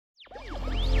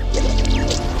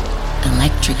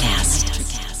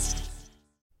Electricast.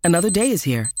 Another day is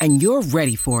here, and you're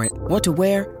ready for it. What to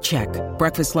wear? Check.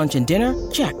 Breakfast, lunch, and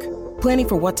dinner? Check. Planning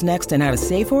for what's next and how to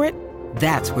save for it?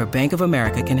 That's where Bank of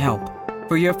America can help.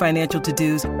 For your financial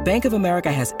to-dos, Bank of America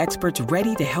has experts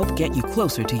ready to help get you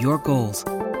closer to your goals.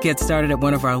 Get started at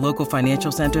one of our local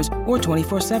financial centers or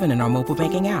 24/7 in our mobile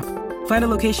banking app. Find a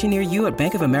location near you at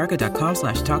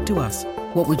bankofamerica.com/talktous.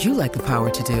 What would you like the power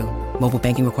to do? Mobile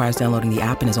banking requires downloading the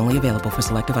app and is only available for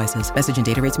select devices. Message and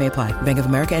data rates may apply. Bank of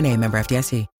America N.A., member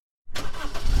FDIC.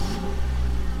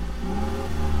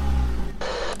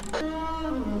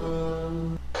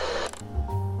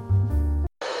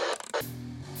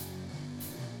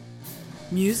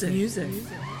 Music.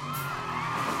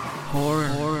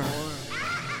 Horror.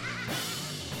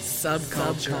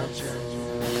 Subculture.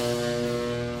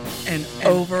 And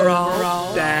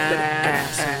overall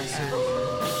badass.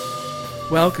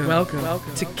 Welcome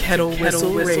to Kettle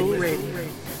Whistle Radio.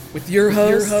 With your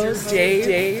hosts,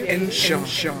 Dave and Sean.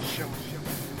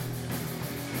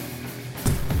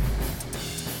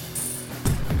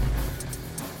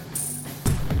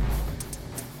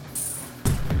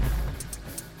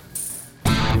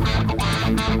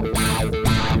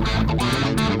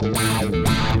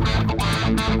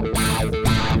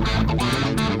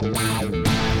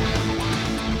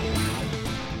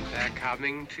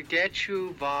 Coming to get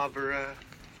you, Barbara.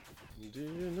 Do you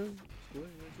know where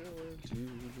you're going to? Do you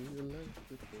like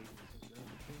the things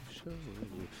I'm showing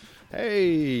you?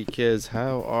 Hey, kids,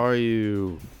 how are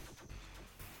you?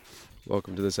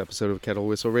 Welcome to this episode of Kettle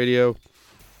Whistle Radio.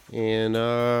 And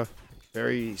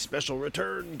very special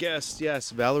return guest.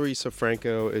 Yes, Valerie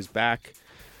Sofranko is back.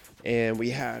 And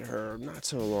we had her not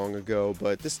so long ago,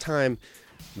 but this time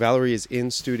Valerie is in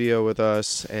studio with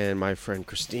us, and my friend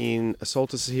Christine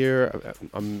Soltis is here.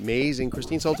 Amazing.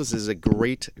 Christine Soltis is a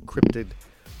great cryptid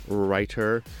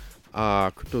writer,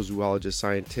 cryptozoologist,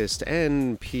 scientist,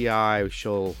 and PI.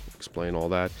 She'll explain all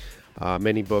that.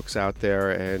 Many books out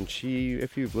there, and she,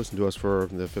 if you've listened to us for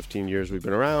the 15 years we've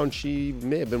been around, she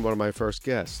may have been one of my first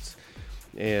guests,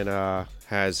 and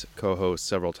has co-hosts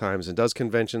several times and does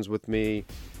conventions with me,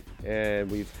 and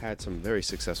we've had some very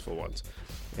successful ones.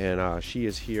 And she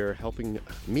is here helping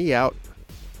me out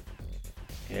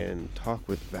and talk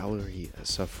with Valerie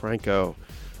Sofranko.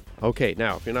 Okay,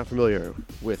 now, if you're not familiar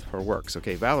with her works,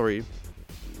 okay, Valerie,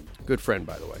 good friend,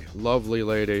 by the way, lovely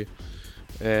lady.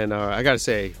 And I got to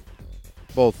say,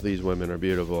 both of these women are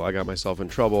beautiful. I got myself in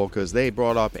trouble because they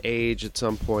brought up age at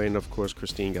some point. Of course,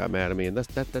 Christine got mad at me, and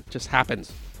that just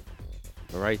happens.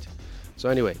 All right? So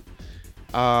anyway,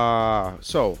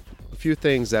 so a few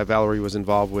things that Valerie was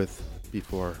involved with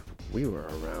before we were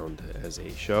around as a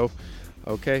show.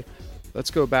 Okay, let's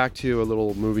go back to a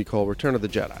little movie called Return of the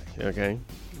Jedi. Okay,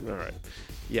 all right,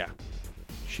 yeah,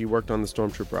 she worked on the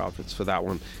Stormtrooper outfits for that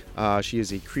one. She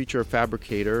is a creature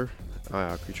creator.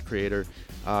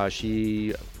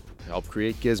 She helped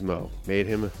create Gizmo, made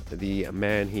him the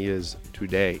man he is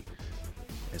today,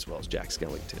 as well as Jack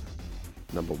Skellington,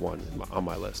 number one on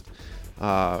my list.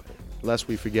 Lest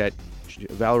we forget,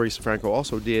 Valerie Sofranko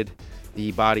also did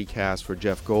the body cast for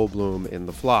Jeff Goldblum in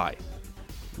The Fly.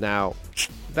 Now,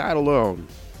 that alone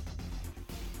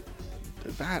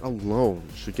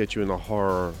should get you in the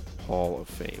Horror Hall of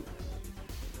Fame.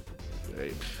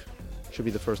 It should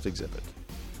be the first exhibit.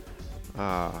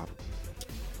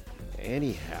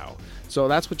 Anyhow, so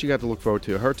that's what you got to look forward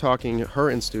to. Her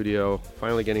in studio,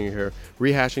 finally getting her here,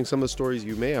 rehashing some of the stories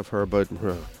you may have heard, but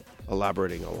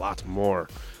elaborating a lot more.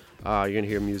 You're going to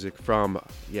hear music from,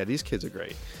 these kids are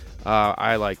great.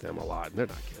 I like them a lot. They're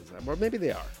not kids, or maybe they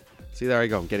are. See, there I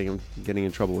go. I'm getting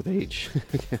in trouble with age.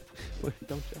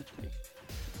 Don't judge me.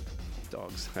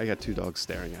 Dogs. I got two dogs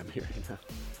staring at me right now.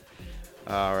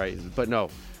 All right, but no.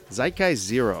 Zeitgeist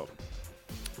Zero,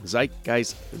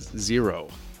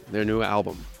 their new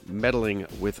album, Meddling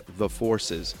with the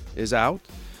Forces, is out.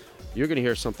 You're going to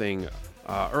hear something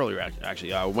earlier,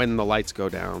 actually. When the Lights Go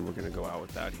Down, we're going to go out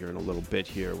with that here in a little bit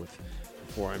here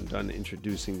before I'm done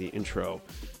introducing the intro.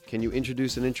 Can you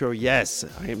introduce an intro? Yes,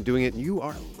 I am doing it. You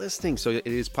are listening, so it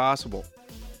is possible.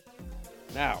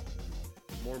 Now,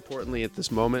 more importantly at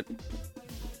this moment,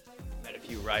 met a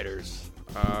few writers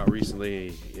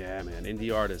recently. Yeah, man,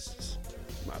 indie artists,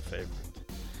 my favorite.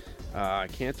 I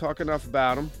can't talk enough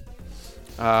about them.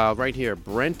 Right here,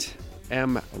 Brent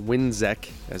M.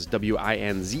 Winzek, that's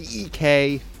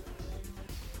Winzek,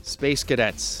 Space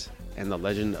Cadets, and the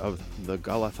Legend of the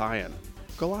Galathian,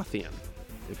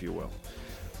 if you will.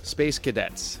 Space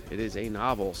Cadets. It is a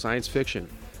novel, science fiction.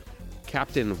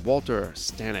 Captain Walter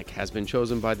Stanek has been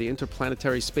chosen by the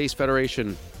Interplanetary Space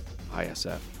Federation,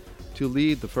 ISF, to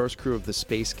lead the first crew of the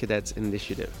Space Cadets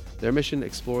Initiative. Their mission: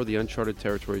 explore the uncharted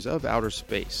territories of outer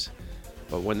space.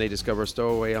 But when they discover a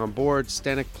stowaway on board,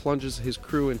 Stanek plunges his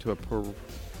crew into a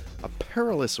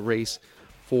perilous race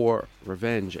for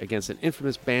revenge against an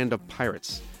infamous band of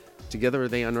pirates. Together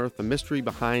they unearth the mystery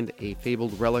behind a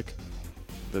fabled relic,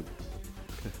 the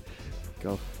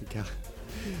Galathian.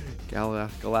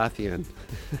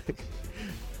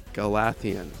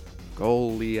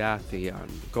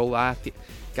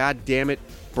 God damn it,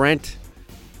 Brent.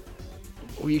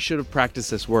 We should have practiced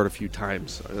this word a few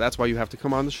times. That's why you have to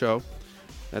come on the show.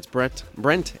 That's Brent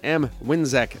M.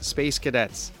 Winzek, Space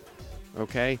Cadets.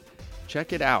 Okay?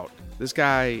 Check it out. This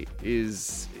guy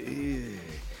is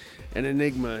an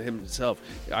enigma himself.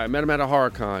 I met him at a horror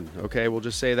con. Okay? We'll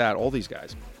just say that. All these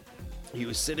guys. He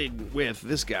was sitting with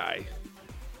this guy,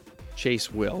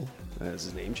 Chase Will. That's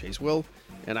his name, Chase Will.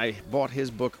 And I bought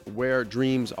his book, Where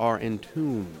Dreams Are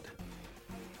Entombed.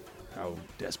 How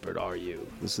desperate are you?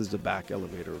 This is the back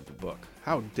elevator of the book.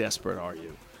 How desperate are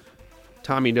you?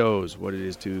 Tommy knows what it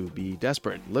is to be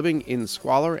desperate, living in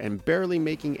squalor and barely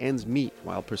making ends meet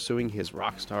while pursuing his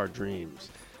rock star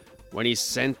dreams. When he's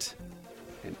sent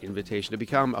an invitation to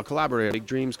become a collaborator, big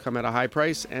dreams come at a high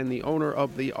price, and the owner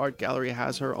of the art gallery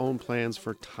has her own plans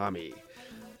for Tommy.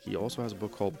 He also has a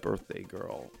book called Birthday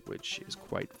Girl, which is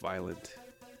quite violent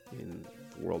in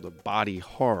the world of body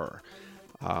horror.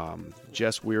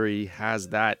 Jess Weary has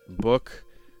that book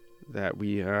that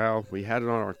we had it on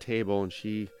our table, and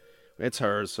it's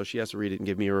hers, so she has to read it and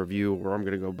give me a review, or I'm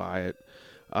going to go buy it.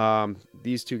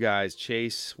 These two guys,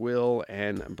 Chase Will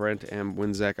and Brent M.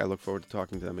 Winzek, I look forward to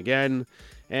talking to them again,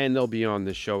 and they'll be on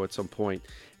this show at some point.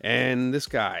 And this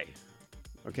guy,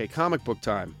 okay, comic book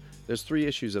time. There's 3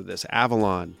 issues of this,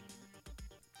 Avalon.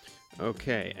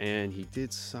 Okay, and he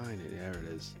did sign it. There it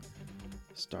is.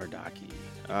 Stardaki.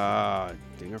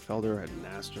 Dingerfelder and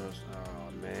Nastros.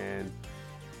 Oh, man.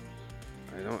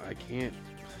 I can't.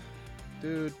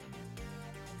 Dude.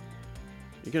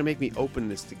 You're going to make me open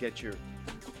this to get your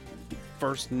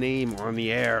first name on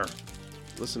the air.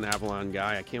 Listen, Avalon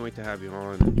guy, I can't wait to have you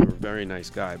on. You're a very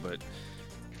nice guy, but...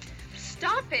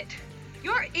 Stop it!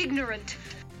 You're ignorant.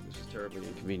 This is terribly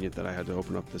inconvenient that I had to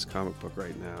open up this comic book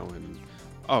right now, and...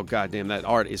 Oh, goddamn, that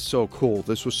art is so cool.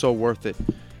 This was so worth it.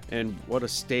 And what a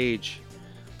stage.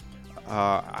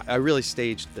 I really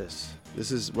staged this.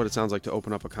 This is what it sounds like to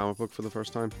open up a comic book for the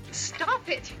first time. Stop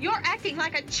it! You're acting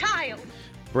like a child.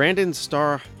 Brandon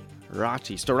Starachi.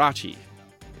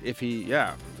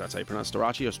 That's how you pronounce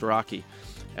Starachi or Staraki.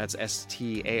 That's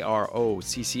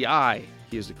Starocci.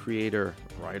 He is the creator,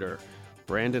 writer.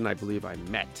 Brandon, I believe I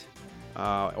met.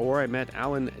 Or I met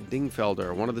Alan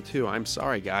Dingfelder, one of the two. I'm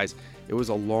sorry, guys. It was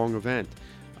a long event.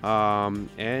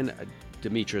 And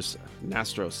Demetrius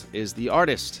Nastros is the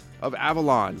artist of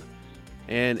Avalon.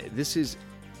 And the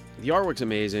artwork's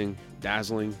amazing,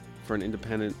 dazzling for an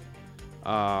independent.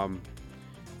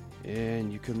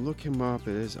 And you can look him up.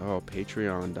 It is,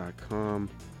 patreon.com,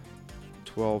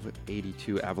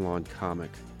 1282 Avalon Comic.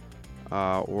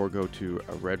 Or go to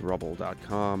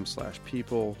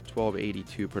redrubble.com/people,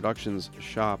 1282 Productions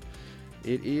Shop.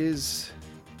 It is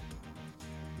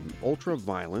ultra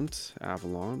violent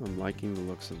Avalon. I'm liking the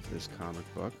looks of this comic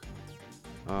book.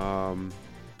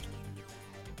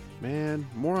 Man,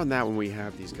 more on that when we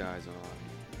have these guys on.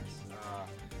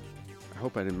 I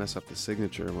hope I didn't mess up the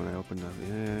signature when I opened up.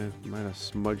 Yeah, might have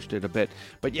smudged it a bit.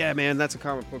 But yeah, man, that's a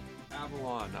comic book.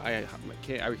 Avalon. I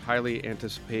highly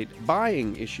anticipate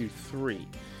buying issue 3.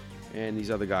 And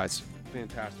these other guys,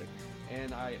 fantastic.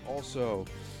 And I also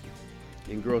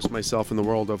engrossed myself in the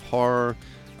world of horror,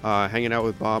 hanging out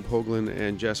with Bob Hoagland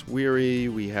and Jess Weary.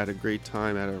 We had a great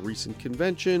time at a recent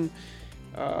convention,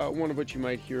 one of which you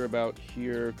might hear about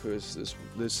here, because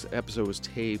this episode was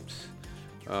taped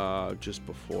just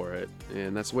before it.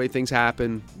 And that's the way things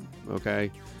happen, okay?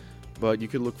 But you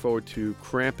could look forward to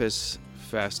Krampus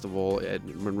Festival at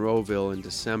Monroeville in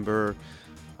December.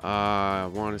 I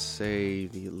want to say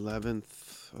the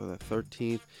 11th or the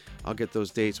 13th. I'll get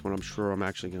those dates when I'm sure I'm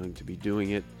actually going to be doing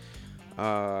it.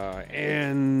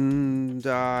 And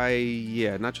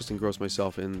I, not just engross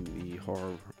myself in the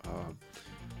horror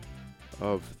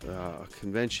of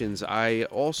conventions, I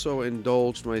also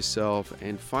indulged myself,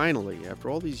 and finally, after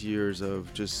all these years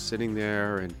of just sitting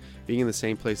there and being in the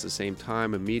same place at the same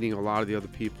time and meeting a lot of the other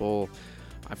people,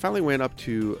 I finally went up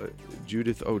to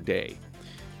Judith O'Day.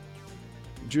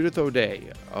 Judith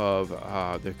O'Day of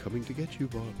They're Coming to Get You,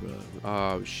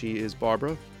 Barbara. She is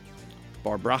Barbara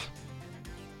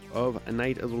of A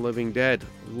Night of the Living Dead.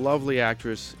 Lovely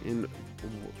actress.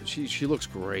 She looks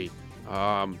great.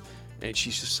 And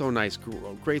she's just so nice,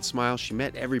 great smile. She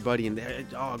met everybody, and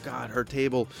oh God, her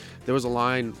table, there was a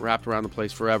line wrapped around the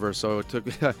place forever. So it took,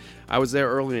 I was there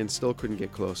early and still couldn't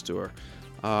get close to her.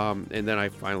 And then I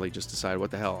finally just decided,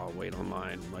 what the hell, I'll wait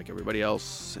online like everybody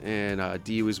else. And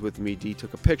Dee was with me. Dee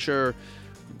took a picture,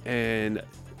 and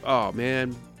oh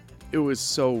man, it was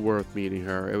so worth meeting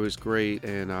her. It was great,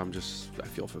 and I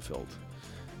feel fulfilled.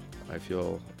 I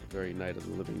feel very Night of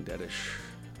the Living Dead-ish.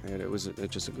 And it's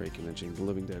just a great convention. The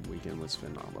Living Dead weekend was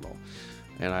phenomenal.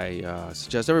 And I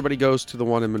suggest everybody goes to the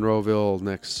one in Monroeville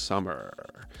next summer.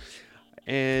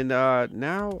 And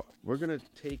now we're going to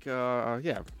take a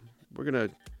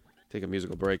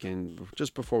musical break. And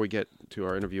just before we get to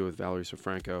our interview with Valerie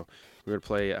Sofranko, we're going to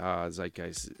play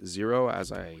Zeitgeist Zero,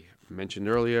 as I mentioned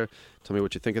earlier. Tell me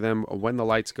what you think of them. When the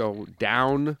Lights Go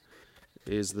Down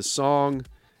is the song.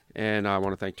 And I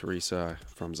want to thank Teresa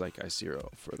from Zeitgeist Zero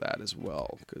for that as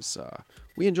well, because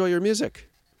we enjoy your music.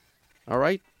 All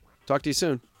right? Talk to you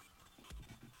soon.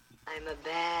 I'm a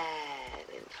bad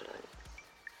influence.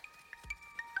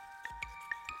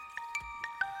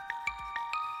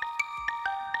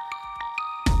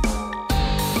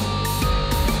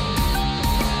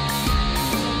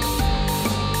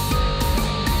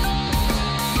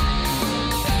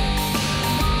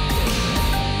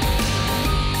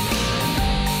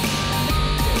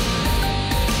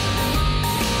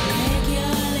 Make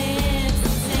your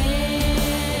lips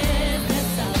say the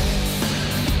song.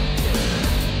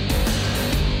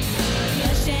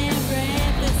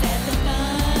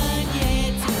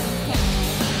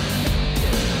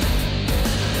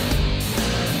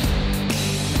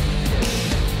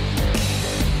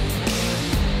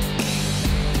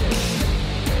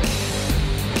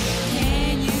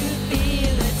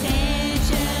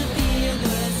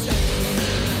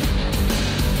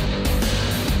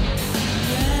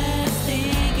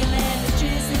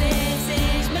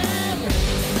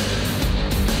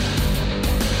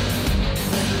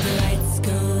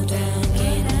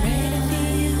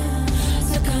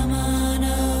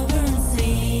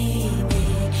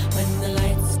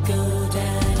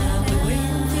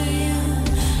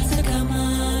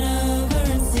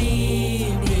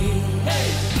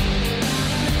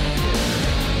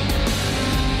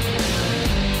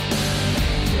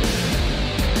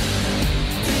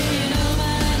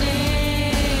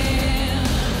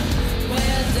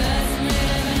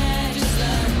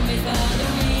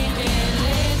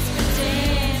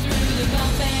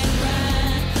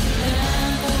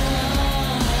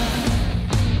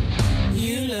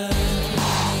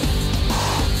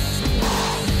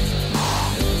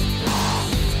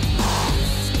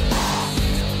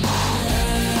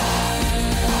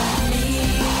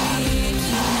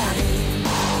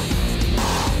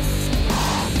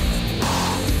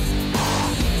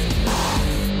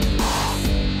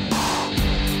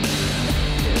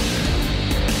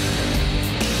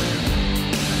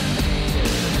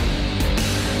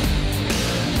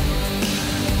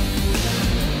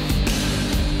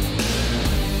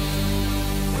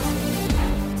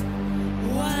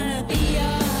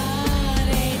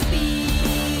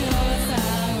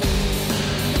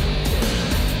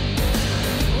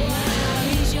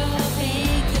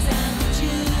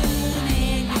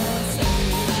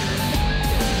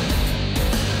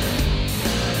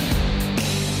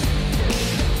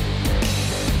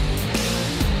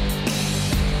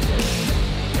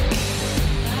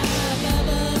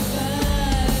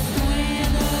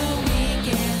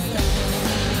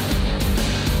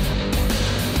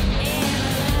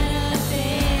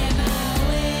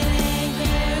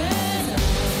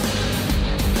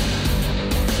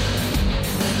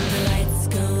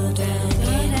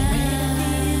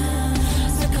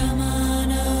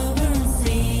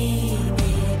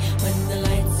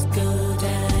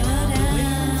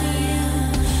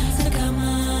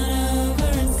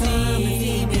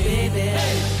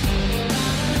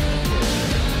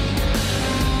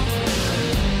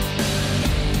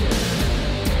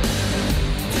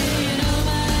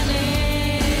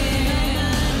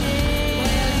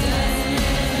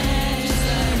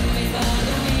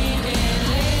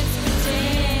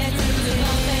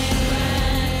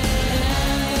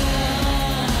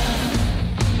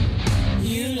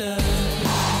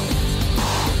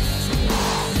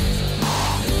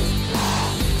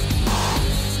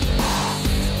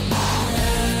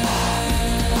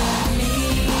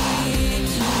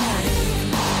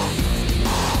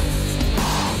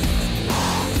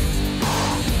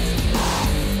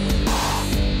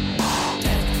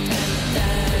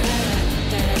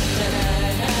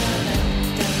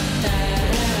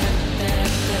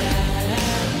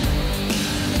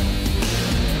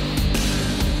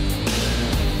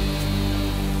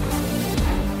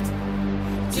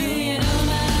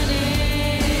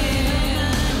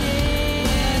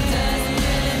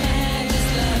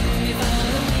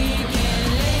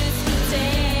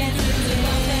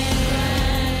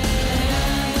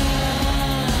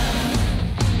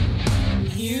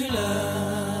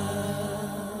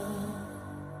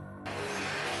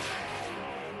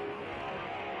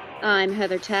 I'm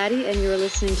Heather Taddy, and you're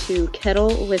listening to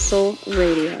Kettle Whistle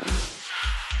Radio.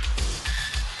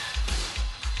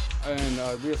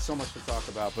 And we have so much to talk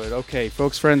about, but okay,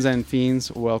 folks, friends, and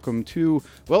fiends, welcome to,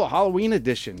 well, a Halloween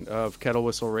edition of Kettle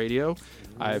Whistle Radio.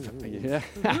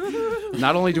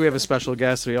 Not only do we have a special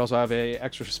guest, we also have a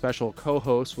extra special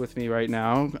co-host with me right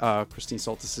now. Christine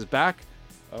Soltis is back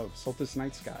of Soltis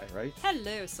Night Sky, right?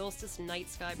 Hello, Solstice Night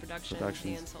Sky Productions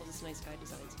and Solstice Night Sky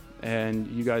Designs. And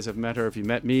you guys have met her, if you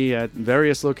met me, at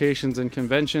various locations and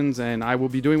conventions, and I will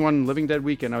be doing one Living Dead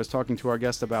Weekend. I was talking to our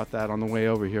guest about that on the way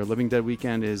over here. Living Dead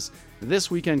Weekend is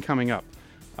this weekend coming up,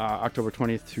 October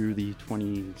 20th through the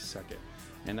 22nd.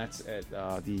 And that's at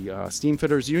the Steam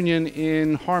Fitters Union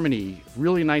in Harmony.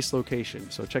 Really nice location,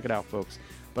 so check it out, folks.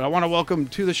 But I want to welcome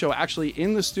to the show, actually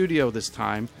in the studio this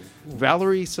time,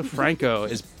 Valerie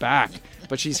Sofranko is back,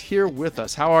 but she's here with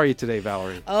us. How are you today,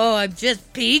 Valerie? Oh, I'm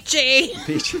just peachy.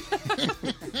 Peachy.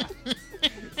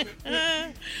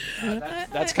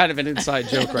 That's kind of an inside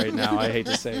joke right now. I hate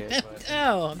to say it. But.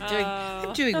 Oh,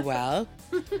 I'm doing well,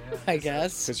 I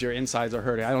guess. Because your insides are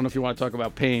hurting. I don't know if you want to talk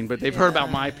about pain, but they've heard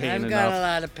about my pain enough. I've got a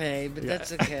lot of pain, but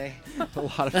that's okay. A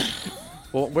lot of.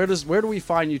 Well, where do we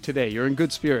find you today? You're in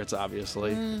good spirits,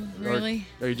 obviously. Really?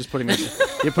 Or are you just putting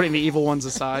the evil ones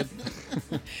aside?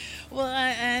 Well,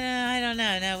 I don't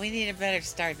know. No, we need a better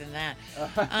start than that.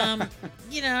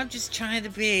 I'm just trying to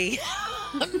be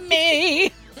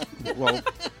me. Well,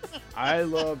 I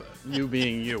love you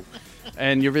being you.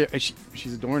 And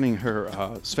she's adorning her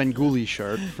Svengoolie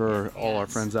shirt for all our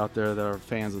friends out there that are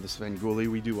fans of the Svengoolie.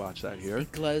 We do watch that here.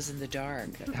 It glows in the dark.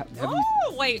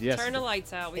 Wait, Yes. Turn the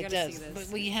lights out. We gotta see this. But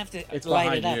we have to It's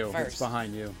light behind it up you. first. It's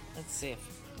behind you. Let's see.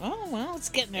 Oh, well, it's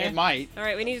getting there. It might. All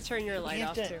right, we need to turn your light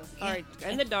off, too. All right,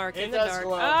 in the dark, It in the does dark.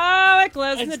 glow. Oh, it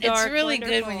glows in the It's dark. really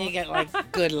good when Wonderful. you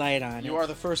get, good light on You it. are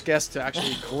the first guest to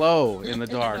actually glow in the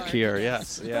dark here.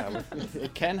 Yes, yeah.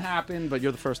 It can happen, but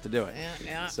you're the first to do it.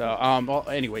 Yeah. So, well,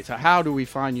 anyway, so how do we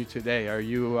find you today? Are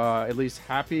you at least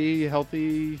happy,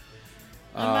 healthy?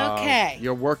 I'm okay.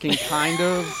 You're working kind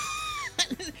of?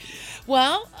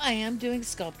 Well, I am doing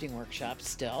sculpting workshops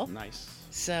still. Nice.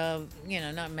 So,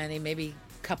 not many, maybe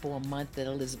a couple a month at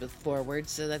Elizabeth Forward.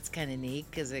 So that's kind of neat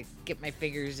because I get my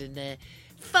fingers into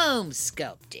foam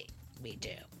sculpting. We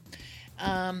do.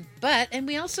 And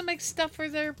we also make stuff for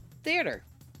their theater.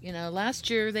 Last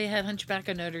year they had Hunchback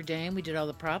of Notre Dame. We did all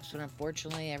the props, but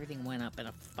unfortunately everything went up in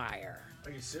a fire.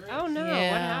 Are you serious? Oh, no.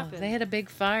 Yeah, What happened? they had a big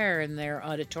fire in their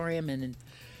auditorium and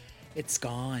it's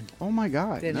gone. Oh my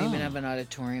God. They don't even have an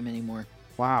auditorium anymore.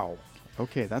 Wow.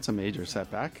 Okay, that's a major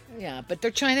setback. Yeah, but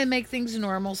they're trying to make things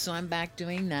normal, so I'm back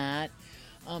doing that.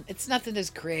 It's nothing as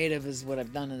creative as what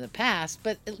I've done in the past,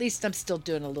 but at least I'm still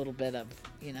doing a little bit of,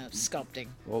 sculpting.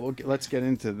 Well, let's get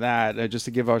into that. Just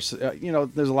to give us,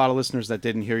 there's a lot of listeners that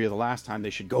didn't hear you the last time. They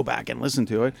should go back and listen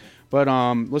to it. But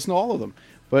listen to all of them.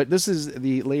 But this is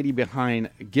the lady behind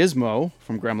Gizmo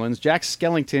from Gremlins, Jack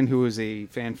Skellington, who is a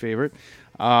fan favorite.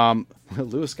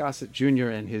 Louis Gossett Jr.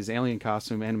 and his alien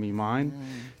costume, Enemy Mine.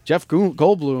 Jeff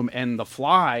Goldblum and The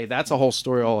Fly, that's a whole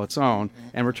story all its own.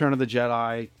 And Return of the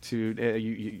Jedi,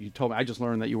 you told me, I just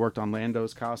learned that you worked on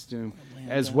Lando's costume,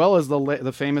 as well as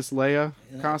the famous Leia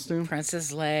costume.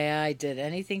 Princess Leia, I did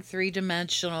anything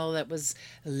three-dimensional that was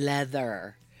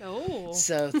leather. Oh.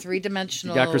 So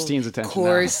three-dimensional You got Christine's attention now.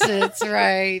 corsets,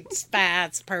 right,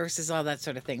 spats, purses, all that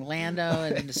sort of thing. Lando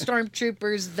and the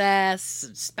stormtroopers, vests,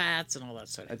 and spats, and all that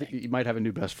sort of thing. I think you might have a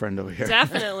new best friend over here.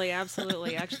 Definitely,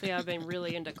 absolutely. Actually, I've been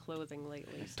really into clothing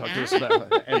lately. So. Talk to us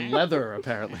about and leather,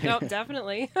 apparently. No,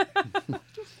 definitely.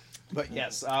 But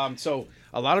yes, so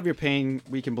a lot of your pain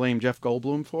we can blame Jeff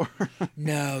Goldblum for.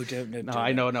 No, don't. No,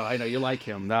 I know. You like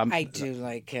him. I do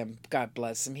like him. God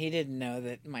bless him. He didn't know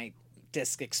that my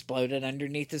disc exploded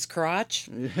underneath his crotch.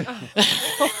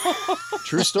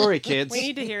 True story, kids. We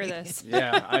need to hear this.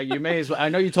 Yeah, you may as well. I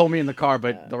know you told me in the car,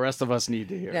 but the rest of us need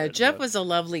to hear it. Jeff was a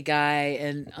lovely guy,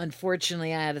 and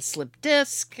unfortunately I had a slip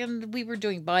disc, and we were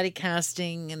doing body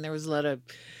casting, and there was it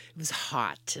was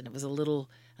hot, and it was a little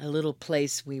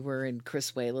place. We were in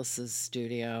Chris Wayless's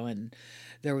studio, and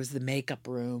there was the makeup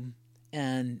room,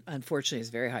 and unfortunately it was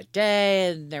a very hot day,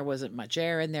 and there wasn't much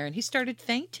air in there, and he started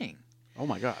fainting. Oh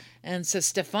my God. And so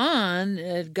Stefan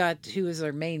who is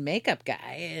our main makeup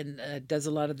guy and does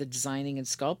a lot of the designing and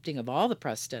sculpting of all the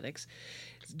prosthetics,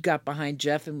 got behind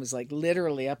Jeff and was like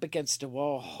literally up against a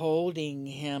wall holding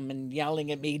him and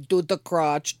yelling at me, do the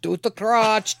crotch now.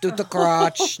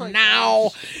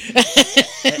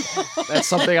 That's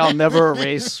something I'll never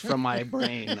erase from my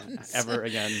brain ever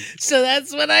again. So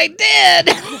that's what I did.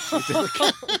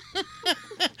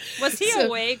 Was he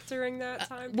awake during that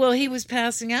time? Well, he was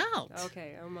passing out.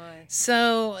 Okay, oh my.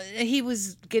 So he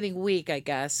was getting weak, I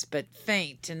guess, but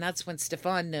faint. And that's when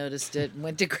Stefan noticed it and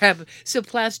went to grab him. So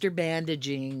plaster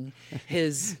bandaging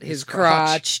his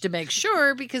crotch to make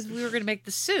sure, because we were going to make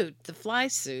the suit, the fly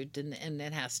suit, and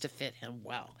it has to fit him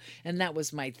well. And that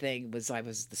was my thing, I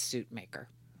was the suit maker.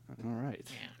 All right.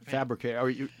 Yeah,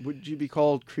 Fabricator. Would you be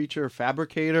called creature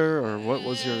fabricator, or what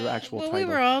was your actual title? We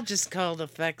were all just called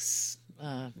effects.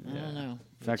 I don't know.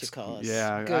 What you call us.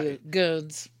 Yeah.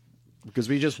 Goods. Because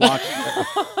we just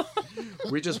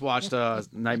watched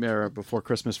Nightmare Before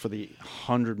Christmas for the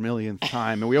 100 millionth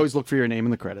time, and we always look for your name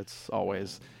in the credits.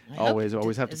 Always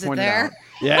have to point it out.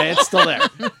 Yeah, it's still there.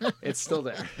 It's still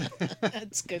there.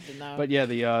 That's good to know. But yeah,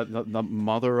 the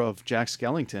mother of Jack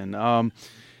Skellington.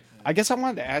 I guess I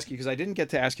wanted to ask you, because I didn't get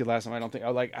to ask you last time. I don't think.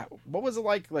 What was it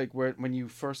like when you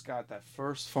first got that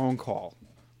first phone call?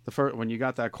 When you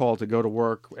got that call to go to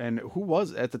work, and who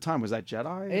was at the time? Was that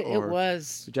Jedi? It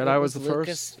was. Jedi was the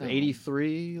Lucas first.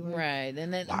 83. Right,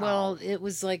 and then wow. it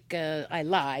was like I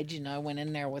lied. I went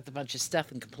in there with a bunch of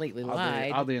stuff and completely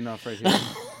lied. Oddly enough, right here,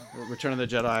 Return of the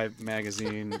Jedi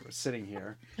magazine, sitting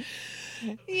here.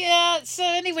 Yeah, so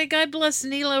anyway, God bless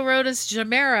Nilo Rodas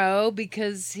Jamero,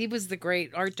 because he was the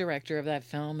great art director of that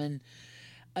film. And,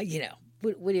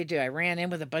 what do? I ran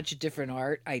in with a bunch of different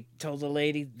art. I told the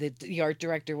lady that the art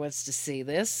director wants to see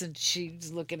this, and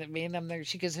she's looking at me, and I'm there.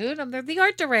 She goes, "Who?" And I'm there, "The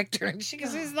art director." And she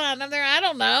goes, "Who's that?" And I'm there, "I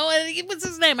don't know. And what's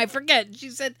his name? I forget." And she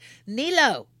said,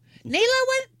 "Nilo." Nilo?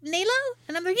 What? Nilo?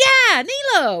 And I'm like, "Yeah,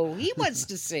 Nilo. He wants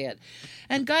to see it."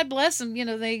 And God bless them,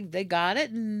 they got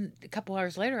it. And a couple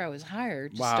hours later, I was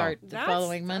hired to start the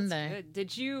following Monday.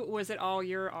 Good. Was it all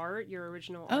your art, your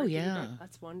original art? Oh, yeah.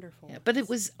 That's wonderful. Yeah, but it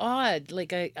was odd.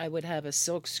 Like I would have a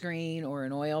silk screen or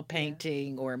an oil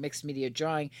painting or a mixed media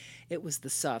drawing. It was the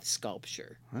soft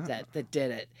sculpture that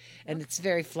did it. And it's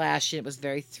very flashy. It was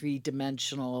very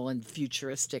three-dimensional and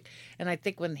futuristic. And I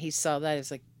think when he saw that, it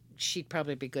was like, she'd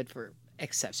probably be good for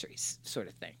accessories sort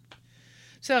of thing.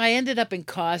 So I ended up in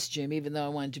costume, even though I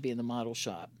wanted to be in the model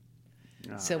shop.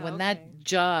 So when that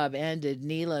job ended,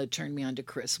 Nilo turned me on to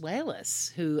Chris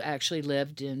Wallace, who actually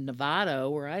lived in Nevada,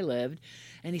 where I lived.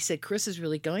 And he said, "Chris is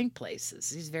really going places."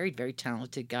 He's a very, very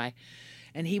talented guy.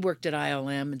 And he worked at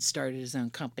ILM and started his own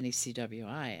company,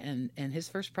 CWI. And his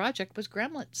first project was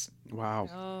Gremlins. Wow.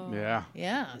 Oh. Yeah.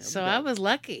 Yeah. So I was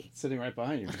lucky. Sitting right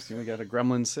behind you. Christine, we got a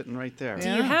gremlin sitting right there. Do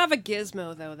you have a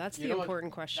gizmo, though? That's the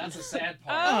important question. That's the sad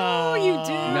part. Oh, you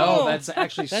do? No, that's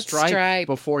actually Stripe.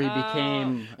 before he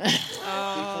became...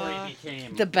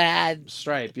 the bad...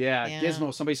 Stripe, yeah.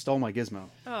 Gizmo. Somebody stole my gizmo.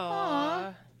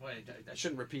 Aww. Boy, I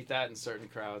shouldn't repeat that in certain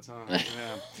crowds, huh?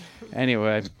 Yeah.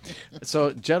 Anyway,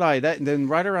 so Jedi, then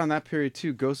right around that period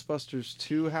too, Ghostbusters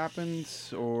 2 happened,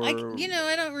 or I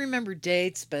don't remember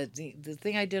dates, but the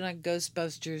thing I did on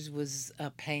Ghostbusters was a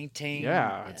painting.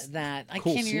 Yeah, that I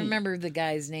cool can't scene. even remember the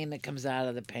guy's name that comes out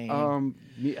of the painting.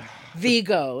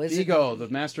 Vigo. Vigo, the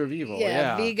Master of Evil.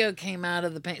 Yeah, Vigo came out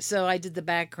of the paint. So I did the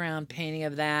background painting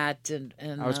of that, and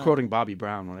I was quoting Bobby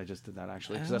Brown when I just did that,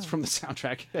 actually, because that's from the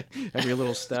soundtrack. Every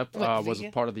little step was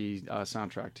a part of the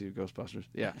soundtrack to Ghostbusters.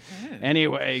 Yeah.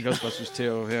 Anyway, Ghostbusters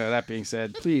 2. Yeah, that being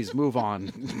said, please move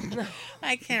on.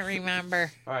 I can't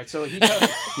remember. All right, so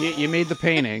you made the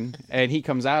painting, and he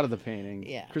comes out of the painting.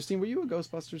 Yeah. Christine, were you a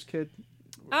Ghostbusters kid?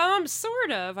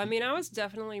 Sort of. I mean, I was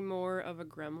definitely more of a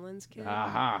Gremlins kid.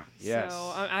 Aha, yes.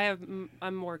 So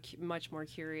I'm much more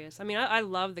curious. I mean, I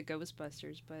love the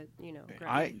Ghostbusters, but Gremlins.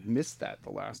 I missed that the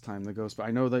last time the Ghostbusters.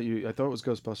 I know that I thought it was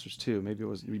Ghostbusters 2. Maybe it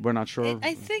was. We're not sure.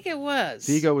 I think it was.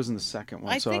 Vigo was in the second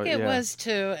one. I think it was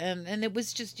too, and it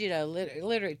was just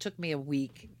literally it took me a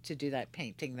week to do that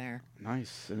painting there.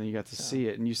 Nice, and then you got to see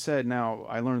it, and you said, now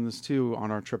I learned this too on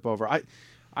our trip over.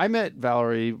 I met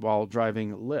Valerie while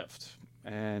driving Lyft.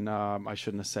 And I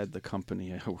shouldn't have said the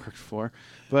company I worked for,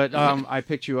 but I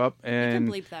picked you up, and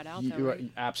you can bleep that out.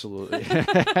 Right? Absolutely.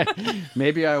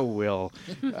 Maybe I will.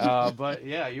 But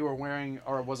yeah, you were wearing,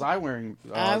 or was I wearing?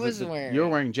 I was wearing. You were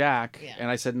wearing Jack, and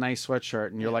I said nice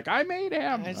sweatshirt, and you're like, I made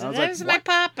him. I was like, my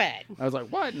puppet. I was like,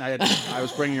 what? And I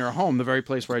was bringing her home, the very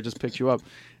place where I just picked you up,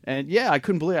 and yeah, I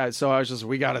couldn't believe it. So I was just,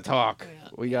 we got to talk. Yeah.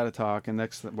 We got to talk, and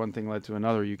next one thing led to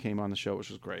another. You came on the show,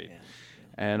 which was great. Yeah.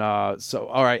 And so,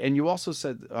 all right. And you also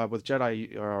said with Jedi,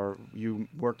 you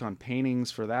worked on paintings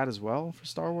for that as well, for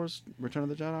Star Wars Return of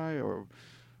the Jedi? Or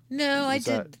no, I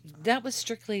did. That was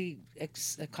strictly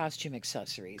costume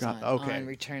accessories on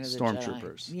Return of the Jedi.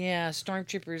 Stormtroopers. Yeah,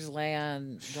 Stormtroopers, Leia,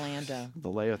 and Lando. The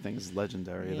Leia thing is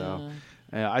legendary, though.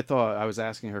 And I thought, I was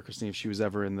asking her, Christine, if she was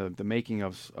ever in the making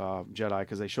of Jedi,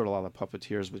 because they showed a lot of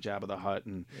puppeteers with Jabba the Hutt,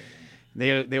 and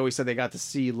They always said they got to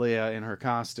see Leia in her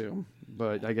costume,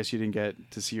 but I guess you didn't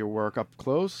get to see her work up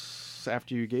close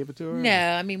after you gave it to her? No,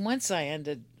 I mean, once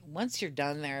you're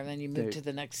done there, then you move to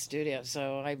the next studio.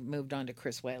 So I moved on to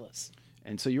Chris Wallace.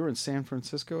 And so you were in San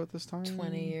Francisco at this time?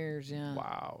 20 years, yeah.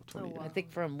 Wow, 20 years. I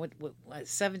think from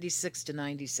 76 to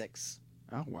 96.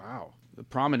 Oh, wow. The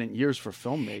prominent years for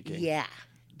filmmaking. Yeah.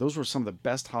 Those were some of the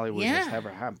best Hollywood has ever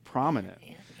had. Prominent.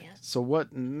 Yeah. So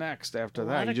what next after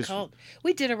that?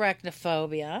 We did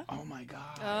Arachnophobia. Oh my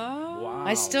God. Oh. Wow.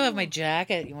 I still have my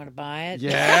jacket. You want to buy it?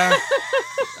 Yeah.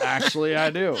 Actually,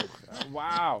 I do.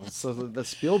 Wow. So the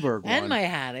Spielberg one. And my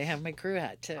hat. I have my crew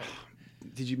hat too.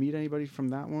 Did you meet anybody from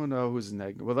that one? Who was in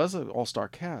that? Well, that's an all-star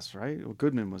cast, right? Well,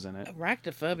 Goodman was in it.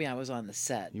 Arachnophobia, I was on the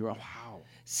set. You were, wow.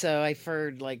 So I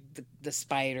furred like the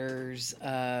spiders.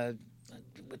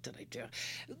 What did I do?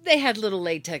 They had little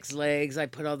latex legs. I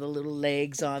put all the little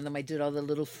legs on them. I did all the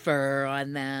little fur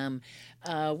on them.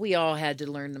 We all had to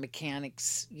learn the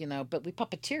mechanics, but we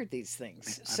puppeteered these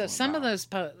things. So some of those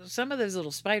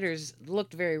little spiders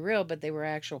looked very real, but they were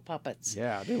actual puppets.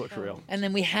 Yeah, they looked real. And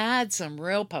then we had some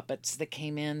real puppets that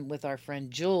came in with our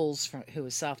friend Jules, who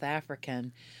was South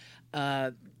African.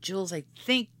 Jules, I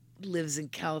think, lives in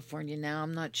California now.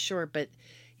 I'm not sure, but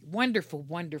wonderful,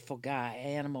 wonderful guy,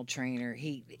 animal trainer.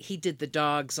 He did the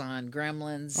dogs on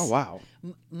Gremlins. Oh, wow.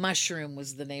 Mushroom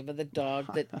was the name of the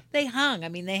dog that they hung. I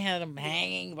mean, they had them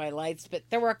hanging by lights, but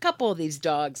there were a couple of these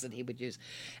dogs that he would use.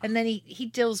 And then he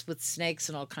deals with snakes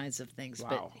and all kinds of things. Wow.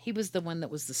 But he was the one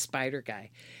that was the spider guy.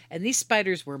 And these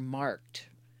spiders were marked.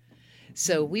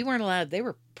 So we weren't allowed, they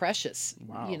were precious.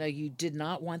 Wow. You did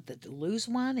not want to lose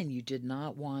one, and you did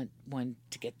not want one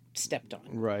to get stepped on.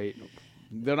 Right.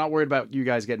 They're not worried about you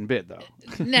guys getting bit, though.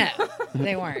 No,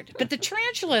 they weren't. But the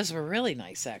tarantulas were really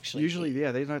nice, actually. Usually,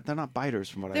 yeah, they're not biters,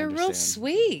 from what I understand. They're real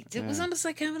sweet. It was almost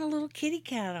like having a little kitty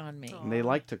cat on me. And they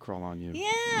like to crawl on you. Yeah.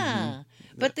 Mm-hmm.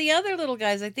 But the other little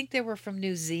guys, I think they were from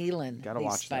New Zealand. Gotta these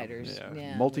watch spiders. them.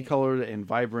 Yeah, multicolored and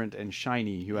vibrant and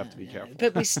shiny. You have to be careful.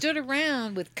 But we stood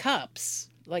around with cups,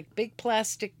 like big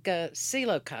plastic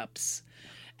CeeLo cups.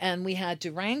 And we had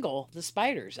to wrangle the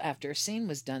spiders after a scene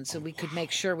was done so we could make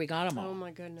sure we got them all. Oh,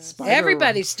 my goodness.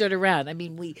 Everybody stood around. I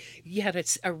mean, you had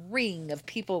a ring of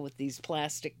people with these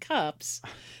plastic cups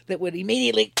that would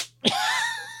immediately...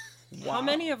 Wow. How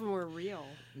many of them were real?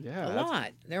 Yeah, a lot.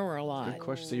 There were a lot. Good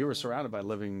question. So you were surrounded by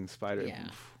living spiders. Yeah.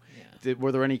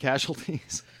 Were there any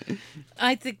casualties?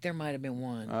 I think there might have been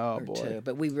one or boy. two,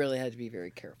 but we really had to be very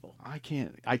careful. I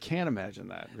can't imagine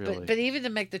that, really. But even to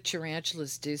make the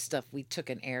tarantulas do stuff, we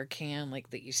took an air can, like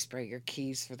that you spray your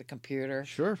keys for the computer.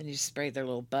 Sure. And you spray their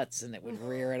little butts and it would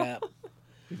rear it up.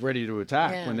 Ready to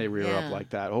attack when they rear up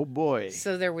like that. Oh, boy.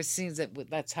 So there were scenes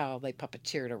that's how they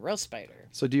puppeteered a real spider.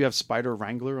 So do you have Spider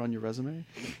Wrangler on your resume?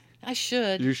 I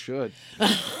should. You should.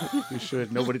 You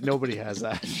should. Nobody has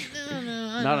that.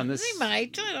 No, not on this. They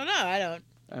might. I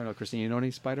don't know, Christine. You know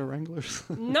any spider wranglers?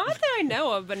 Not that I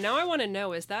know of, but now I want to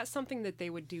know: is that something that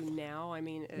they would do now? I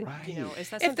mean, right.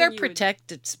 Is that if they're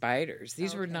protected spiders?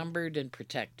 These were numbered and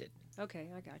protected. Okay,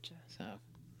 I gotcha.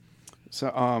 So,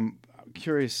 I'm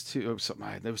curious too.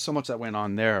 There was so much that went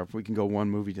on there. If we can go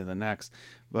one movie to the next,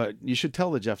 but you should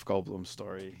tell the Jeff Goldblum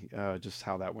story, just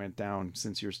how that went down,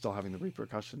 since you're still having the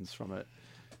repercussions from it.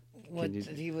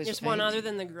 He was just one other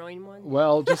than the groin one.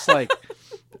 Well, just like,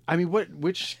 I mean,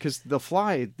 because The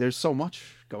Fly, there's so much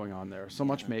going on there, so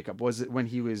much makeup. Was it when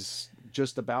he was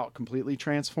just about completely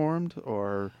transformed,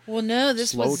 or? Well, no,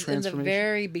 this was in the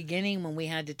very beginning when we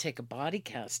had to take a body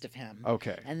cast of him.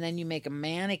 Okay. And then you make a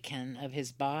mannequin of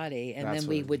his body, and then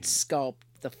we would sculpt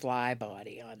the Fly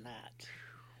body on that.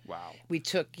 Wow. We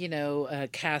took,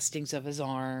 castings of his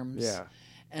arms. Yeah.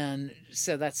 And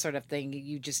so that sort of thing,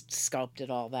 you just sculpted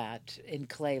all that in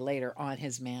clay later on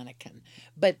his mannequin.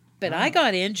 But I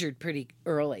got injured pretty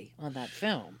early on that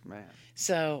film. Man.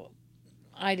 So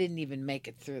I didn't even make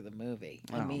it through the movie.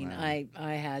 Oh, I mean, man.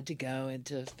 I had to go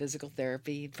into physical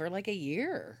therapy for like a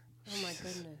year. Oh, my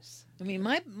goodness. I mean,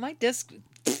 my disc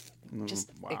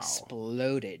just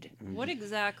exploded. What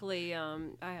exactly, I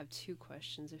have two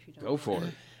questions if you don't Go for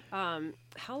it.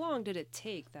 How long did it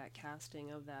take, that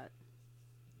casting of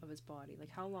his body?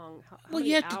 Like how long? How well, many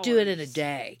you had hours? to do it in a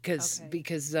day because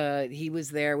he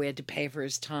was there. We had to pay for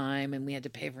his time, and we had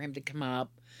to pay for him to come up.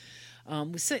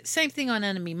 Same thing on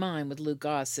Enemy Mine with Lou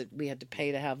Gossett. We had to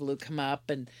pay to have Lou come up,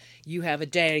 and you have a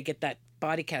day to get that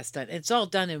body cast done. It's all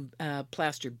done in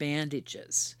plaster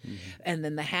bandages. And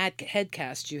then the head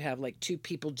cast, you have like 2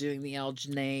 people doing the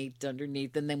alginate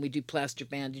underneath, and then we do plaster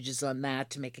bandages on that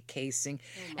to make a casing.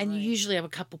 And you usually have a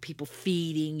couple people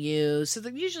feeding you. So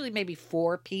there's usually maybe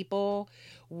 4 people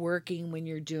working when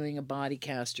you're doing a body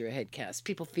cast or a head cast.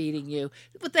 People feeding you.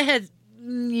 With the head,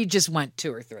 you just want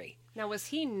 2 or 3. Now, was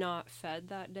he not fed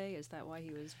that day? Is that why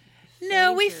he was?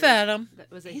 No, we fed him.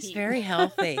 He's very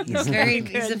healthy. He's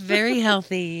a very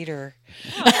healthy eater.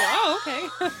 Okay.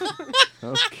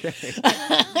 Okay.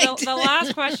 The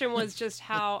last question was just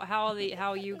how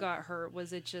you got hurt.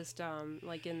 Was it just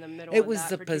like in the middle? It was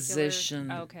the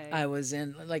position Okay. I was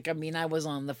in. I was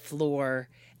on the floor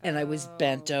and I was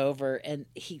bent over, and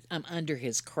I'm under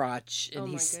his crotch, and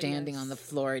he's standing on the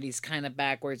floor, and he's kind of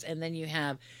backwards, and then you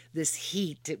have this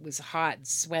heat. It was hot and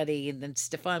sweaty, and then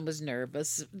Stefan was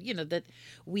nervous, that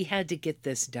we had to get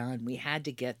this done. We had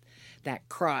to get that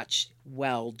crotch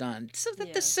well done so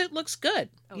that the suit looks good.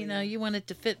 You want it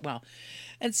to fit well.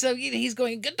 And so he's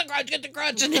going, get the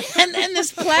crotch, and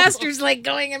this plaster's like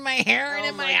going in my hair and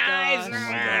in my eyes. Oh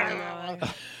my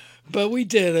God. But we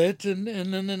did it, and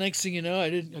then the next thing you know, I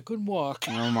couldn't walk.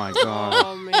 Oh my God.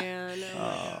 Oh man.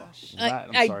 Oh my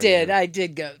gosh. I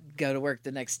did go to work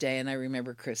the next day, and I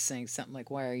remember Chris saying something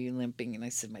like, "Why are you limping?" And I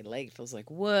said, "My leg feels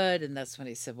like wood." And that's when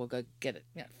he said, "Well, go get it,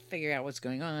 figure out what's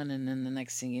going on." And then the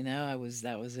next thing you know, that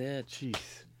was it. Jeez.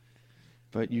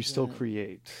 But you still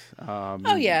create.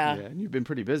 Oh, yeah. And you've been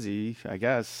pretty busy, I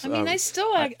guess. I mean,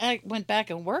 I went back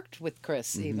and worked with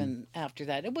Chris even after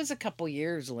that. It was a couple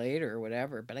years later or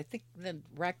whatever, but I think then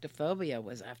Arachnophobia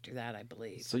was after that, I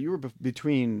believe. So you were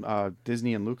between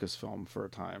Disney and Lucasfilm for a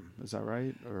time. Is that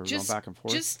right? Or going back and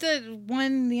forth? Just the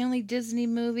only Disney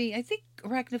movie. I think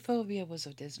Arachnophobia was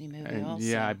a Disney movie also.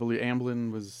 Yeah, I believe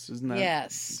Amblin isn't that?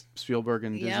 Yes. Spielberg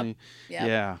and Disney? Yep.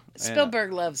 Yeah.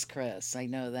 Spielberg loves Chris. I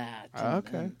know that.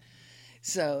 Okay.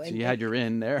 So you had your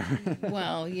in there.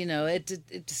 Well,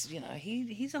 it's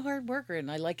he's a hard worker, and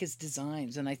I like his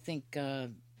designs, and I think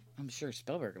I'm sure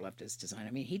Spielberg loved his design.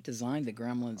 I mean, he designed the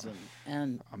Gremlins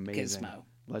and amazing. Gizmo.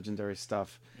 Legendary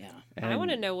stuff. Yeah. And I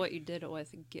want to know what you did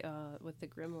with the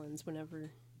Gremlins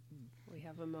whenever we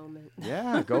have a moment.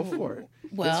 Yeah, go for it.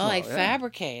 Well, I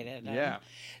fabricated. Yeah.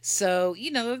 So,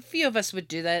 a few of us would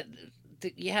do that.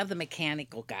 You have the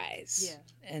mechanical guys. Yeah.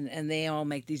 And they all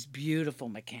make these beautiful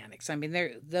mechanics. I mean,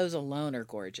 those alone are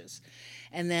gorgeous.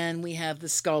 And then we have the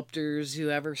sculptors,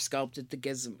 whoever sculpted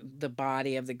the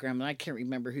body of the gremlin. I can't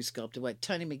remember who sculpted what.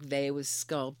 Tony McVeigh was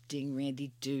sculpting,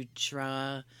 Randy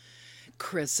Dutra,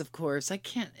 Chris, of course.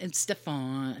 And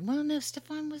Stefan. Well, no,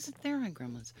 Stefan wasn't there on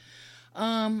Gremlins.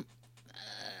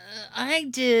 I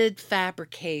did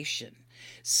fabrication.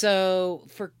 So,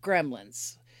 for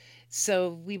Gremlins.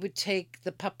 So we would take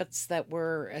the puppets that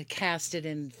were casted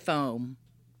in foam,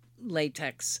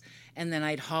 latex, and then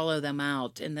I'd hollow them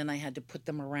out, and then I had to put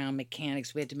them around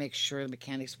mechanics. We had to make sure the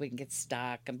mechanics wouldn't get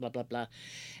stuck and blah, blah, blah.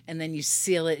 And then you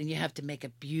seal it, and you have to make a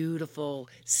beautiful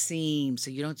seam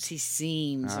so you don't see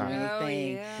seams or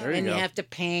anything. And you have to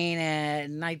paint it,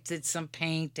 and I did some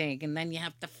painting, and then you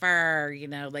have the fur,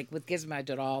 like with Gizmo, I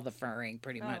did all the furring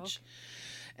pretty much.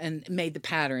 And made the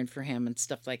pattern for him and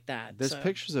stuff like that. There's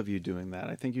pictures of you doing that.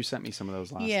 I think you sent me some of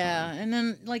those last time. Yeah, and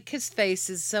then his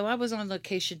faces. So I was on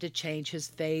location to change his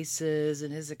faces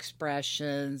and his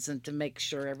expressions and to make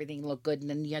sure everything looked good. And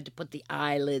then you had to put the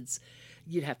eyelids.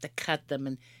 You'd have to cut them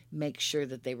and make sure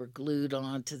that they were glued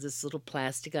onto this little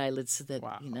plastic eyelid so that,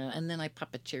 And then I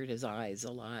puppeteered his eyes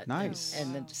a lot. Nice.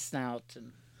 And then the snout.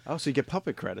 Oh, so you get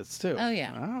puppet credits too. Oh,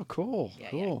 yeah. Oh, cool. Yeah,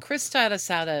 cool. Yeah. Chris taught us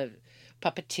how to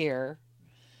puppeteer.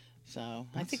 So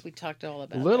I think we talked all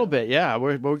about a little bit, yeah.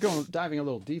 We're diving a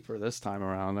little deeper this time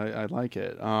around. I like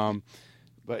it.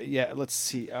 But yeah, let's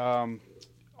see. On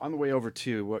the way over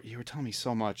to what you were telling me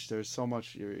so much. There's so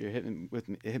much you're hitting with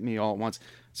me. It hit me all at once.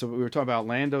 So we were talking about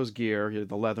Lando's gear,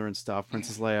 the leather and stuff.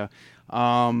 Princess Leia.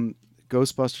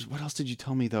 Ghostbusters. What else did you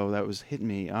tell me though that was hitting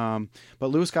me? But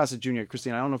Louis Gossett Jr.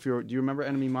 Christine, I don't know if do you remember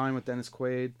Enemy Mine with Dennis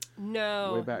Quaid?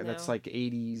 No. Way back. No. That's like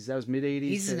 80s. That was mid 80s.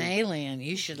 He's an alien.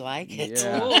 You should like it.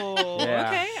 Yeah. Oh, Yeah.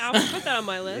 okay. I'll put that on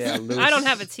my list. Yeah, Louis. I don't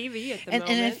have a TV at the moment.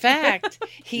 And in fact,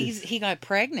 he got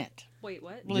pregnant. Wait,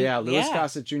 what? Yeah, Louis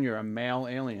Gossett Jr., a male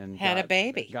alien, had a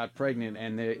baby. Got pregnant,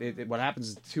 and what happens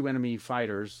is 2 enemy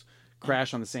fighters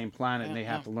crash on the same planet, and they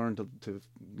have to learn to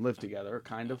live together,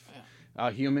 kind of.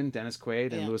 Human, Dennis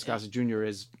Quaid, and Yeah, Louis Gossett Jr.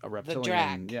 is a reptilian.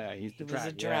 Drac. Yeah, he's the He was Drac.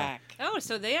 a Drac. Oh,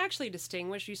 so they actually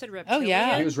distinguish. You said reptilian.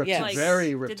 yeah. He was Yes. very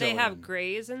Did reptilian. they have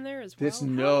grays in there as well? This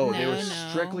no, they No, were no.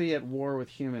 strictly at war with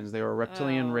humans. They were a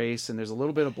reptilian Oh. race, and there's a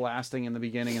little bit of blasting in the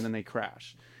beginning, and then they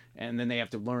crash, and then they have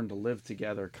to learn to live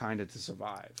together, kind of to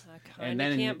survive. I And kind of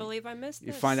then can't believe I missed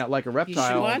You this. find out like a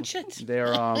reptile. watch it.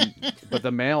 They're but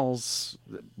the males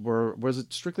was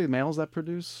it strictly males that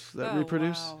reproduce?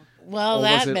 Wow. Well, Or was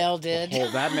that it- male did.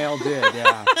 Oh, that male did,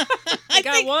 yeah. We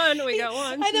got one. We got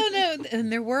one. I don't know.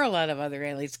 And there were a lot of other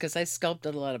aliens because I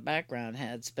sculpted a lot of background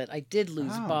heads, but I did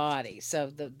lose Oh. body.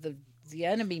 So the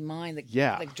enemy mine, the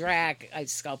Drac, I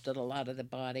sculpted a lot of the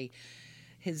body.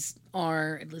 His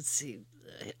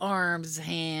arms,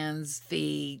 hands,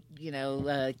 feet,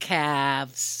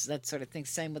 calves, that sort of thing.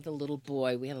 Same with the little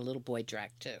boy. We had a little boy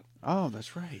Drac too. Oh,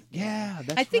 that's right. Yeah, that's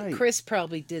right. I think Chris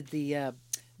probably did the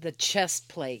chest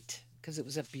plate because it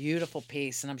was a beautiful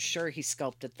piece, and I'm sure he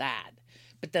sculpted that.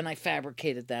 But then I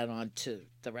fabricated that onto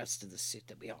the rest of the suit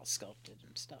that we all sculpted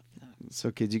and stuff. So,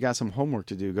 kids, you got some homework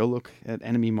to do. Go look at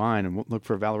Enemy Mine and look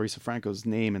for Valerie Sofranko's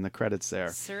name in the credits there.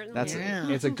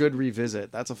 Certainly. It's a good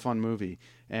revisit. That's a fun movie.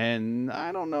 And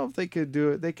I don't know if they could do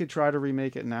it. They could try to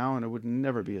remake it now, and it would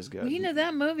never be as good. Well,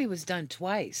 that movie was done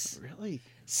twice. Really?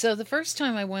 So the first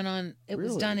time I went on, it was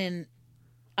Really? done in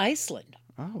Iceland.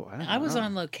 Oh, I don't I was know.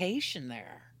 on location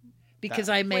there. Because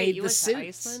I made Wait, the you went to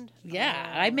suits. Iceland?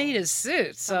 Yeah, I made his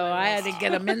suit, so I had to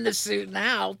get him in the suit and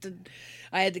out. And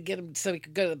I had to get him so he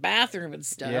could go to the bathroom and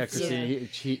stuff. Yeah, Christine,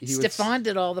 he was... Stefan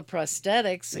did all the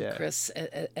prosthetics, and Yeah. Chris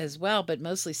as well, but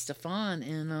mostly Stefan.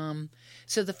 And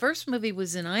so the first movie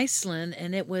was in Iceland,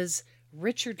 and it was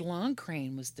Richard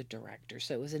Longcrane was the director,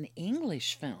 so it was an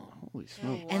English film. Holy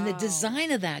smoke. And the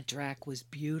design of that Drac was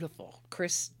beautiful.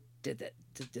 Chris did the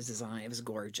design. It was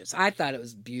gorgeous. I thought it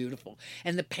was beautiful.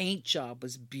 And the paint job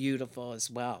was beautiful as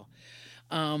well.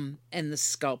 And the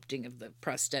sculpting of the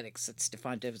prosthetics that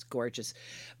Stefan did was gorgeous.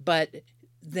 But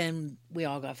then we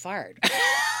all got fired.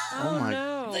 Oh, my-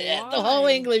 no. The whole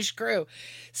Why? English crew.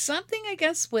 Something, I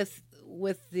guess, with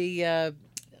the...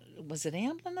 was it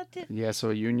Amblin that did? Yeah,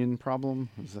 so a union problem?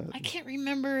 Was that... I can't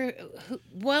remember.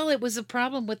 Well, it was a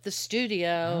problem with the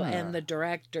studio and the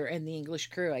director and the English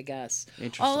crew, I guess.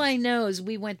 Interesting. All I know is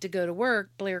we went to go to work.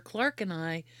 Blair Clark and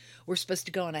I were supposed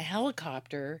to go on a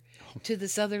helicopter to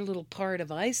this other little part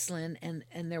of Iceland,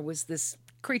 and there was this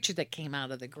creature that came out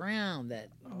of the ground that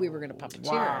we were going to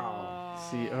puppeteer. Wow.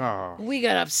 See, oh. We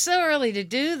got up so early to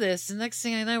do this. The next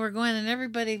thing I know, we're going, and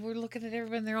we're looking at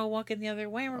everybody, and they're all walking the other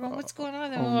way, and we're going, what's going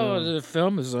on? The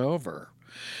film is over.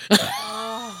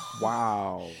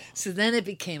 Wow. So then it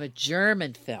became a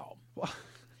German film.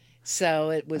 So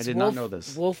it was I did not know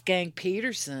this. Wolfgang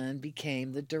Peterson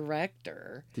became the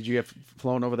director. Did you get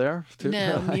flown over there, too?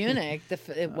 No, Munich.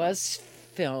 It was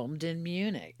filmed in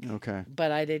Munich, Okay.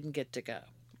 but I didn't get to go.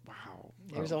 Wow.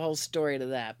 There's a whole story to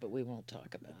that, but we won't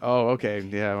talk about it. Oh, okay.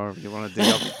 Yeah, or you want to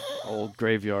dig up old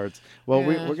graveyards. Well,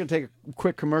 we're going to take a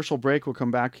quick commercial break. We'll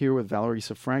come back here with Valerie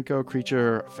Sofranko,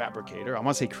 creature fabricator. I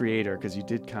want to say creator because you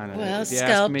did kind of... Well, if you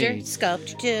ask me,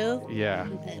 sculptor too, yeah.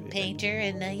 painter,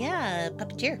 and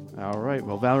puppeteer. All right.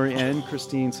 Well, Valerie and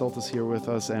Christine Soltis here with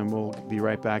us, and we'll be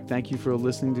right back. Thank you for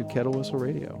listening to Kettle Whistle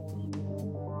Radio.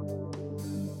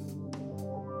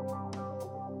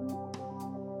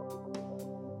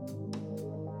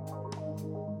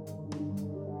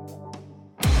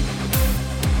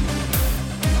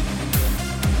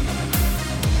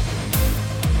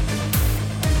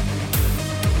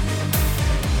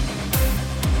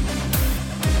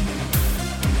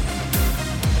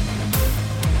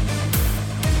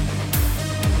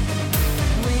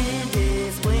 Wind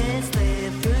is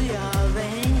whistling through your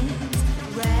veins.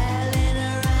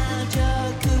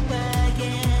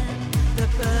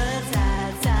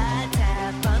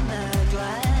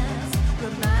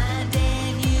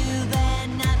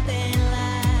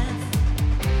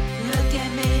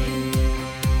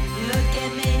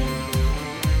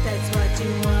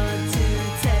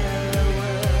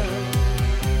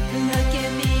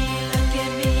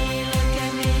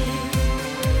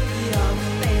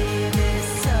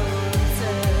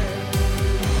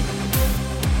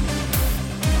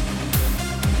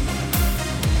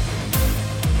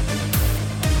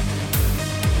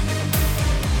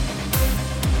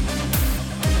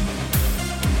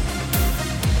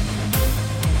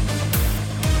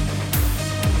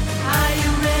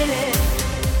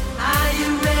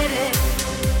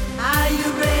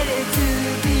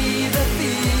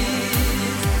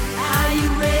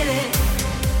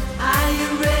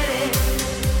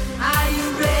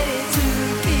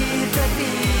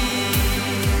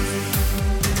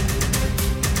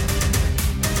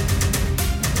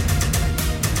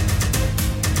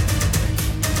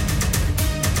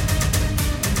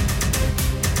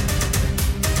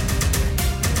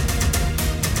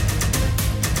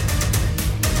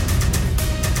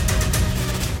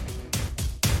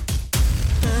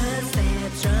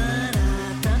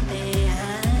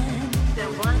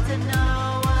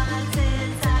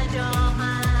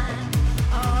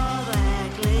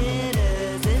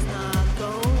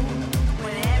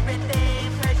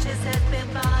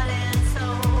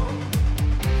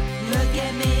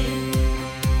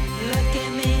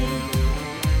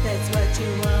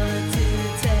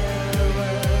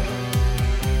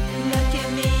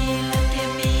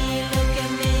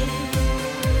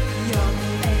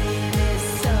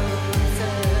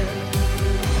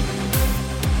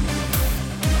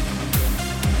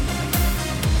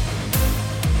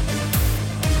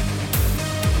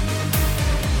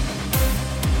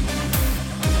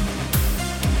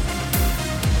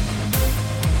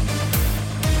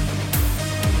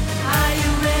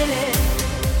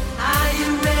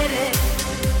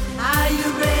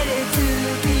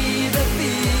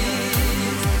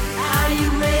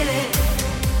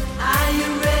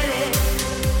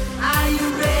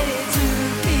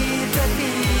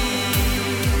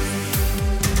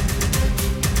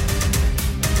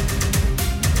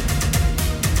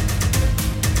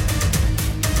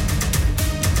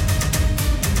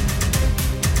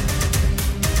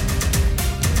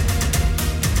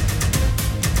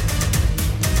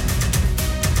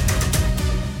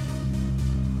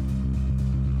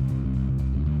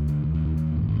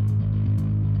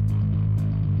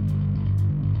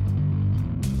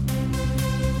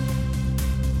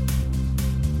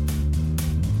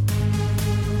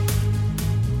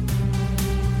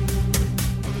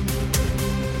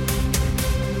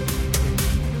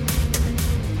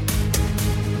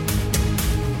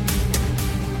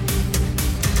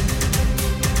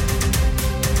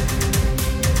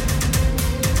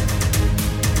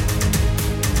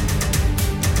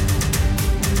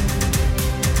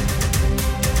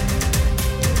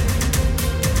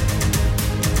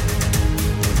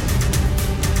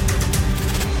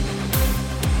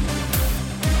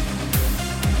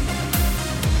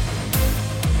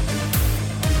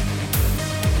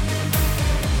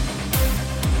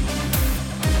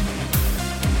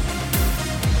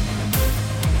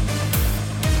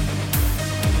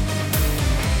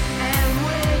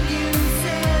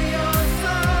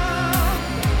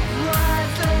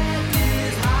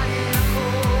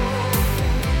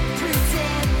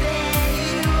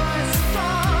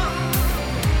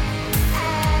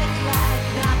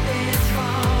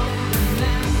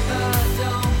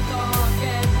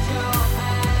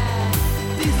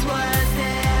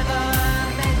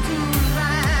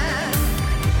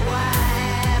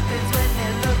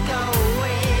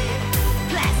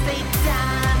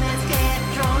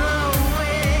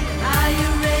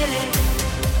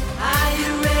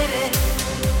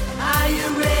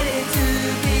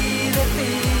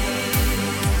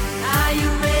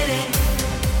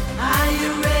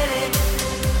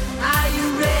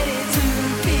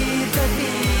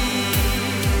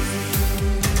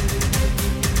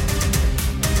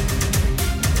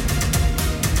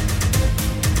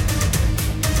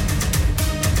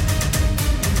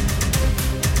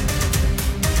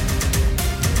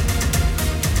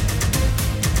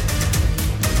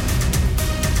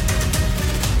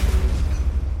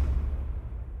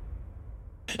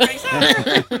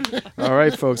 All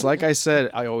right, folks. Like I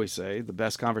always say, the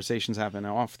best conversations happen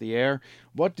off the air.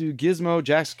 What do Gizmo,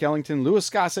 Jack Skellington, Louis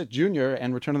Gossett Jr.,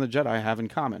 and Return of the Jedi have in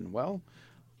common? Well,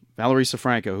 Valerie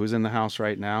Sofranko, who's in the house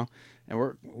right now. And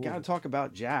we're got to talk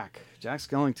about Jack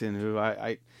Skellington, who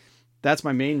I that's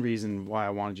my main reason why I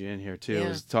wanted you in here, too,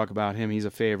 is to talk about him. He's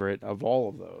a favorite of all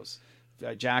of those.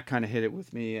 Jack kind of hit it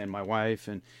with me and my wife,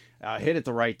 and hit at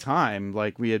the right time,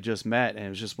 like we had just met, and it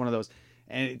was just one of those.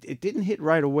 And it didn't hit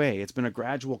right away. It's been a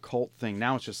gradual cult thing.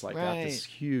 Now it's just like got this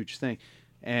huge thing.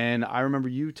 And I remember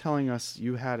you telling us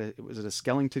you had was it a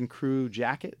Skellington Crew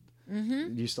jacket?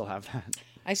 Mm-hmm. You still have that?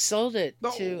 I sold it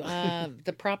to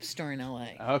the prop store in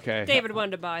L.A. Okay. David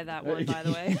wanted to buy that one, by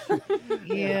the way.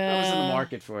 Yeah. I was in the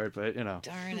market for it, but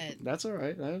Darn it. That's all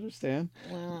right. I understand.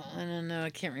 Well, I don't know. I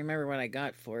can't remember what I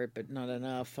got for it, but not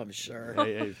enough, I'm sure.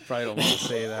 I probably don't want to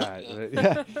say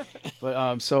that.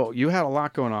 But so you had a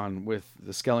lot going on with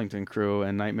the Skellington Crew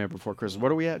and Nightmare Before Christmas.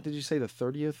 What are we at? Did you say the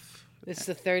 30th? It's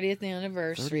the 30th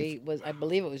anniversary. I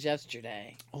believe it was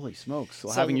yesterday. Holy smokes.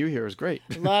 Well, having you here is great.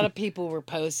 A lot of people were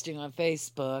posting on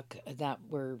Facebook that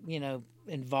were,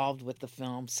 involved with the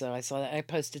film. So I saw that. I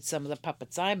posted some of the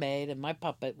puppets I made, and my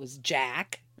puppet was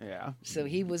Jack. Yeah. So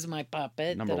he was my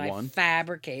puppet Number that one. I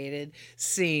fabricated,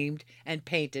 seamed, and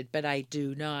painted, but I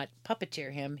do not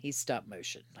puppeteer him. He's stop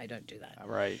motion. I don't do that.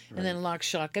 Right. And then Lock,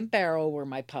 Shock, and Barrel were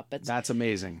my puppets. That's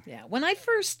amazing. Yeah. When I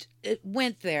first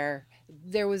went there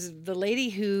was the lady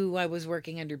who I was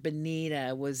working under,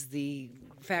 Benita, was the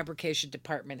fabrication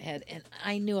department head, and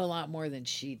I knew a lot more than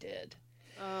she did.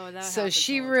 Oh, that so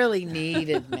she really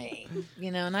needed me,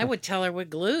 and I would tell her what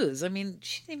glues. I mean,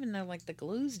 she didn't even know like the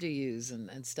glues to use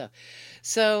and stuff.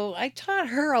 So I taught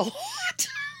her a lot.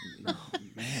 Oh,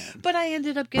 man. But I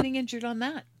ended up getting injured on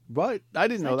that. What? I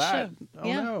didn't know that. Show. Oh,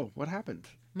 Yeah. no. What happened?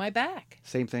 My back.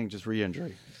 Same thing, just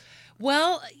re-injury.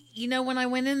 Well, when I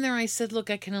went in there, I said, look,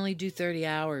 I can only do 30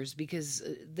 hours because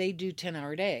they do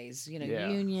 10-hour days.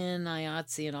 Union,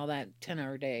 IATSE, and all that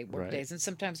 10-hour day work days, and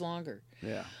sometimes longer.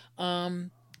 Yeah.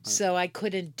 So I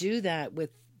couldn't do that with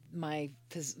my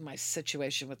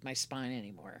situation with my spine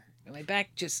anymore. My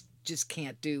back just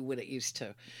can't do what it used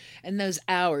to. And those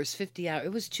hours, 50 hours,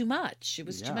 it was too much. It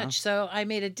was too much. So I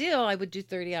made a deal. I would do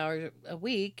 30 hours a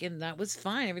week, and that was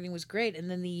fine. Everything was great. And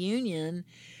then the union,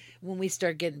 when we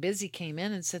started getting busy, came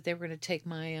in and said they were going to take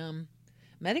my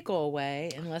medical away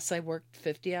unless I worked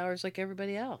 50 hours like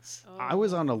everybody else. Oh. I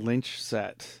was on a Lynch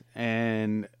set,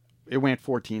 and it went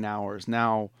 14 hours.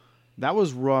 Now, that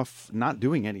was rough not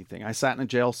doing anything. I sat in a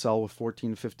jail cell with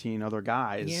 14, 15 other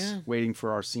guys waiting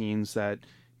for our scenes that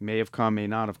may have come, may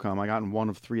not have come. I got in one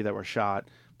of 3 that were shot.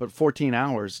 But 14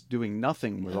 hours doing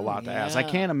nothing was a lot to ask. I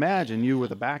can't imagine you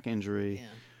with a back injury. Yeah.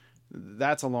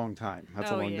 That's a long time.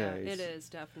 That's a long day. It is,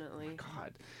 definitely. Oh,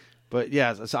 God. But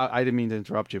yeah, so I didn't mean to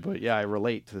interrupt you, but yeah, I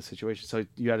relate to the situation. So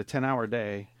you had a 10-hour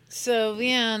day. So,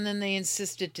 and then they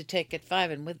insisted to take it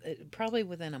 5, and probably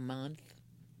within a month,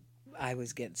 I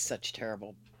was getting such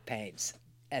terrible pains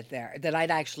that I'd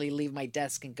actually leave my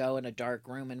desk and go in a dark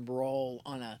room and roll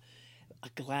on a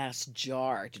glass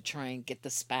jar to try and get the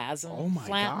spasm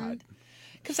flattened.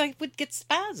 Because I would get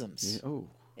spasms. Yeah, oh.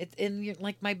 In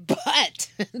like my butt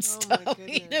and stuff.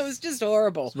 It was just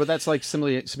horrible. But that's like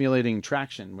simulating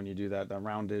traction when you do that, the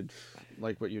rounded,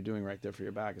 like what you're doing right there for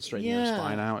your back, is straightening your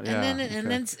spine out. And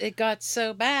then it got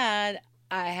so bad,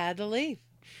 I had to leave.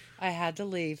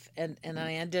 And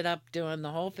I ended up doing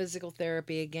the whole physical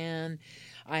therapy again.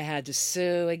 I had to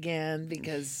sue again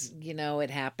because, it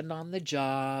happened on the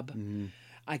job. Mm-hmm.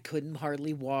 I couldn't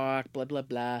hardly walk, blah, blah,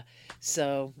 blah.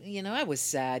 So, I was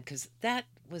sad because that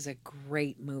was a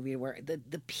great movie where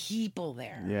the people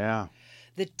there. Yeah.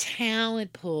 The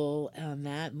talent pool on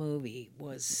that movie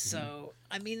was so...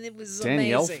 I mean, it was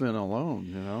Danny amazing. Elfman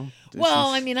alone, Well,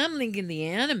 I mean, I'm thinking the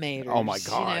animators. Oh, my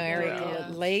God. Eric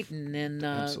Layton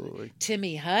and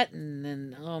Timmy Hutton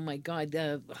and, oh, my God.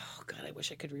 I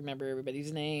wish I could remember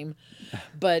everybody's name.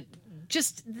 But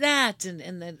just that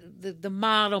and the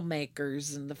model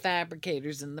makers and the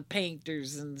fabricators and the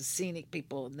painters and the scenic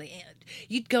people. And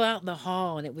you'd go out in the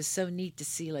hall, and it was so neat to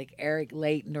see, like, Eric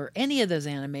Layton or any of those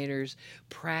animators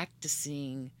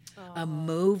practicing a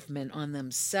movement on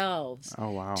themselves.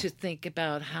 Oh, wow. To think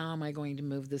about, how am I going to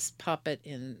move this puppet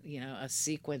in, a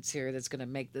sequence here that's going to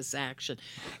make this action.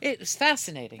 It was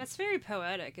fascinating. That's very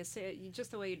poetic. It's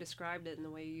just the way you described it and the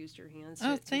way you used your hands.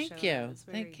 Thank you.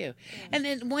 Thank you. Yeah. And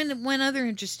then one other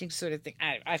interesting sort of thing,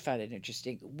 I found it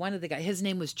interesting. One of the guys, his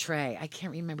name was Trey. I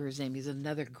can't remember his name. He's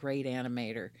another great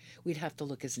animator. We'd have to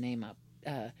look his name up.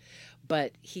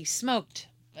 But he smoked.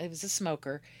 He was a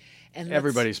smoker. And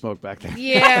Everybody smoked back then.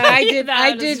 Yeah, I did.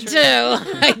 I That did is too.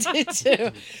 true. I did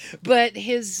too. But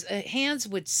his hands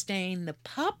would stain the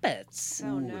puppets.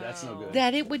 Oh, Ooh, no. that's no good.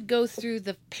 That it would go through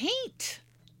the paint.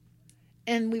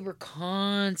 And we were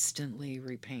constantly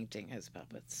repainting his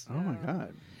puppets. Oh my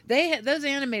God. Those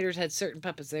animators had certain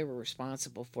puppets they were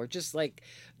responsible for, just like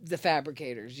the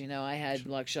fabricators. I had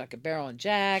Luck, Shuck, and Barrel and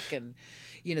Jack, and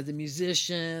the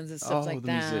musicians and stuff like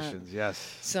that. Oh, the musicians,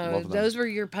 yes. So Love them. those were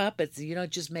your puppets. You don't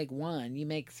just make one; you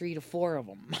make 3 to 4 of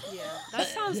them. Yeah, that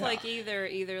sounds like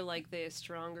either like the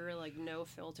stronger like no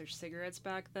filter cigarettes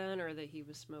back then, or that he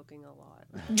was smoking a lot.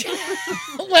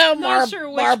 Well, Not sure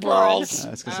which Marlboros.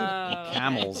 That's because Oh,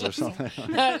 camels or something.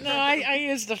 No, I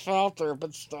used a filter,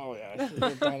 but still, yeah, I should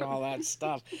have done all that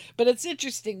stuff. But it's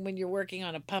interesting when you're working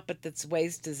on a puppet that's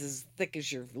waist is as thick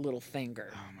as your little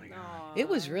finger. Oh my God. It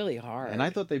was really hard. And I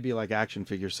thought they'd be like action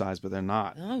figure size, but they're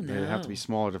not. Oh, They have to no. be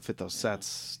smaller to fit those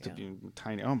sets to Yeah. be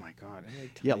tiny. Oh my God.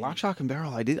 Very Yeah, tiny. Lock, Shock, and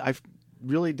Barrel. I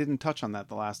really didn't touch on that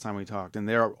the last time we talked, and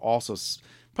they're also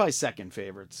probably second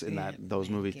favorites in those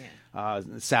movies. yeah.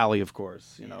 Sally, of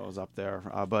course, was up there.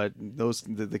 But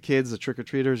the kids, the trick or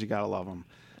treaters, you gotta love them.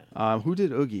 Who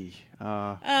did Oogie?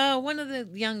 One of the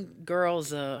young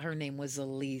girls, her name was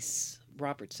Elise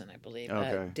Robertson, I believe,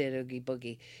 Okay. did Oogie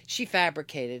Boogie. She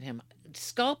fabricated him.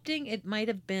 Sculpting, it might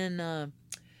have been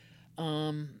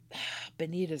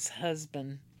Benita's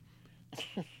husband.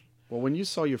 Well, when you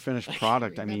saw your finished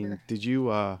product, I mean, remember. did you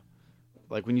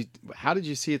how did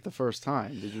you see it the first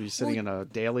time? Did you sitting in a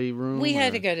daily room? We had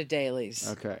or- to go to dailies.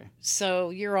 Okay. So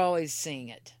you're always seeing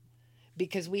it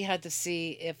because we had to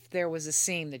see if there was a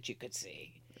seam that you could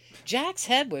see. Jack's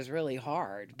head was really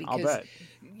hard I'll because bet.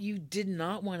 you did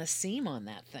not want a seam on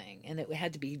that thing, and it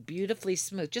had to be beautifully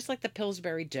smooth, just like the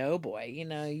Pillsbury Doughboy.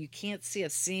 You can't see a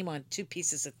seam on 2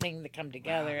 pieces of thing that come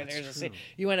together, and there's a seam.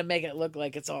 You want to make it look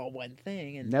like it's all one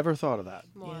thing. And Never thought of that.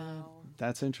 wow.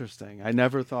 That's interesting. I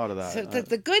never thought of that. so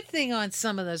the good thing on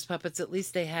some of those puppets, at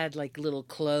least they had like little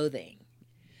clothing.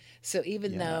 So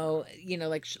even though,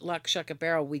 like Lock, Shuck, and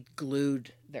Barrel, we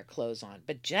glued their clothes on.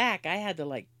 But Jack, I had to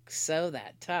like sew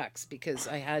that tux because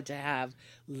I had to have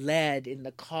lead in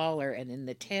the collar and in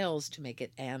the tails to make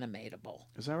it animatable.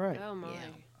 Is that right? Oh my. Yeah.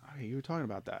 Oh, you were talking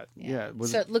about that. Yeah.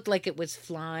 So it looked like it was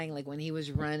flying. Like when he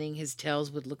was running, his tails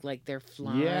would look like they're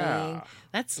flying. Yeah.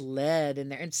 That's lead in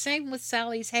there. And same with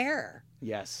Sally's hair.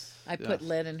 Yes. I put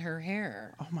lead in her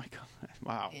hair. Oh my God!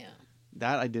 Wow. Yeah.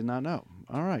 That I did not know.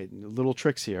 All right, little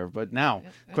tricks here. But now,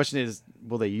 the question is,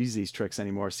 will they use these tricks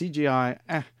anymore? CGI?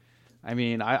 I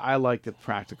mean, I like the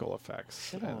practical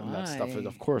effects and that stuff.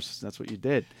 Of course, that's what you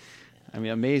did. I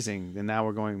mean, amazing. And now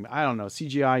we're going, I don't know,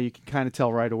 CGI, you can kind of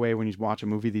tell right away when you watch a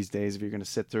movie these days if you're going to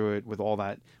sit through it with all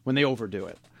that, when they overdo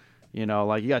it.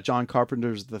 Like you got John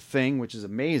Carpenter's The Thing, which is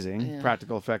amazing,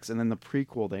 practical effects, and then the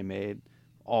prequel they made,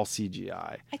 all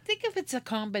CGI. I think if it's a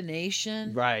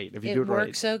combination, Right, if you it do it right.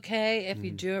 works okay if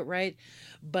you do it right.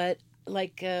 But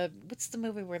like, what's the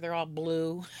movie where they're all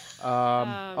blue?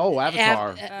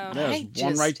 Avatar. There's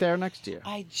one right there next to you.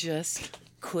 I just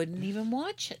couldn't even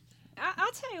watch it.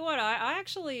 I'll tell you what, I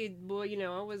actually, well,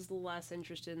 I was less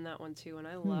interested in that one too, and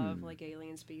I love like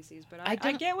alien species, but I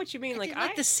get what you mean. I didn't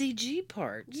like the CG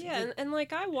part. Yeah, and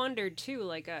like I wondered too,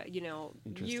 like you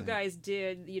Interesting. guys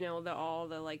did, all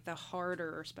the like the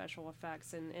harder special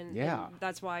effects, and Yeah. and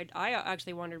that's why I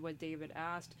actually wondered what David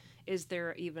asked. Is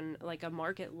there even like a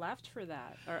market left for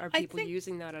that? Are people think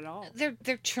using that at all?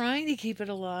 They're trying to keep it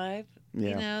alive.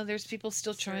 Yeah. There's people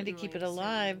still trying to keep it Certainly,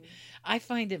 alive. certainly. I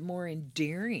find it more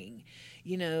endearing.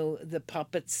 The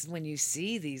puppets, when you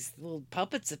see these little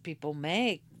puppets that people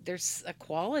make, there's a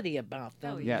quality about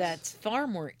them Oh, yes. that's far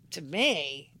more, to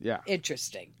me,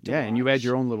 interesting. to Yeah, and you add watch.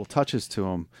 your own little touches to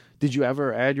them. Did you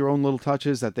ever add your own little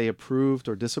touches that they approved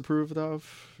or disapproved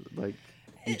of? Like,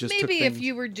 you just took Maybe if things-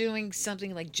 you were doing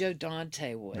something like Joe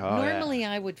Dante would. Oh, yeah. Normally,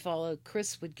 I would follow.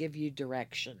 Chris would give you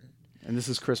direction. And this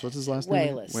is Chris. What's his last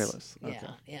name? Wayless. Wayless. Okay.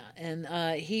 Yeah.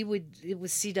 And he would, it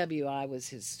was CWI was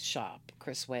his shop,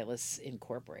 Chris Wayless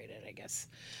Incorporated, I guess.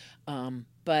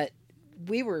 But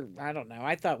we were, I don't know,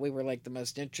 I thought we were like the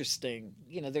most interesting.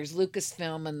 There's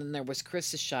Lucasfilm and then there was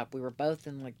Chris's shop. We were both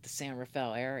in like the San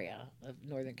Rafael area of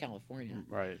Northern California.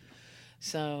 Right.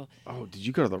 So. Oh, did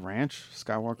you go to the ranch?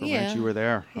 Skywalker Yeah. Ranch? You were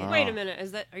there. Wait a Oh.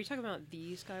 minute, are you talking about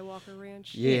the Skywalker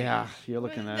Ranch? Yeah, you're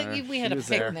looking at her. We had She a was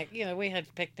there. picnic. We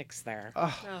had picnics there.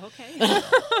 Oh, okay.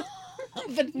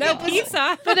 But No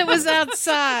pizza. But it was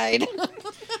outside.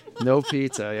 No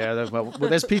pizza. Yeah, well,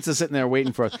 there's pizza sitting there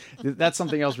waiting for us. That's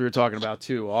something else we were talking about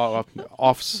too.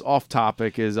 Off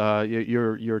topic is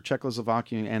you're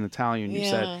Czechoslovakian and Italian. You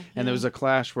said, and there was a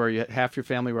clash where half your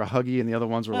family were huggy and the other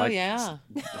ones were like, yeah.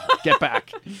 Get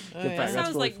back. That sounds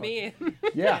really like fun. Me.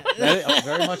 Yeah,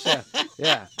 very much that.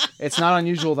 Yeah, it's not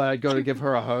unusual that I'd go to give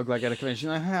her a hug like at a convention.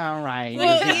 Like, all right.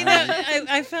 Well,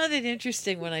 I found it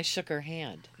interesting when I shook her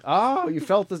hand. Oh, you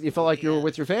felt like you were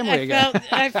with your family again.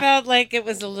 I felt like it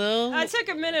was a little. I took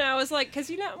a minute. I was like, because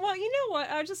you know what?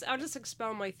 I'll just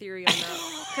expound my theory on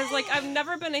that. Because like I've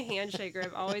never been a handshaker.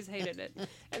 I've always hated it.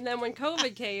 And then when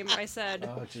COVID came, I said,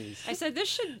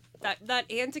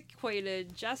 that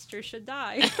antiquated gesture should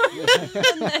die.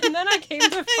 and then I came to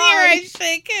find. I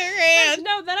shake her hand.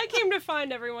 No, then I came to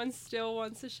find everyone still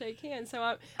wants to shake hands.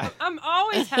 So I'm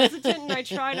always hesitant and I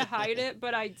try to hide it,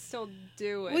 but I still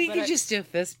do it. Well, you could just do a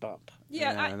fist bump.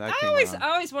 Yeah, I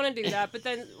always want to do that, but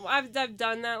then I've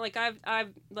done that. Like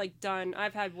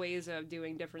I've had ways of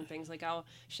doing different things. Like I'll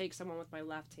shake someone with my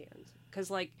left hand because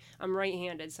like I'm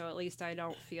right-handed, so at least I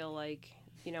don't feel like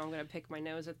I'm gonna pick my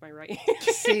nose with my right hand.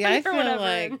 See, I feel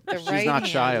like the right hand. She's not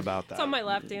shy about that. It's on my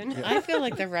left hand. I feel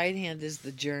like the right hand is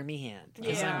the germy hand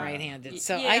because I'm right-handed.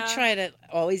 So Yeah. I try to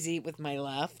always eat with my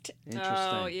left. Interesting.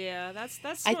 Oh yeah, that's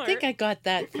smart. I think I got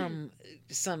that from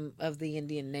some of the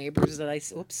Indian neighbors that I.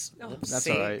 Oops. That's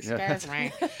all right. Excuse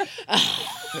me.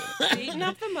 Eating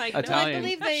up the mic. Italian. No,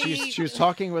 I believe She was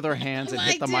talking with her hands and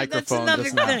hit the microphone.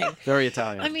 That's another thing. Very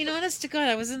Italian. I mean, honest to God,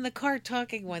 I was in the car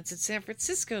talking once in San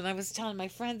Francisco, and I was telling my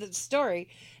friend that story,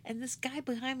 and this guy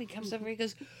behind me comes over. He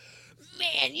goes,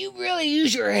 "Man, you really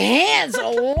use your hands a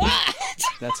lot."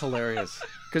 That's hilarious.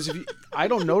 Because I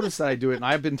don't notice that I do it, and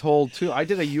I've been told too. I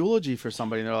did a eulogy for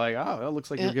somebody, and they're like, "Oh, it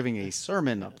looks like you're giving a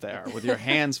sermon up there with your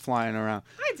hands flying around."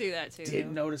 I do that too.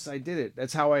 Didn't notice I did it.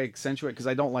 That's how I accentuate because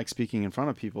I don't like speaking in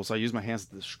front of people, so I use my hands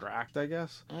to distract. I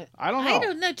guess. I don't know. I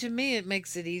don't know. To me, it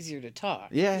makes it easier to talk.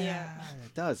 Yeah,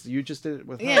 it does. You just did it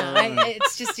with her. Yeah,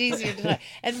 it's just easier to talk.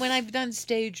 And when I've done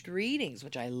staged readings,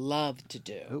 which I love to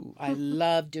do, I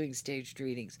love doing staged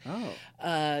readings. Oh.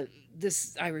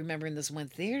 I remember in this one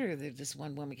theater, this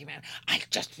one woman came out. I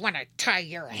just want to tie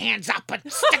your hands up and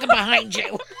stick them behind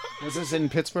you. Was this in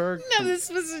Pittsburgh? No, this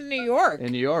was in New York.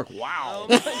 In New York. Wow.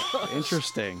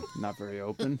 Interesting. Not very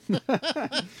open.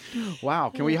 Wow.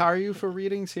 Can we hire you for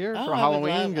readings here for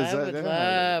Halloween?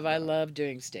 I love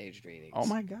doing staged readings. Oh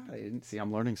my God. I didn't see.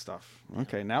 I'm learning stuff.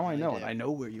 Okay. Now I know it. I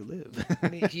know where you live.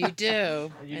 You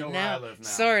do. You know where I live now.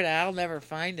 Sort of. I'll never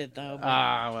find it though.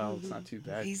 Well, it's not too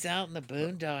bad. He's out in the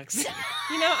boondocks.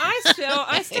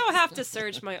 I still have to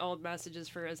search my old messages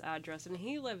for his address, and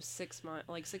he lives 6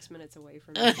 minutes away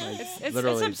from me.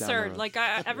 It's absurd. Like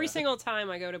every single time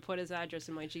I go to put his address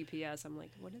in my GPS, I'm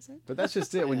like, what is it? But that's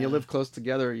just it. When you live close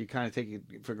together, you kind of take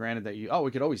it for granted that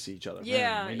we could always see each other.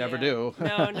 Yeah, we never do.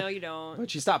 No, you don't. But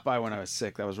she stopped by when I was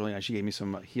sick. That was really nice. She gave me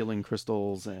some healing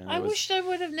crystals, and I wished I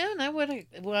would have known. I would have.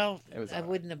 Well, I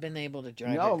wouldn't have been able to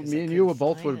drive. No, me and you would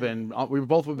both would have been. We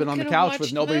both would have been on the couch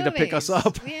with nobody to pick us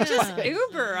up. Yeah. Just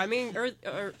Uber. I mean,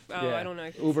 I don't know.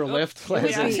 Uber, Lyft.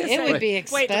 It would be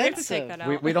expensive. Wait, do we have to take that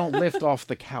out? We don't lift off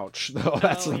the couch though.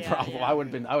 That's the problem.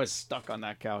 Yeah. I was stuck on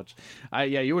that couch.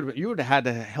 You would have had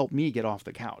to help me get off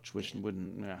the couch, which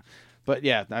wouldn't. Yeah. But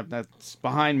yeah, that's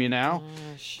behind me now.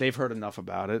 Gosh. They've heard enough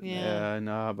about it,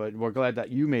 but we're glad that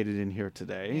you made it in here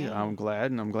today. Yeah. I'm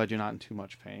glad you're not in too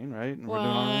much pain, right? And well,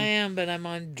 I am, but I'm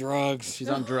on drugs. She's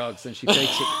on drugs, and she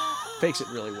fakes it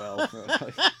really well.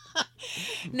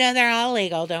 No, they're all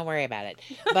legal. Don't worry about it.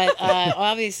 But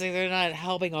obviously, they're not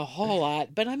helping a whole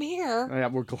lot. But I'm here. Yeah,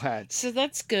 we're glad. So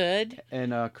that's good.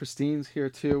 And Christine's here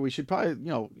too. We should probably,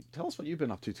 tell us what you've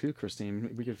been up to too,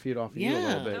 Christine. We could feed off of you a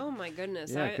little bit. Oh my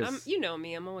goodness. Yeah, you know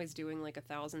me. I'm always doing like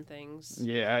 1,000 things.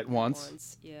 Yeah, at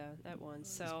once. Yeah, at once.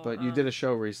 So. But you did a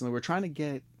show recently. We're trying to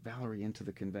get Valerie into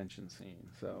the convention scene.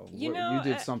 So you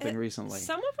did something recently.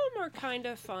 Some of them are kind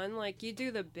of fun. Like you do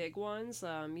the big ones.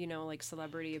 Like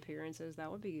celebrity appearances.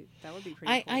 That would be pretty cool.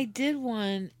 I did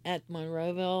one at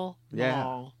Monroeville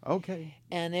Mall. Okay.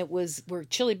 And it was where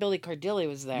Chili Billy Cardilli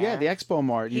was there. Yeah, the Expo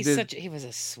Mart. He was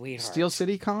a sweetheart. Steel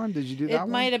City Con? Did you do that one?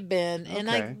 It might have been. Okay.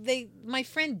 And my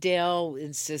friend Dale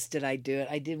insisted I do it.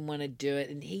 I didn't want to do it,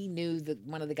 and he knew that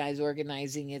one of the guys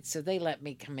organizing it, so they let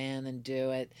me come in and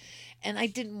do it. And I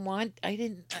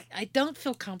don't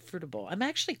feel comfortable. I'm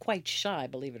actually quite shy,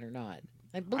 believe it or not.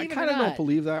 I kind of don't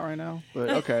believe that right now, but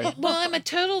okay. Well, I'm a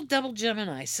total double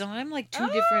Gemini, so I'm like two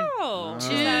different.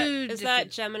 Is that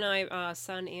Gemini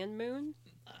sun and moon?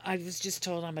 I was just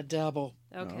told I'm a double.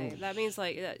 Okay, that means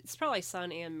like it's probably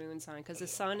sun and moon sign because the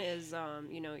sun is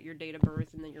your date of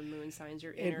birth, and then your moon sign's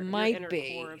your inner, might your inner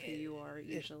be. core of who you are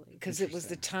usually. Because it was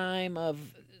the time of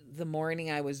the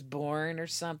morning I was born or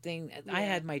something. Yeah. I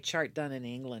had my chart done in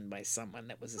England by someone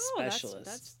that was a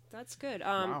specialist. That's good.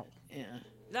 Wow. Yeah.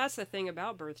 That's the thing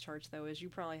about birth charts, though, is you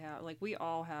probably have, like, we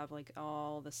all have, like, a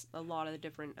lot of the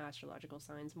different astrological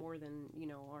signs, more than,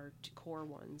 our core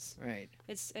ones. Right.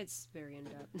 It's very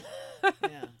in-depth.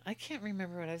 Yeah. I can't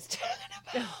remember what I was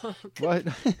talking about.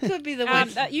 What? Could be the one.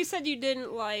 You said you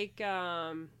didn't like,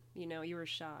 you were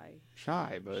shy.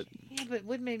 Shy, but... Yeah, but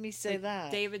what made me say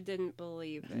that? David didn't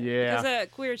believe it. Yeah.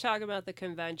 Because we were talking about the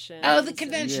convention. Oh, the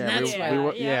convention. That's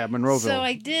right. Yeah, Monroeville. So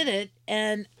I did it,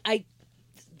 and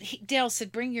Dale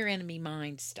said, bring your enemy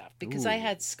mind stuff, because I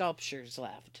had sculptures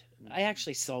left. I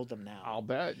actually sold them now. I'll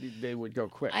bet they would go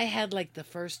quick. I had like the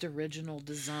first original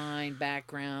design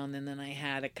background, and then I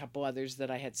had a couple others that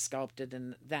I had sculpted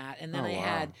and that. And then I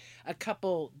had a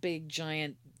couple big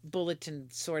giant bulletin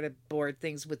sort of board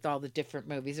things with all the different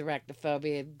movies,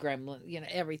 Arachnophobia, Gremlin,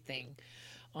 everything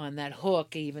on that.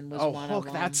 Hook even was one Hook, of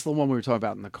them. that's the one we were talking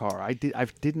about in the car. I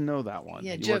didn't know that one.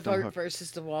 Yeah, You Joe worked on Hook.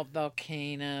 versus the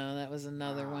Volcano. That was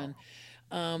another one.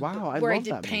 Wow, I where love I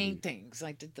did that movie. paintings.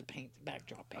 I did the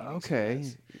backdrop paintings. Okay.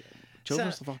 Joe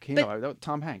versus the Volcano.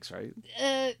 Tom Hanks, right?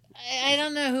 I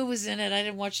don't know who was in it. I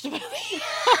didn't watch the movie.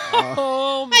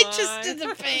 Oh my. I just did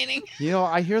the painting.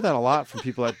 I hear that a lot from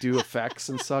people that do effects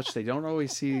and such. They don't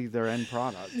always see their end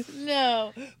product.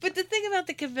 No. But the thing about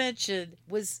the convention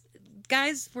was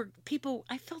I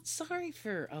felt sorry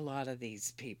for a lot of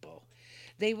these people.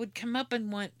 They would come up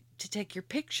and want to take your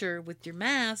picture with your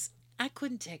mask. I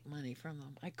couldn't take money from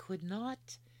them. I could not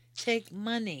take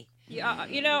money. Yeah,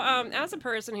 as a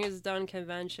person who's done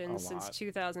conventions since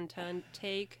 2010,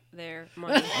 take their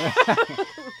money.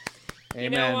 You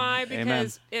know why?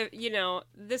 Because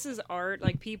this is art.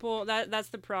 Like people, that's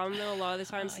the problem though. A lot of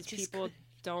the times, people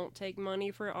don't take money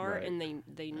for art, and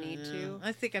they need to.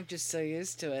 I think I'm just so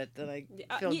used to it that I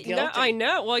feel guilty. No, I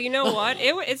know. Well, you know what?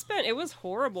 It was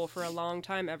horrible for a long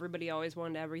time. Everybody always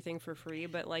wanted everything for free,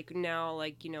 but now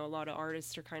a lot of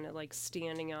artists are kind of like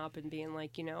standing up and being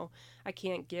like, I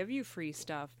can't give you free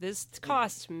stuff. This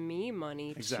costs me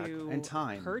money to and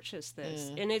time. Purchase this,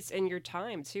 and it's in your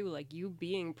time too. Like you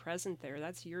being present there,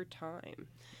 that's your time.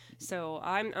 So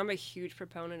I'm a huge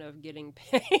proponent of getting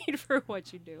paid for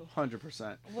what you do.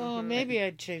 100%. Well, maybe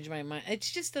I'd change my mind. It's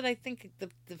just that I think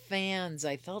the fans,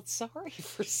 I felt sorry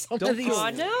for some of these. Oh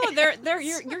no,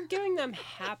 you're giving them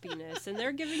happiness, and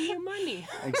they're giving you money.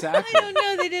 Exactly. I don't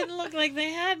know. They didn't look like they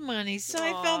had money, so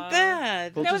I felt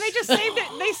bad. No, they just saved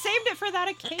it. They saved it for that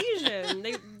occasion.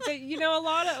 They a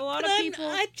lot of people.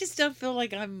 I just don't feel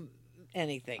like I'm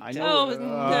anything. I know.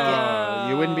 No.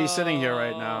 You wouldn't be sitting here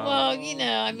right now. Well,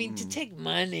 to take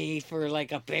money for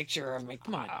like a picture of me,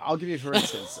 come on. I'll give you for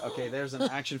instance. Okay, there's an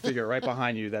action figure right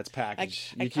behind you that's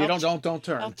packaged. You don't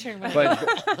turn. I'll turn my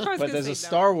But there's a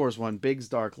Star Wars one, Biggs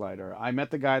Darklighter. I met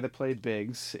the guy that played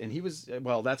Biggs, and he was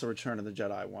that's a Return of the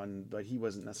Jedi one, but he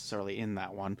wasn't necessarily in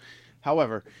that one.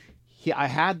 However, I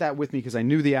had that with me because I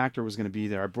knew the actor was going to be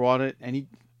there. I brought it, and he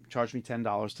charged me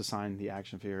 $10 to sign the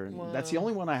action figure, and that's the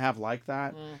only one I have like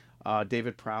that.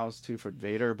 David Prowse too for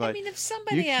Vader, but if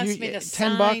somebody asked me to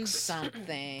sign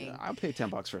something, I'll pay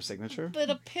 $10 for a signature. But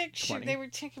a picture, 20. They were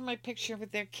taking my picture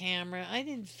with their camera. I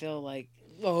didn't feel like,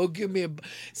 give me a.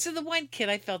 So the one kid,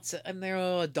 I felt I'm there,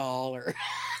 $1. That's what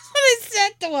I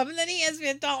said to him, and then he asked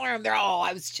me $1. I'm there.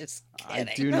 I was just kidding.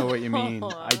 I do know what you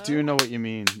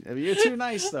mean. You're too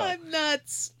nice though. I'm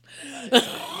nuts.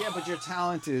 Yeah, but your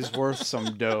talent is worth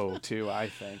some dough too. I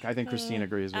think Christine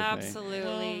agrees with me.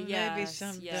 Absolutely, yes. Maybe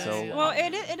someday. Yes. So, well,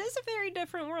 it is a very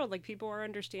different world. Like people are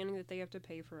understanding that they have to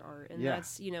pay for art, and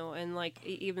that's and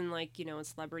even in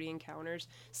celebrity encounters,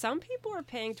 some people are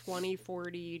paying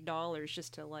 $20-$40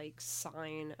 just to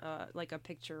sign a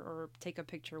picture or take a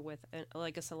picture with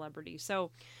a celebrity.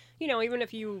 So, even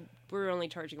if you were only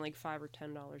charging $5 or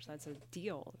 $10, that's a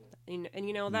deal. And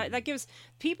that gives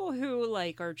people who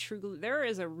are truly, there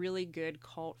is a really good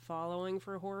cult following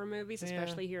for horror movies,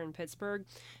 especially here in Pittsburgh,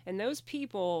 and those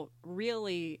people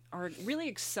really are really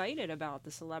excited about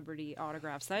the celebrity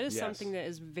autographs. That is something that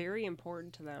is very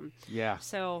important to them. Yeah.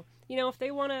 So if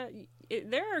they want to,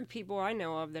 there are people I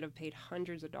know of that have paid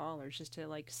hundreds of dollars just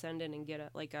to send in and get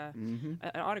an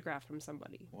autograph from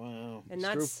somebody. Wow. And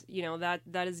that's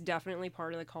that is definitely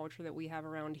part of the culture that we have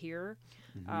around here.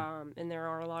 And there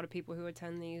are a lot of people who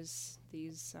attend these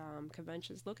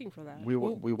conventions looking for that. We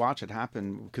watch it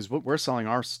happen because we're selling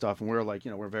our stuff, and we're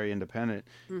we're very independent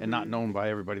and not known by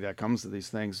everybody that comes to these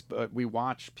things. But we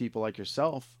watch people like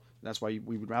yourself That's why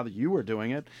we would rather you were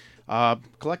doing it.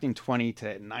 Collecting $20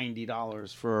 to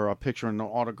 $90 for a picture and an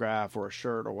autograph or a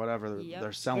shirt or whatever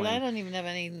they're selling. But I don't even have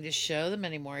anything to show them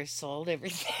anymore. I sold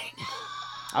everything.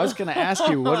 I was going to ask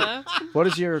you, what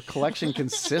does your collection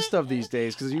consist of these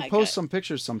days? Because you post some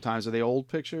pictures sometimes. Are they old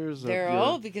pictures? They're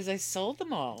old because I sold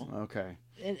them all. Okay.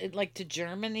 Like to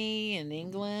Germany and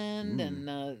England and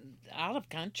out of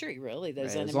country, really.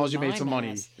 Those as long as you made some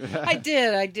money. I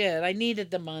did. I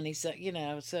needed the money, so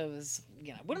so it was.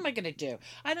 What am I going to do?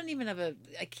 I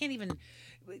can't even.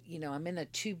 I'm in a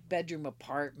 2-bedroom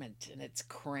apartment and it's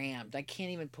cramped. I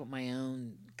can't even put my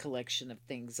own collection of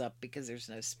things up because there's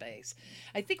no space.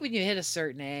 I think when you hit a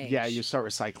certain age, you start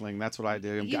recycling. That's what I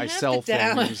do. I sell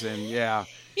things and you have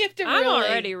to. I'm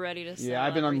already ready to sell. Yeah,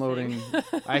 I've been everything. unloading.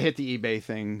 I hit the eBay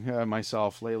thing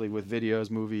myself lately with videos,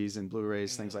 movies, and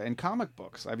Blu-rays, things and comic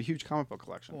books. I have a huge comic book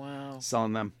collection. Wow,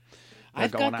 selling them.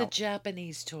 I've got the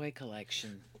Japanese toy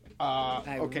collection.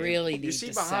 I really need to sell.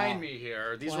 You see behind me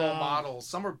here, these are all models.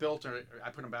 Some are built, or I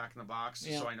put them back in the box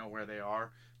so I know where they are.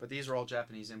 But these are all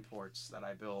Japanese imports that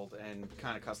I build and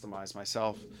kind of customize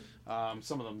myself.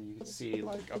 Some of them you can see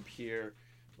like up here.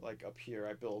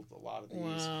 I build a lot of these.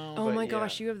 Wow. Oh my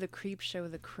gosh, you have the Creep Show,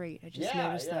 the crate. I just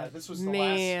noticed that. This was the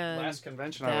last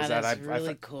convention I was at. That's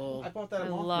really cool. I bought that at I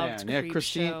Mothman. loved Creep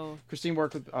Show. Christine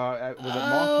worked with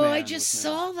Mothman. I just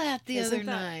saw that the other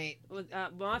night.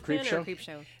 Mothman Creep Show? or Creep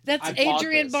Show? That's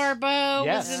Adrienne Barbeau.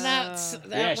 Yes. Was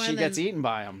in that one. She gets eaten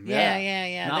by him.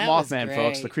 Yeah. Not that Mothman, was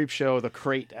folks. The great. Creep Show, the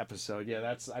crate episode.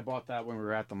 Yeah, I bought that when we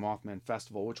were at the Mothman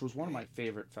Festival, which was one of my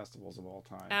favorite festivals of all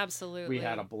time. Absolutely. We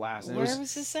had a blast. And Where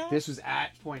was this at? This was at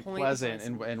Point Pleasant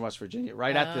in West Virginia,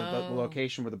 right at the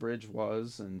location where the bridge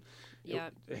was, and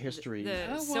history.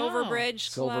 The Silver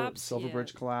Bridge collapsed. Silver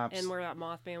Bridge collapsed. And where that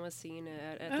Mothman was seen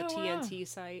at the TNT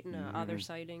site and other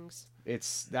sightings.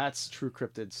 That's true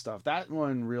cryptid stuff. That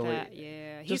one really.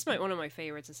 He's one of my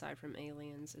favorites aside from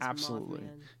Aliens. Absolutely.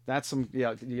 Mothman. That's some.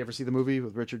 Yeah, did you ever see the movie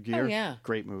with Richard Gere? Oh, yeah.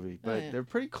 Great movie, but they're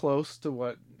pretty close to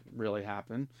what really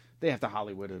happened. They have to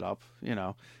Hollywood it up,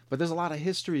 But there's a lot of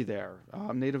history there,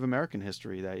 Native American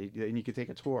history and you could take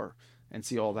a tour and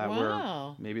see all that. Wow.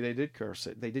 Where maybe they did curse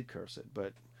it. They did curse it,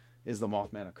 but is the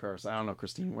Mothman a curse? I don't know,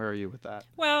 Christine. Where are you with that?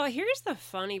 Well, here's the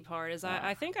funny part: is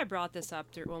I think I brought this up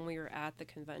when we were at the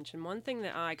convention. One thing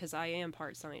that because I am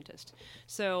part scientist,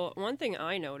 so one thing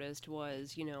I noticed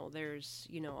was there's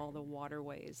all the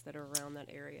waterways that are around that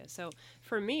area. So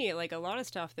for me, like a lot of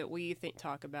stuff that we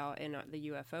talk about in the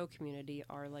UFO community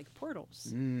are like portals.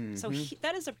 Mm-hmm. So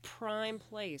that is a prime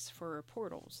place for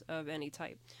portals of any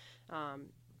type.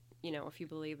 If you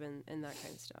believe in that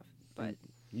kind of stuff, but.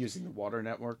 Using the water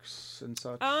networks and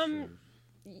such?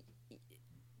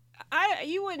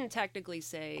 You wouldn't technically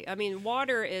say. I mean,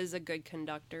 water is a good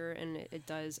conductor, and it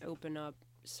does open up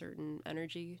certain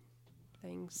energy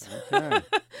things. Okay.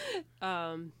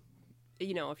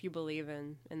 If you believe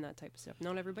in that type of stuff.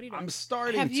 Not everybody does. I'm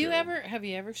starting Have you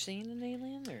ever seen an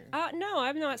alien? Or? No,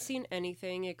 I've not seen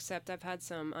anything except I've had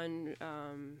some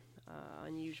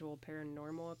unusual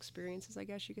paranormal experiences, I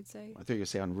guess you could say. I thought you were going to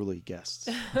say unruly guests.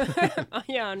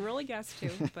 Yeah, unruly guests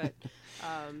too, but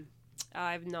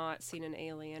I've not seen an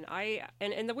alien.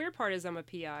 And the weird part is I'm a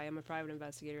PI, I'm a private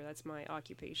investigator, that's my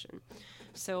occupation.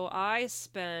 So I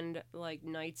spend like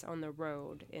nights on the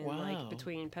road in like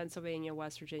between Pennsylvania,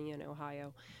 West Virginia, and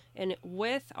Ohio. And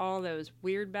with all those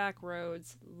weird back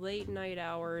roads, late night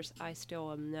hours, I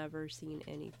still have never seen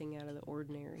anything out of the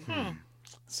ordinary.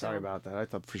 Sorry about that. I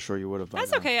thought for sure you would have done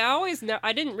That's that. okay. I always know.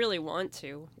 I didn't really want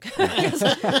to.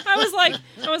 I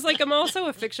was like, I'm also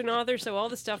a fiction author, so all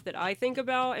the stuff that I think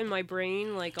about in my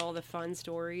brain, like all the fun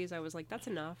stories, I was like, that's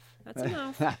enough. That's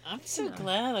enough. I'm so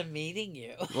glad I'm meeting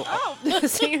you.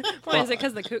 See, why is it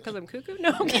because I'm cuckoo? No,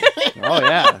 I'm kidding. Oh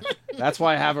yeah, that's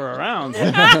why I have her around.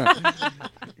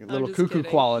 Little cuckoo kidding.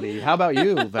 Quality. How about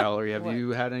you, Valerie? Have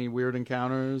you had any weird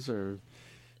encounters or?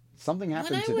 Something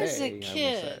happened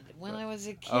today. When I was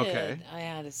a kid, I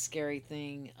had a scary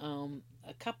thing,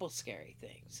 a couple scary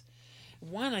things.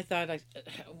 One, I thought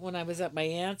when I was at my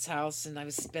aunt's house and I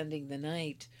was spending the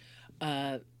night,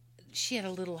 she had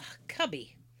a little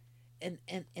cubby in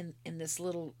this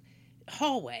little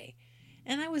hallway.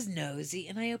 And I was nosy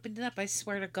and I opened it up. I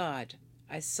swear to God,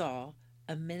 I saw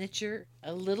a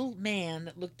little man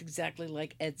that looked exactly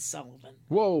like Ed Sullivan.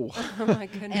 Whoa. Oh my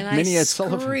goodness. And I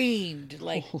screamed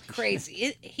like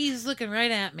crazy. He's looking right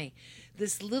at me.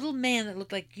 This little man that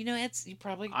looked like, Ed's, you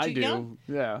probably too young.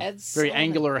 Yeah. Ed Very Sullivan.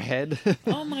 angular head.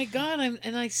 Oh my God. And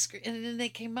then they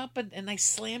came up and I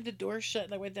slammed the door shut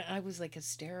and I went down. I was like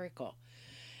hysterical.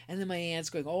 And then my aunt's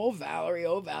going, oh, Valerie.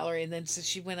 And then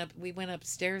so we went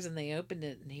upstairs and they opened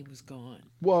it and he was gone.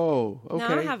 Whoa. Okay.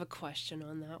 Now I have a question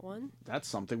on that one. That's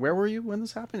something. Where were you when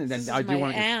this happened? And then This I is do my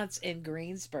want to. aunt's in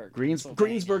Greensburg.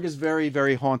 Greensburg is very,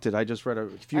 very haunted. I just read a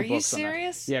few Are books you on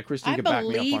serious? that. Yeah, Christine I could back me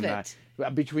up believe on it. that.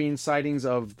 Between sightings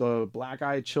of the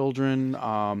black-eyed children.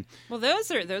 Well, those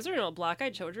are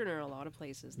black-eyed children are in a lot of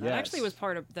places. That Yes. actually was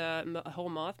part of the whole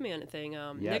Mothman thing.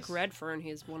 Nick Yes. Redfern,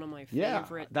 he's one of my Yeah,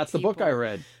 favorite. that's the book I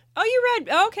read. Oh, you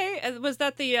read? Okay, was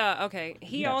that the? Okay,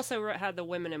 he Yes. also had the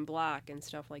Women in Black and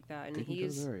stuff like that, and Didn't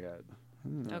he's go there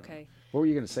yet. okay. What were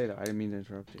you going to say, though? I didn't mean to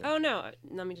interrupt you. Oh no,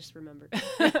 let me just remember.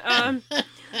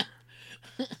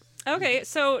 Okay,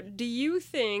 so do you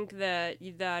think that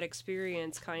that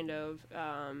experience kind of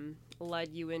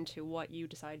led you into what you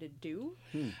decided to do?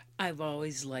 I've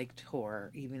always liked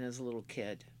horror, even as a little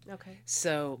kid. Okay.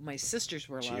 So my sisters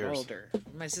were a lot older.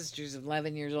 My sister's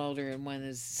 11 years older and one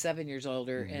is 7 years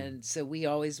older. And so we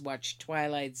always watched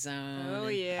Twilight Zone. Oh,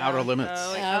 yeah. Outer Limits.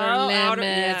 Outer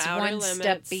Limits, Outer One Limits.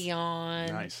 Step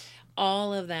Beyond. Nice.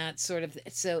 All of that sort of.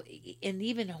 So, and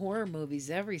even horror movies,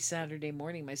 every Saturday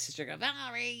morning, my sister goes,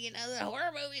 Valerie, the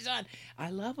horror movie's on. I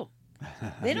love them.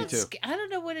 They Me don't. too. I don't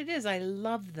know what it is. I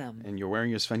love them. And you're wearing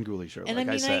your Svengoolie shirt, And like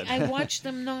I said. I watch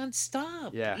them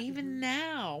nonstop. Yeah. Even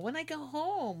now, when I go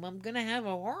home, I'm gonna have a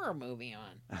horror movie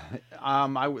on.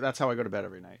 That's how I go to bed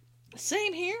every night.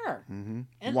 Same here.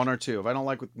 And- One or two. If I don't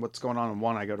like what's going on in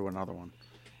one, I go to another one.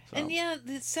 So. And yeah,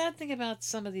 the sad thing about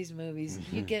some of these movies,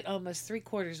 you get almost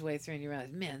 3/4 way through and you realize,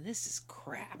 man, this is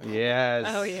crap. Yes.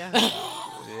 Oh yeah.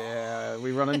 Yeah,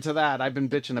 we run into that. I've been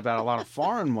bitching about a lot of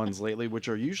foreign ones lately, which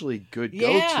are usually good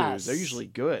Yes. go-tos. They're usually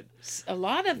good. A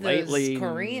lot of those Lately,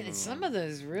 Korean, some of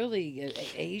those really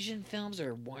Asian films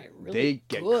are really They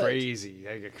get good. crazy.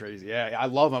 They get crazy. Yeah, I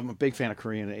love them. I'm a big fan of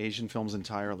Korean and Asian films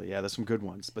entirely. Yeah, there's some good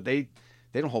ones, but they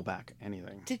don't hold back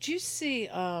anything. Did you see?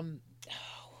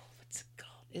 What's it called?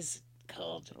 Is it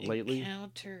called Lately?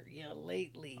 Encounter? Yeah,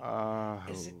 lately.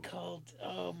 Is it called?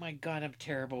 Oh my God, I'm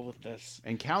terrible with this.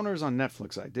 Encounters on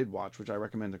Netflix I did watch, which I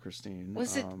recommend to Christine.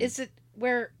 Was it? Is it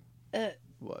where?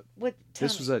 What? What?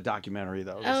 This was a documentary,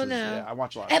 though. Oh, This is- no. Yeah, I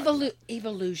watch a lot of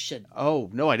Evolution. Oh,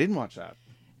 no, I didn't watch that.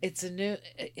 It's a new.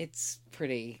 It's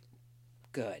pretty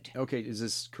good. Okay, is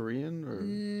this Korean or?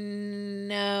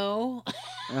 No,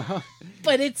 Uh-huh.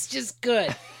 but it's just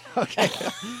good. Okay.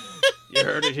 You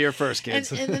heard it here first,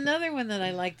 kids. And another one that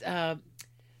I liked,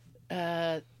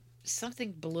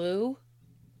 something blue.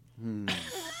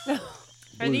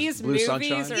 Are these Blue movies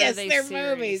Sunshine? or Yes, are they they're series?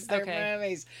 movies. They're Okay.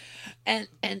 movies. And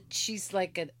she's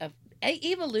like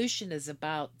Evolution is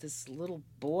about this little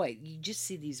boy. You just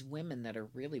see these women that are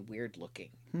really weird looking.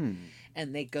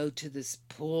 And they go to this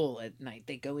pool at night.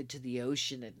 They go into the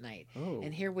ocean at night. Oh.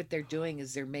 And here what they're doing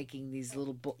is they're making these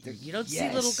little you don't see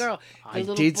Yes. little girl. The I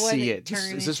little did boy see that it. Is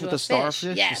turns this into with a the starfish?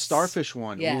 fish. Yes. The starfish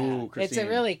one. Yeah. Ooh, It's Christine. a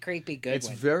really creepy good It's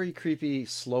one. very creepy,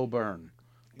 slow burn.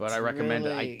 But It's I recommend it.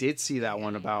 I really- did see that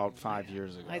one about 5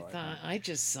 years ago. I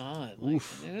just saw it. Like,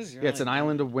 Oof. it was Yeah, it's an really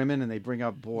island of women, and they bring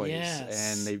up boys,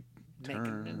 Yes. and they Making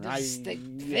turn.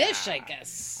 them fish, I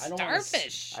guess. I don't wanna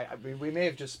Starfish. we may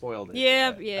have just spoiled it. Yeah.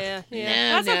 No,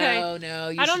 That's okay. no.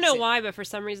 I don't know why, but for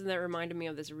some reason that reminded me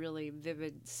of this really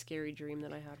vivid, scary dream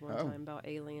that I had one Oh. time about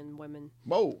alien women.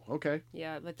 Whoa. Okay.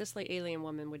 Yeah, like this alien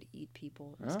woman would eat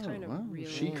people. It was kind of wow.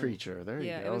 really. She creature. There you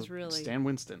Yeah, go. it was really- Stan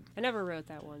Winston. I never wrote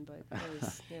that one, but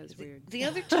it was weird. The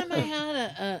other time I had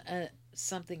a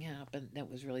something happen that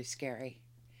was really scary,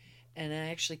 and I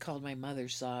actually called my mother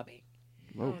sobbing.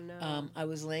 Whoa. Oh no. I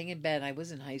was laying in bed. I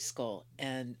was in high school,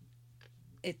 and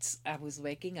I was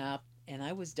waking up, and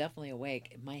I was definitely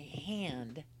awake. My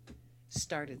hand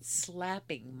started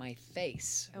slapping my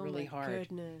face Oh really my hard,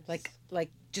 goodness. like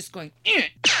just going.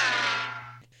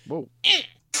 Whoa.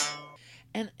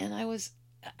 And I was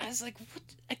like, what?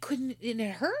 I couldn't, and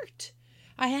it hurt.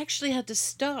 I actually had to That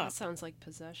stop. sounds like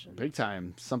possession. Big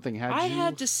time. Something had I you.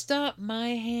 had to stop my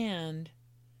hand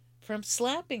from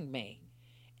slapping me.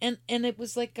 And it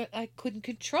was like I couldn't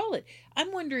control it.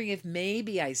 I'm wondering if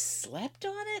maybe I slept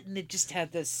on it and it just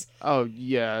had this Oh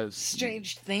yeah.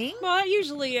 strange thing. Well,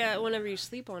 usually, whenever you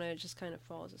sleep on it, it just kind of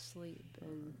falls asleep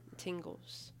and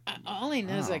tingles. All I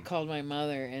know is I Oh. called my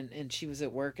mother and she was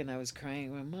at work and I was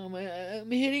crying. Mom, I'm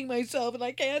hitting myself and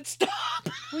I can't stop.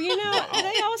 Well,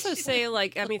 they also say,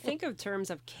 like, I mean, think of terms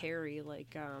of carry,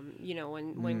 like,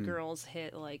 when girls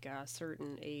hit, like, a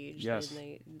certain age, Yes.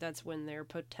 that's when their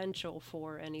potential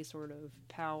for any sort of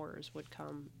powers would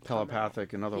come.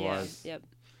 Telepathic and otherwise. Yeah, yep.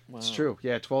 It's true.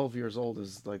 Yeah, 12 years old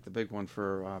is like the big one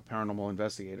for paranormal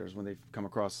investigators when they come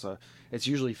across. It's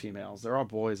usually females. There are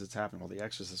boys it's happened. Well, The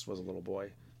Exorcist was a little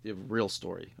boy. the real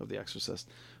story of The Exorcist.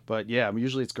 But yeah,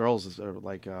 usually it's girls that are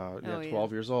like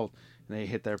 12 years old, and they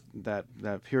hit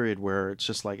that period where it's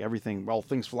just like everything. Well,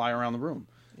 things fly around the room,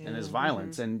 and there's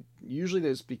violence, and usually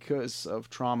there's because of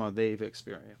trauma they've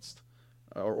experienced,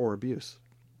 or abuse.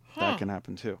 That can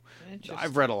happen too.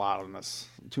 I've read a lot on this,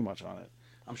 too much on it.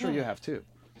 I'm sure you have too.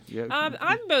 Yeah.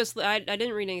 I'm mostly. I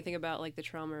didn't read anything about like the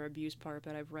trauma or abuse part,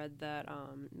 but I've read that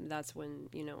that's when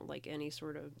like any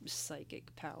sort of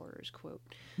psychic powers quote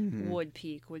would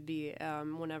peak would be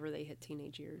whenever they hit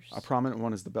teenage years. A prominent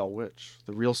one is the Bell Witch,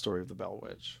 the real story of the Bell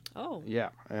Witch. Oh. Yeah,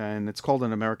 and it's called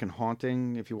An American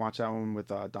Haunting. If you watch that one with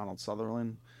Donald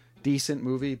Sutherland, decent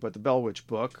movie, but the Bell Witch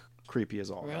book, creepy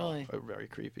as all. Really? Very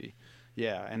creepy.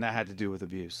 Yeah, and that had to do with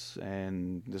abuse,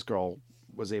 and this girl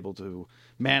was able to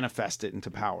manifest it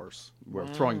into powers. We're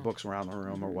throwing books around the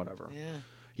room or whatever.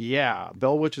 Yeah,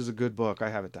 Bell Witch is a good book. I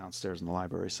have it downstairs in the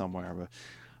library somewhere.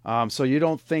 But so you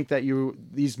don't think that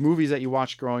these movies that you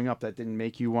watched growing up that didn't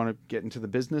make you want to get into the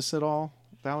business at all,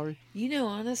 Valerie?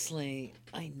 Honestly,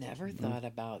 I never thought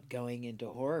about going into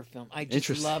horror film. I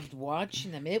just loved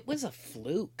watching them. It was a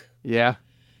fluke. Yeah.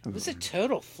 It was a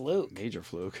total fluke. Major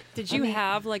fluke. Did you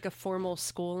have like a formal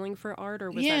schooling for art,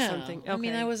 or was that something?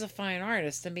 Okay. I was a fine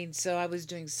artist. So I was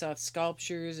doing soft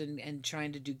sculptures and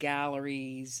trying to do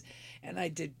galleries, and I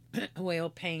did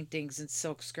oil paintings and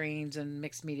silk screens and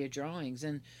mixed media drawings,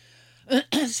 and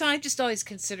so I just always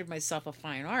considered myself a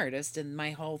fine artist, and my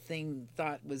whole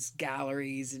thought was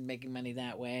galleries and making money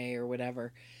that way or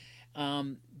whatever.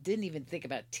 Didn't even think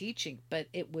about teaching, but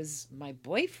it was my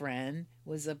boyfriend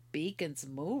was a Beacons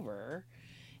mover,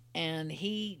 and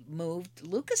he moved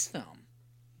Lucasfilm,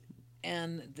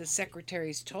 and the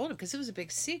secretaries told him, because it was a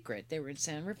big secret, they were in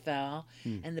San Rafael,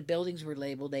 and the buildings were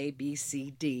labeled A, B,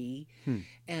 C, D,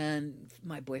 and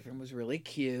my boyfriend was really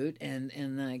cute,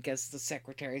 and I guess the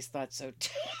secretaries thought so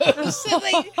too. So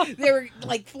they were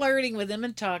like flirting with him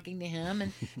and talking to him,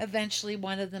 and eventually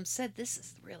one of them said, "This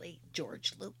is really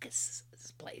George Lucas's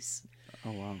place."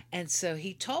 Oh wow. And so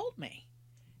he told me,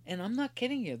 and I'm not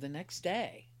kidding you, the next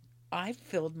day I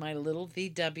filled my little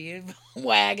VW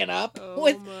wagon up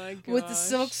with the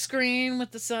silk screen,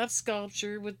 with the soft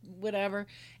sculpture, with whatever,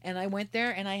 and I went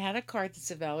there and I had a card that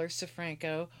said Valerie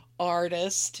Sofranko,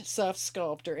 artist, soft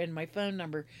sculptor, and my phone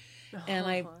number, and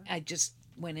I just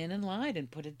went in and lied and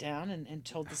put it down and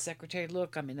told the secretary,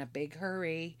 "Look, I'm in a big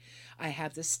hurry. I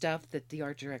have this stuff that the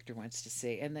art director wants to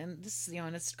see." And then this is the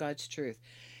honest God's truth.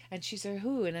 And she said,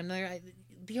 "Who?" And I'm like,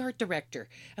 "The art director."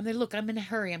 I'm like, "Look, I'm in a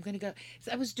hurry. I'm going to go."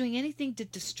 So I was doing anything to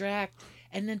distract.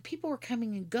 And then people were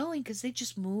coming and going because they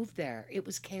just moved there. It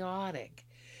was chaotic.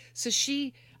 So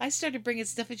I started bringing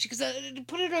stuff, and she goes,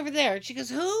 "Put it over there." And she goes,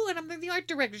 "Who?" And I'm like, "The art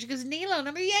director." She goes, "Nilo." And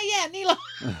I'm like, yeah, Nilo.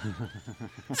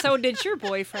 So did your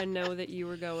boyfriend know that you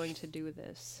were going to do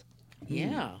this?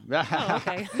 Yeah. Oh,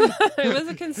 okay. It was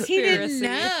a conspiracy.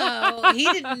 He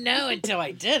didn't know until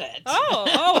I did it.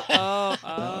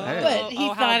 But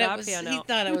he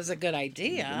thought it was a good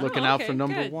idea. Looking out for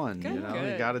number one. Good.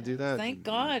 You got to do that. Thank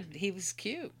God he was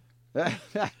cute. I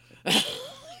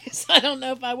don't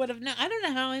know if I would have known. I don't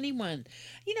know how anyone,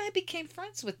 I became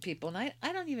friends with people, and I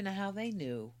don't even know how they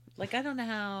knew. Like, I don't know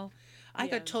how I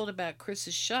got told about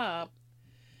Chris's shop,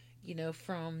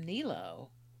 from Nilo.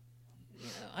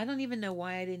 I don't even know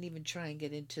why I didn't even try and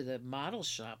get into the model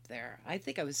shop there. I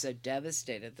think I was so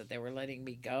devastated that they were letting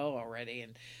me go already,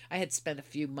 and I had spent a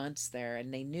few months there,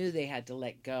 and they knew they had to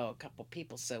let go a couple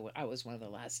people, so I was one of the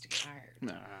last to get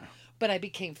hired. But I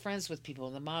became friends with people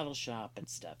in the model shop and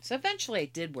stuff. So eventually I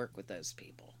did work with those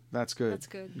people. That's good. That's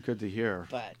good. Good to hear.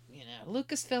 But,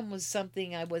 Lucasfilm was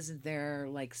something, I wasn't there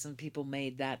like some people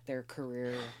made that their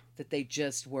career, that they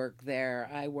just worked there.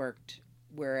 I worked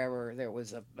wherever there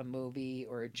was a movie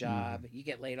or a job. You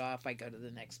get laid off, I go to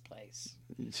the next place.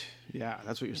 Yeah,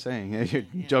 that's what you're saying. You're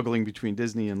juggling between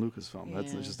Disney and Lucasfilm.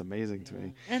 That's just amazing to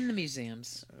me. And the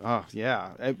museums. Oh, yeah.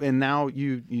 And now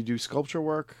you do sculpture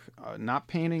work, not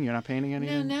painting? You're not painting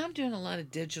anything? No, now I'm doing a lot of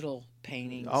digital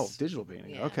paintings. Oh, digital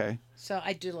painting. Yeah. Okay. So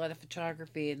I do a lot of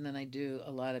photography, and then I do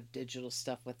a lot of digital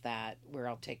stuff with that, where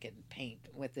I'll take it and paint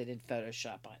with it in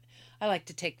Photoshop. I like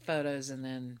to take photos and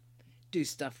then do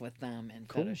stuff with them in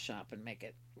Photoshop and make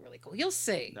it really cool. You'll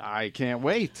see. I can't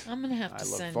wait. I'm gonna have to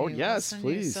send you. Yes,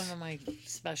 please. Some of my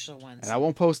special ones. And I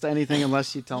won't post anything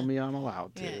unless you tell me I'm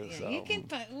allowed to. Yeah. So. You can,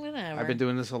 whatever. I've been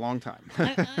doing this a long time.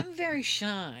 I'm very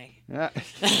shy. Yeah.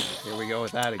 Here we go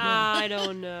with that again. I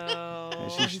don't know.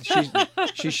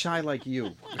 She's shy like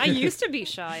you. I used to be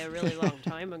shy a really long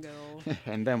time ago.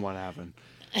 And then what happened?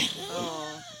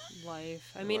 Oh.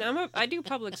 life. I mean, I do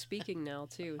public speaking now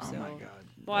too. So. Oh my God.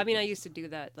 Well, I mean, I used to do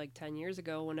that like 10 years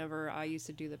ago. Whenever I used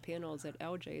to do the panels at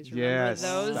LJ's. Remember Yes,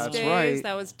 those that's days? right.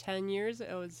 That was 10 years.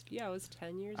 It was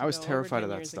 10 years. I was ago, terrified over of 10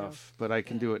 that years stuff, but I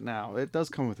can do it now. It does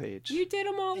come with age. You did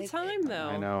them all the time, though.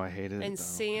 I know. I hated it. And though.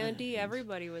 Sandy,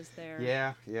 everybody was there.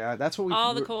 Yeah. That's what we.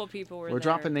 All the cool people were there. We're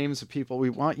dropping names of people. We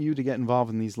want you to get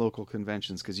involved in these local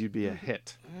conventions because you'd be a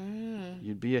hit.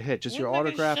 You'd be a hit. Just your We'll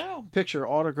make a autograph, show. picture,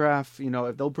 autograph. You know,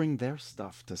 if they'll bring their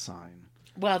stuff to sign.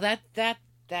 Well, that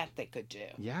they could do.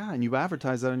 Yeah, and you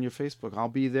advertise that on your Facebook. I'll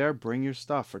be there. Bring your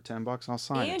stuff for $10. I'll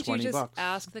sign it. And $20. you just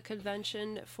ask the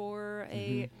convention for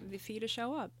the fee to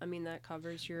show up. I mean, that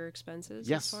covers your expenses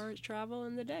Yes. as far as travel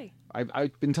in the day.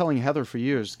 I've been telling Heather for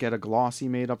years, get a glossy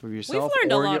made up of yourself We've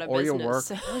learned or a lot your, of or your work.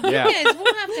 business. Yeah. Yes,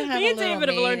 we'll have to have Me a and little David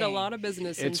have learned a meeting. lot of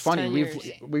business. It's since funny. 10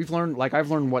 years. We've learned, like, I've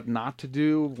learned what not to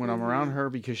do when I'm around her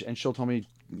and she'll tell me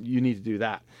you need to do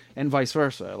that, and vice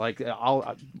versa. Like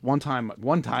one time I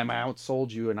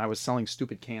outsold you and I was selling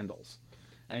stupid candles,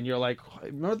 and you're like,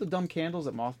 remember the dumb candles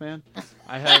at Mothman?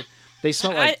 They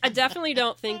smell like. I definitely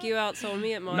don't think you outsold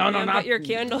me at Mothman, not but your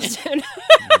candles did.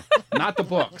 Not the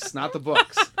books,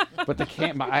 but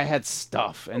I had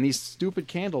stuff, and these stupid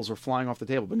candles were flying off the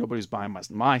table, but nobody was buying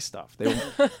my stuff.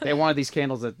 They wanted these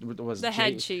candles that was The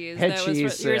head cheese. Head that cheese.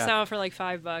 was you were selling for like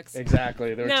 $5.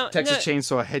 Exactly. They were No, Texas no.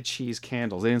 Chainsaw head cheese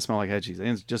candles. They didn't smell like head cheese.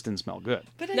 They just didn't smell good.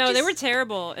 No, they were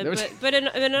terrible. But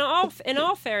in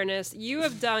all fairness, you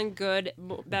have done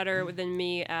better than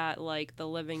me at like the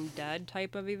Living Dead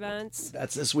type of events.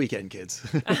 That's this weekend, kids.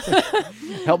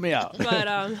 Help me out.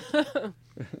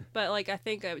 But like I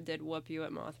think I did whoop you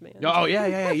at Mothman. Oh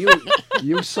yeah.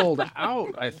 You sold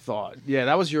out. I thought. Yeah,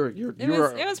 that was your.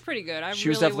 It was pretty good. She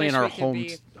was definitely in our home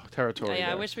territory. Yeah,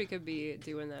 there. I wish we could be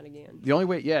doing that again. The only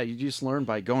way, you just learn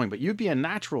by going. But you'd be a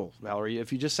natural, Valerie,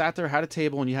 if you just sat there, had a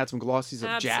table, and you had some glossies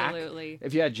of Jack. Absolutely.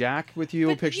 If you had Jack with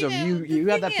you, pictures of you, you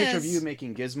had that picture of you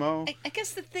making Gizmo. I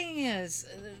guess the thing is,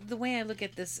 the way I look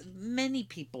at this, many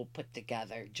people put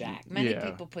together Jack. Many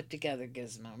people put together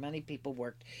Gizmo. Many people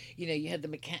worked. You know, you had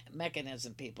the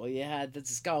mechanism people. You had the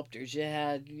sculptors. You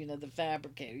had, the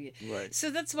fabricator. Right. So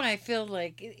that's why I feel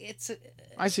like it's.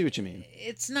 I see what you mean.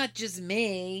 It's not just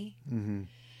me.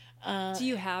 Mm-hmm. Do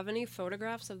you have any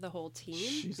photographs of the whole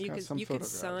team? You could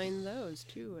sign those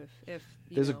too if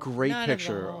There's a great Not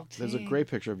picture. of the whole There's a team. great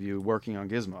picture of you working on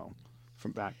Gizmo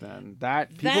from back then.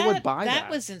 People would buy that.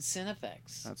 That was in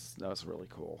Cinefix. That's really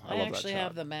cool. I I love actually that shot.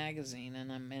 have the magazine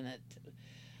and I'm in it.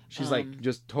 She's like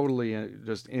just totally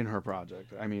just in her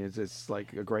project. I mean, it's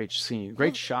like a great scene,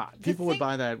 great shot. People would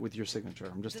buy that with your signature.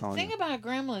 I'm just telling you. The thing about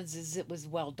Gremlins is it was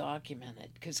well documented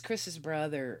because Chris's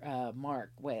brother,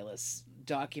 Mark Wayless,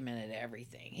 documented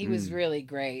everything. He was really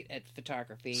great at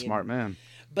photography. Smart man.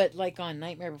 But like on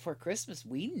Nightmare Before Christmas,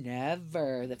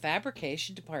 the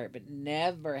fabrication department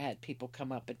never had people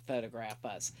come up and photograph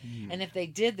us. And if they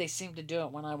did, they seemed to do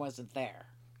it when I wasn't there.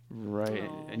 Right.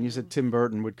 And you said Tim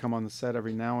Burton would come on the set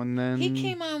every now and then. He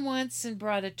came on once and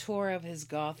brought a tour of his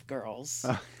goth girls.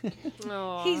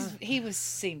 He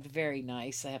seemed very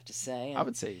nice, I have to say. And, I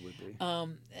would say he would be.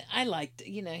 I liked,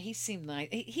 he seemed nice.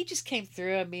 He just came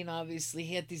through. I mean, obviously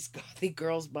he had these gothy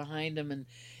girls behind him and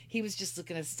he was just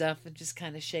looking at stuff and just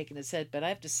kind of shaking his head. But I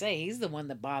have to say, he's the one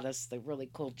that bought us the really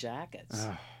cool jackets.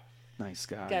 Nice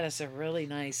guy. Got us a really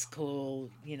nice,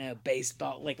 cool,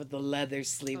 baseball, like with the leather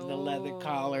sleeve, and the leather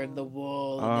collar, and the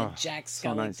wool, and then Jack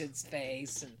Skellington's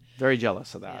face. And very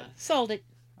jealous of that. Yeah, sold it.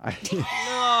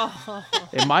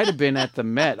 It might have been at the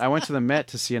Met. I went to the Met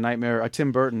to see a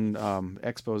Tim Burton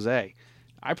expose.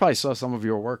 I probably saw some of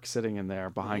your work sitting in there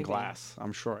behind glass.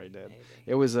 I'm sure I did.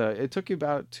 Maybe. It took you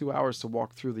about 2 hours to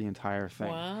walk through the entire thing.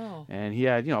 Wow. And he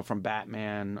had, from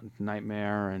Batman,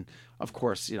 Nightmare, and of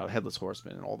course, Headless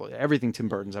Horseman and everything Tim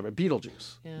Burton's ever,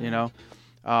 Beetlejuice,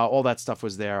 all that stuff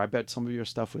was there. I bet some of your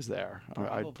stuff was there.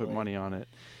 I'd put money on it.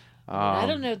 I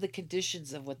don't know the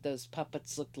conditions of what those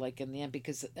puppets looked like in the end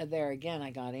because there again,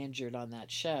 I got injured on that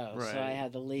show, so I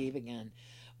had to leave again.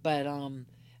 But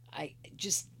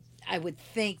I would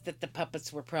think that the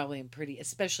puppets were probably in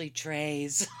especially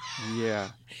Trey's. Yeah.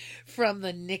 From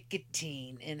the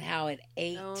nicotine and how it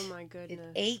ate. Oh my goodness.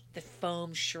 It ate the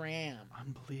foam shram.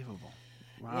 Unbelievable.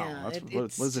 Wow. Yeah,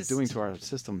 what is it doing to our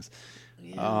systems?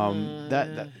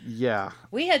 Yeah. Yeah.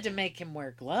 We had to make him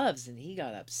wear gloves and he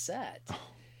got upset.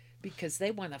 Because they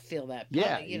want to feel that.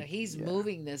 Yeah. He's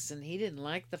moving this and he didn't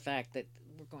like the fact that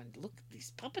we're going, look,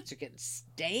 these puppets are getting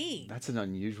stained. That's an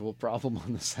unusual problem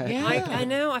on the set. Yeah. I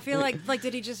know. I feel like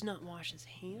did he just not wash his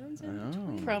hands?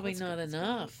 Probably not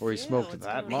enough. Or he smoked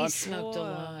that much. He smoked a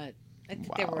lot. I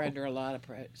think they were under a lot of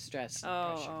stress.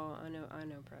 And pressure. I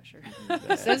know pressure.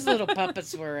 Those little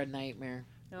puppets were a nightmare.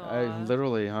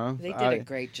 Literally, huh? They did a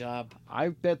great job. I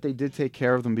bet they did take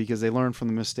care of them because they learned from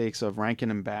the mistakes of Rankin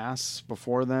and Bass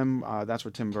before them. That's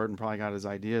where Tim Burton probably got his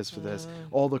ideas for this.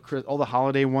 All the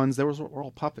holiday ones, were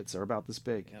all puppets. They're about this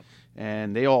big,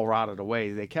 and they all rotted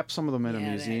away. They kept some of them in a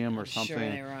museum or something.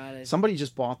 Sure they rotted. Somebody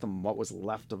just bought them. What was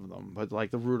left of them? But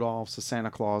like the Rudolphs, the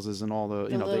Santa Clauses, and all the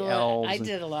the elves. I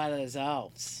did a lot of those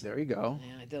elves. There you go.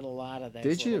 Yeah, I did a lot of those.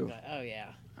 Did you? Guys. Oh yeah,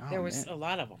 there was a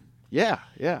lot of them. Yeah,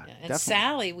 and definitely.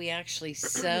 Sally, we actually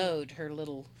sewed her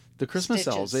little the Christmas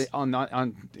stitches. elves.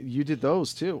 On you did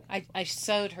those too. I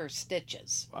sewed her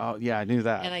stitches. Oh yeah, I knew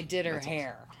that. And I did her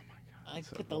hair. Awesome. Oh my God,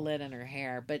 I put the lid in her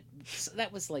hair, but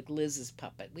that was like Liz's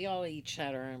puppet. We all each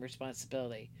had our own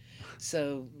responsibility.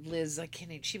 So Liz,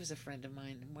 she was a friend of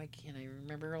mine. Why can't I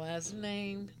remember her last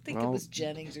name? I think it was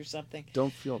Jennings or something.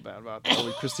 Don't feel bad about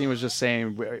that. Christine was just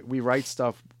saying we write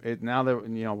stuff. Now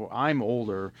that I'm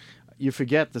older, you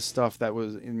forget the stuff that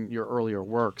was in your earlier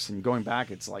works, and going back,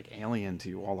 it's like alien to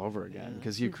you all over again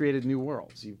because you created new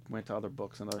worlds. You went to other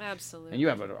books Absolutely. And you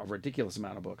have a ridiculous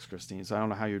amount of books, Christine. So I don't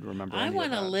know how you'd remember. I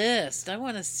want a list. I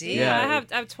want to see. Yeah,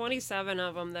 I have 27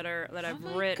 of them that I've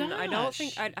written. Gosh. I don't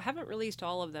think I haven't released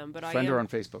all of them, but Friend her on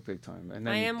Facebook big time. And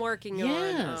then I am working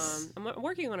on. I'm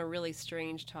working on a really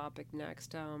strange topic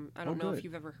next. I don't know if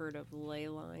you've ever heard of ley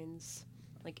lines.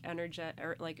 Like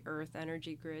Earth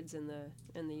energy grids in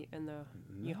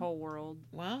the whole world.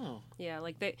 Wow. Yeah,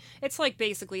 it's like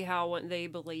basically how they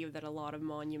believe that a lot of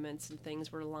monuments and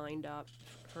things were lined up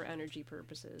for energy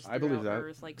purposes. I believe that.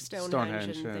 Earth, like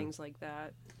Stonehenge and things like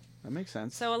that. That makes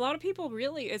sense. So a lot of people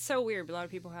it's so weird, but a lot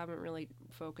of people haven't really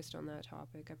focused on that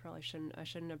topic. I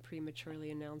shouldn't have prematurely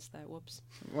announced that. Whoops.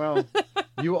 Well,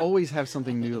 you always have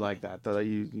something new like that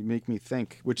you make me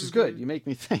think, which is good. You make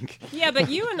me think. Yeah,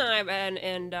 but you and I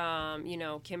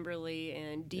and Kimberly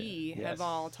and Dee have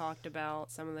all talked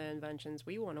about some of the inventions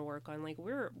we want to work on. Like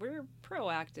we're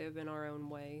proactive in our own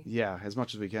way. Yeah, as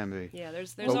much as we can be. Yeah,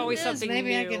 there's always something maybe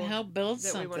new I can help build that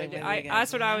something. we want to do.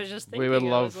 That's what I was just thinking. We would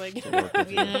love to work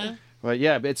with you. But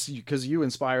yeah, it's because you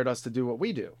inspired us to do what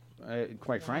we do.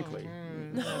 Quite frankly.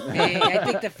 I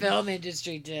think the film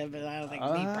industry did, but I don't think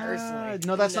me personally.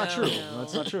 No, that's not true.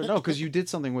 That's not true. No, because you did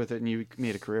something with it and you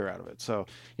made a career out of it. So,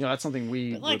 that's something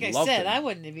we but like would I love said, to. I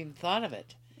wouldn't have even thought of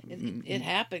it. It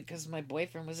happened because my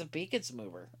boyfriend was a beacons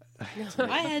mover.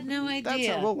 I had no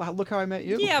idea. Well, look how I met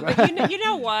you. Yeah, but you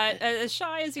know what? As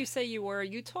shy as you say you were,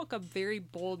 you took a very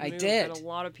bold move that a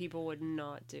lot do. would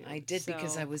not do. I did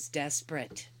because I was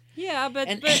desperate. Yeah, but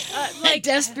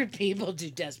desperate people do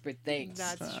desperate things.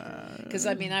 That's true. Because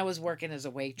I was working as a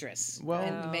waitress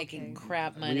and making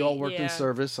crap money. We all worked in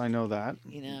service. I know that.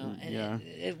 And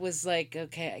it was like,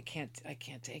 okay, I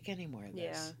can't take any more of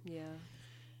this. Yeah.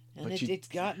 And it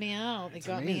got me out. It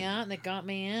got me out, and it got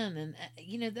me in. And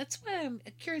that's why I'm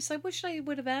curious. I wish I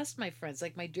would have asked my friends,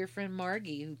 like my dear friend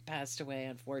Margie, who passed away,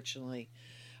 unfortunately.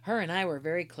 Her and I were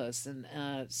very close, and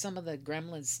some of the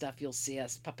Gremlins stuff you'll see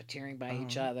us puppeteering by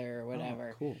each other or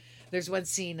whatever. Oh, cool. There's one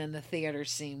scene in the theater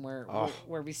scene where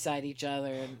we're beside each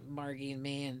other, and Margie and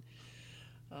me, and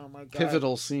oh my God,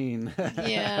 pivotal scene.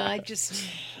 Yeah, I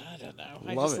don't know.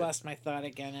 I just lost my thought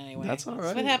again. Anyway, that's all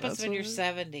right. What happens when you're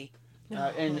 70?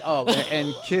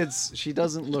 And kids, she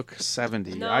doesn't look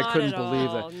 70. Not I couldn't at believe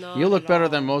all. that. Not You look at better all.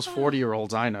 than most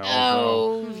 40-year-olds I know.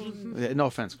 Oh. No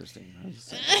offense, Christine.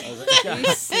 Are you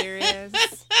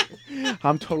serious?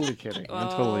 I'm totally kidding.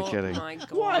 Oh my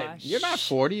gosh. What? You're not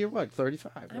 40. You're what?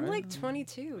 35. Right? I'm like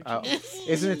 22.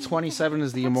 Isn't it 27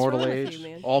 is the What's immortal wrong with age? you,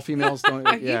 man? All females don't.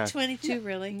 Are you 22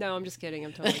 really? No, I'm just kidding.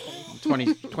 I'm totally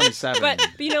kidding. 27. But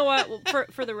you know what?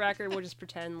 For the record, we'll just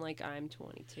pretend like I'm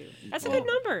 22. That's a good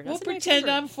number. We'll That's a nice pretend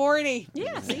number. I'm 40.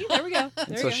 Yeah, see? There we go.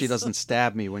 There so we go. she doesn't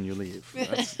stab me when you leave.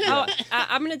 Oh,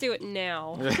 I'm going to do it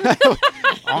now.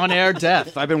 On-air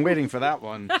death. I've been waiting for that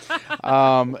one.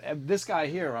 This guy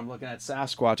here, I'm looking at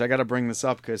Sasquatch. I got to bring this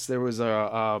up because there was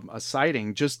a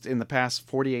sighting just in the past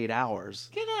 48 hours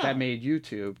that made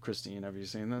YouTube. Christine, have you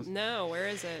seen this? No, where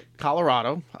is it?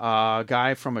 Colorado. A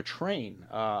guy from a train.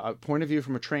 A point of view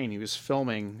from a train. He was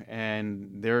filming,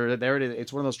 and there it is.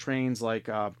 It's one of those trains like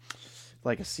a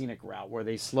scenic route where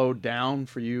they slowed down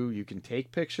for you. You can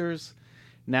take pictures.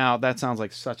 Now, that sounds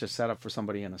like such a setup for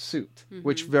somebody in a suit,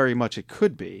 which very much it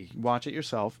could be. Watch it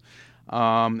yourself.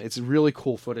 It's really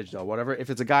cool footage, though. Whatever.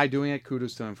 If it's a guy doing it,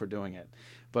 kudos to him for doing it.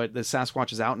 But the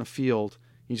Sasquatch is out in the field.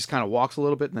 He just kind of walks a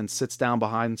little bit and then sits down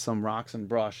behind some rocks and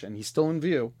brush, and he's still in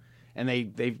view. And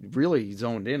they really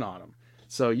zoned in on him.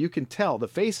 So you can tell. The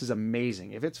face is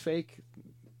amazing. If it's fake,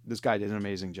 this guy did an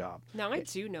amazing job. Now, I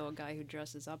do know a guy who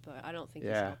dresses up, but I don't think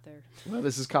he's Yeah. out there. Well,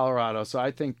 this is Colorado, so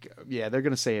I think, they're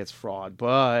going to say it's fraud,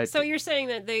 but... So you're saying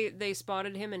that they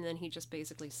spotted him and then he just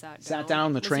basically sat down? Sat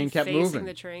down, the Was train he kept facing moving.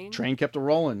 the train? Train kept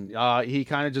rolling. He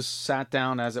kind of just sat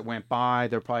down as it went by.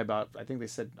 They're probably about, I think they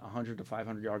said 100 to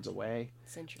 500 yards away.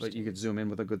 That's interesting. But you could zoom in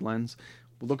with a good lens.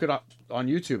 Look it up on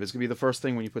YouTube. It's going to be the first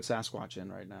thing when you put Sasquatch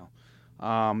in right now.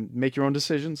 Make your own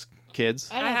decisions, kids.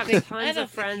 I have tons of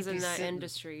friends in that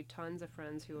industry. Tons of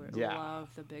friends who love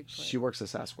the Bigfoot. She works at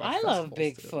Sasquatch. I love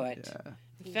festivals, Bigfoot. too.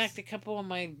 Yeah. In fact, a couple of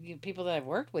my people that I've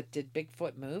worked with did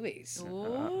Bigfoot movies.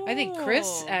 Ooh. I think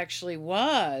Chris actually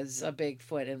was a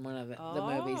Bigfoot in one of the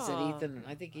movies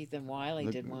that Ethan Wiley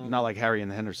did one. Not like Harry and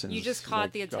the Hendersons. You just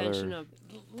caught the attention of.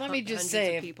 Let me just hundreds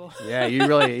say, of people. Yeah, you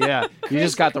really, you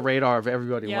just got the radar of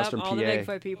everybody in Western all PA. the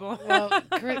Bigfoot people. well,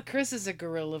 Chris is a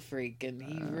gorilla freak, and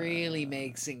he really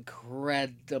makes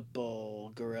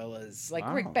incredible gorillas.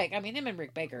 Like Rick Baker. I mean, him and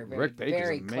Rick Baker are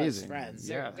very close friends.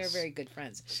 They're very good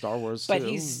friends. Star Wars, but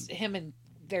too.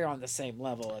 they're on the same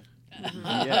level of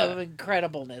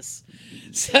incredibleness.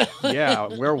 So. Yeah,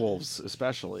 werewolves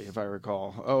especially, if I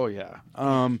recall. Oh yeah.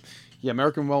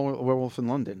 American Werewolf in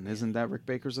London. Isn't that Rick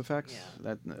Baker's effects?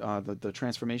 Yeah. That the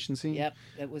transformation scene. Yep,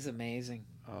 that was amazing.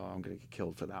 Oh, I'm gonna get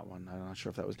killed for that one. I'm not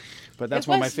sure if that was, but that's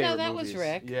one of my favorite that movies. was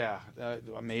Rick. Yeah,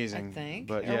 amazing. I think.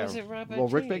 But Or was it Robert well,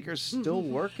 Rick G? Baker's still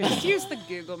working. Just use the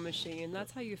Google machine.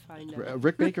 That's how you find out.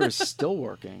 Rick Baker is still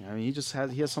working. I mean,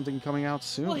 he has something coming out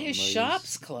soon. Well, his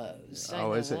shop's closed.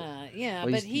 Oh, is it? Yeah,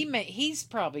 Well, but he's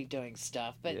probably doing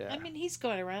stuff. But Yeah. I mean, he's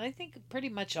going around. I think pretty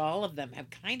much all of them have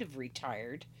kind of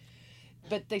retired,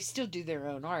 but they still do their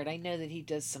own art. I know that he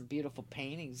does some beautiful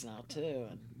paintings now too.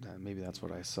 And Maybe that's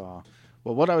what I saw.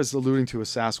 Well, what I was alluding to with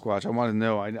Sasquatch, I want to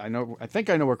know. I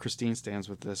think I know where Christine stands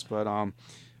with this, but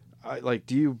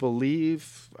do you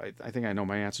believe? I think I know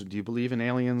my answer. Do you believe in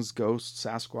aliens, ghosts,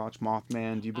 Sasquatch,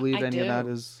 Mothman? Do you believe any of that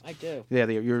is? I do. Yeah,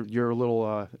 you're a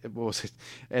little. What was it?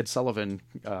 Ed Sullivan.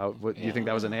 Do you think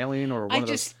that was an alien or one of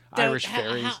those Irish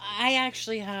fairies? I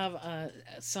actually have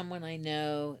someone I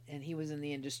know, and he was in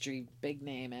the industry, big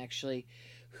name actually,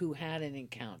 who had an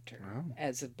encounter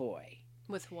as a boy.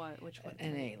 With what? Which one?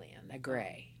 An alien, a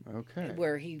gray. Okay.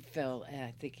 Where he felt,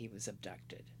 I think he was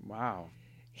abducted. Wow.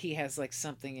 He has like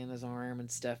something in his arm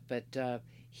and stuff, but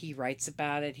he writes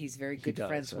about it. He's very good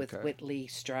friends with Whitley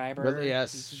Strieber.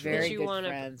 Yes. He's very good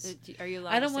friends. Are you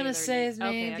allowed I don't to want to say his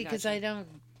name okay, because gotcha. I don't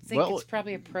think it's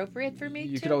probably appropriate for me.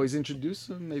 You could always introduce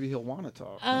him. Maybe he'll want to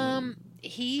talk.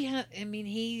 He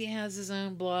has his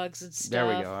own blogs and stuff. There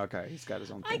we go. Okay, he's got his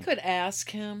own thing. I could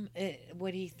ask him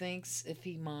what he thinks, if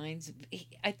he minds.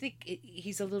 I think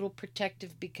he's a little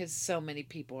protective because so many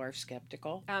people are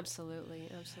skeptical.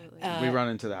 Absolutely. We run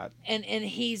into that. And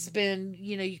he's been,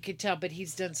 you could tell, but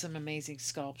he's done some amazing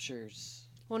sculptures.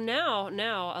 Well,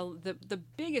 now the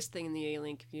biggest thing in the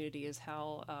alien community is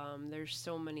how there's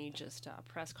so many just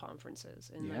press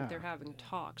conferences and like they're having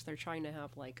talks. They're trying to have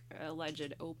like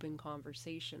alleged open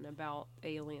conversation about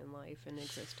alien life and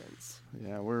existence.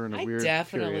 Yeah, we're in a weird. I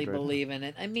definitely period believe in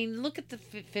it. I mean, look at the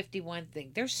 51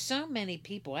 thing. There's so many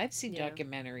people. I've seen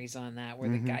documentaries on that where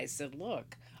the guy said,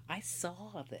 "Look, I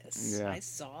saw this. Yeah. I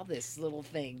saw this little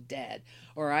thing dead."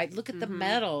 Or I look at the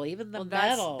metal, even the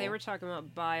metal. They were talking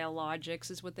about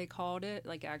biologics is what they called it.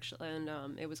 Like actually,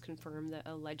 and it was confirmed that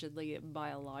allegedly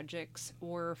biologics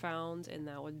were found, and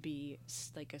that would be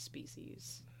like a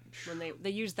species. When they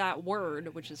use that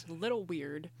word, which is a little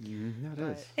weird.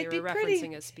 That is. They were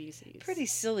referencing a species. Pretty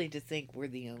silly to think we're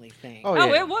the only thing. Oh,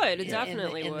 yeah. It would. It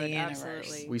definitely in would. the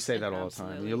Absolutely. We say that all the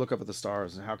time. You look up at the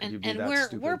stars, and how can you be that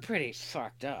stupid? We're pretty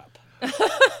fucked up.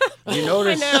 You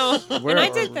notice? I know. And I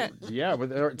did that. Yeah,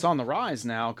 it's on the rise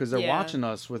now because they're watching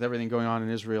us with everything going on in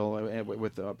Israel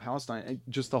with Palestine. And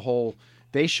just the whole,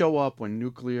 they show up when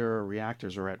nuclear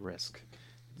reactors are at risk.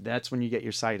 That's when you get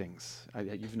your sightings.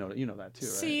 You know that too,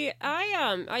 right? See,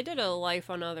 I did a Life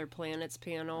on Other Planets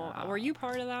panel. Were you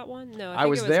part of that one? No, I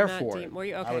was there for it. it. Were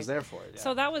you? Okay. I was there for it. Yeah.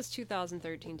 So that was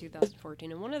 2013,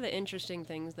 2014, and one of the interesting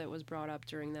things that was brought up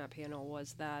during that panel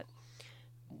was that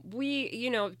we,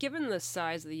 given the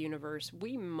size of the universe,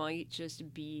 we might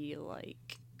just be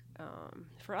like,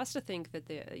 for us to think that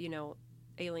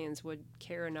aliens would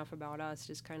care enough about us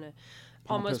just kind of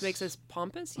almost makes us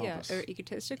pompous, or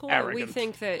egotistical. Arrogant. We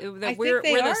think that I we're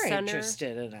think they the are center.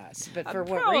 interested in us, but for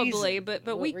what probably, reason? but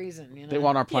what we reason? They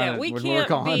want our planet we when can't we're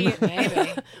gone. be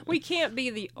Maybe. we can't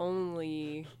be the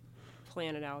only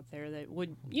planet out there that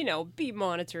would be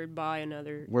monitored by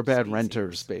another. We're bad species.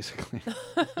 renters, basically.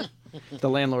 The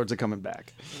landlords are coming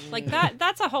back. Like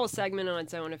that's a whole segment on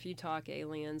its own. If you talk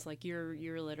aliens, like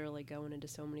you're literally going into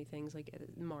so many things, like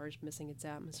Mars missing its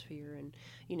atmosphere, and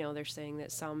they're saying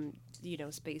that some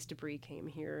space debris came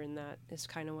here, and that is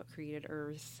kind of what created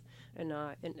Earth and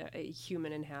not a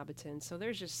human inhabitant. So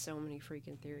there's just so many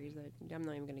freaking theories that I'm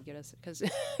not even going to get us because.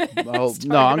 Well,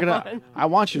 no, I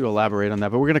want you to elaborate on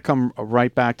that, but we're gonna come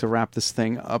right back to wrap this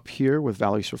thing up here with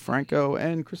Valerie Sofranko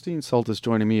and Christine Soltis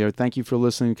joining me here. Thank you for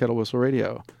listening to Kettle Whistle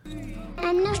Radio.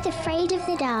 I'm not afraid of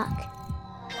the dark,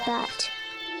 but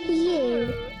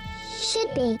you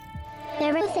should be.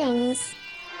 There are things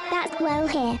that dwell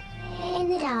here in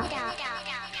the dark.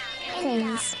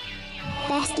 Things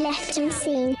best left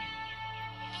unseen.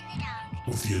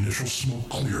 With the initial smoke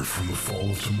cleared from the fall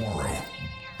of tomorrow,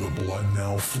 the blood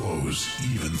now flows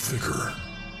even thicker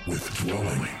with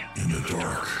dwelling in the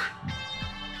dark.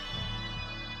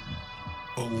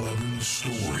 11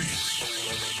 stories.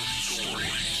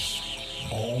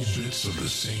 All bits of the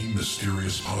same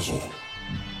mysterious puzzle,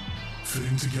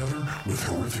 fitting together with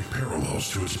horrific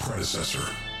parallels to its predecessor.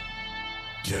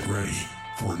 Get ready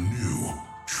for new,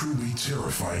 truly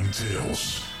terrifying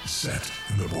tales set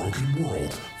in the broken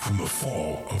world from the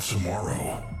fall of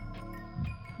tomorrow.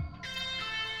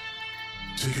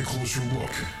 Take a closer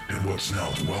look at what's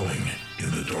now dwelling in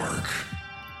the dark.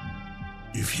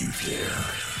 If you dare.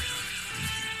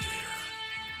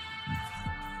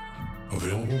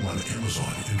 Available on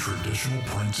Amazon in traditional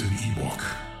print and ebook.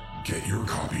 Get your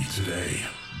copy today.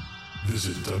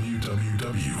 Visit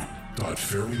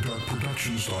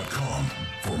www.fairlydarkproductions.com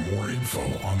for more info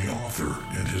on the author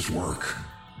and his work.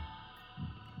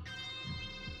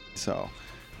 So,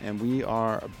 and we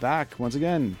are back once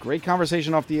again. Great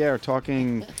conversation off the air,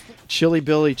 talking Chilly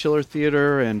Billy, Chiller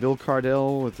Theater, and Bill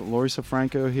Cardell with Lori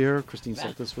Sofranko here. Christine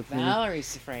Soltis with me. Valerie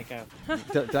Sofranko.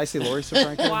 Did I say Lori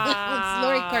Sofranko? Wow. It's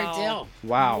Lori Cardell.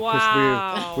 Wow.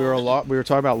 Wow. We were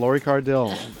talking about Lori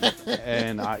Cardell,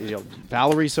 and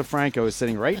Valerie Sofranko is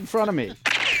sitting right in front of me.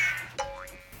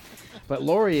 But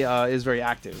Lori is very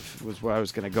active, was where I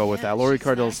was going to go with that. Lori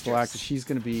Cardell's still active. She's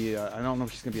going to be, I don't know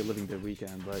if she's going to be a Living Dead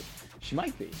weekend, but she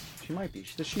might be.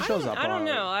 She shows up. I don't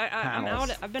know.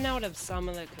 I've been out of some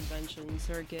of the conventions.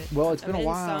 Well, it's been a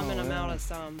while. Some, and I'm out of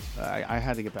some. I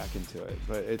had to get back into it,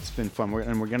 but it's been fun. We're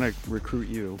going to recruit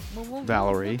you, We'll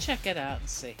Valerie. check it out and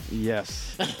see.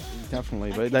 Yes,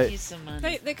 definitely. I could use some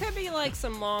money. They could be like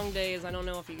some long days. I don't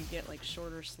know if you could get like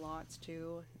shorter slots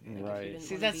too. Right.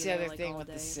 See, that's the other thing with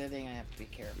the sitting. I have to be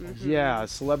careful. Mm-hmm. Yeah,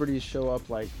 celebrities show up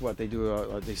like what they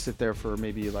do. They sit there for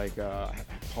maybe like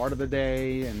part of the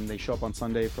day, and they show up on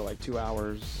Sunday for like 2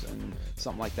 hours and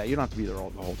something like that. You don't have to be there the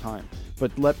whole time,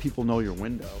 but let people know your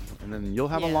window, and then you'll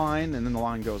have a line, and then the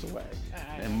line goes away.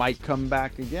 It might come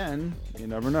back again. You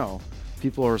never know.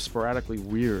 People are sporadically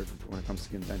weird when it comes to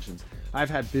conventions. I've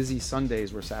had busy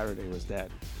Sundays where Saturday was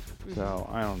dead. So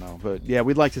I don't know, but yeah,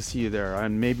 we'd like to see you there,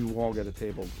 and maybe we'll all get a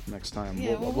table next time.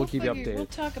 Yeah, we'll keep you updated. We'll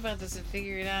talk about this and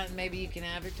figure it out, and maybe you can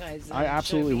advertise it. I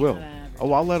absolutely will.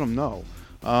 Oh, I'll let them know.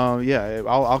 Yeah,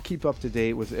 I'll keep up to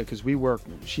date with it because we work.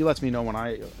 She lets me know when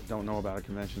I don't know about a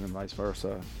convention and vice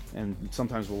versa, and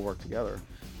sometimes we'll work together.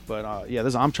 But yeah,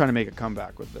 I'm trying to make a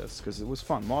comeback with this because it was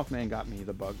fun. Mothman got me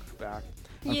the bug back.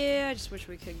 Yeah, I just wish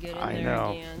we could get in I there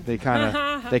know. again. They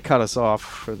they cut us off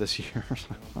for this year.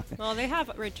 Well, they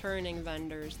have returning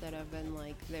vendors that have been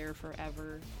like there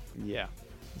forever. Yeah,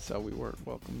 so we weren't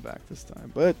welcome back this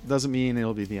time, but doesn't mean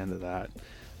it'll be the end of that.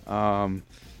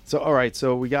 So all right,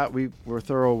 so we're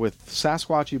thorough with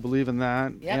Sasquatch. You believe in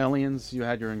that? Yep. Aliens, you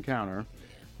had your encounter.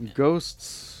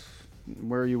 Ghosts,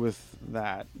 where are you with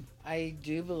that? I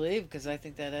do believe, because I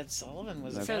think that Ed Sullivan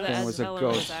was That a So thing that was a Ed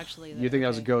ghost. was actually there. You think that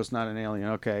was a ghost, not an alien?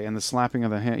 Okay, and the slapping of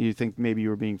the hand. You think maybe you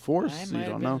were being forced? I You might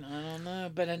don't have know. been, I don't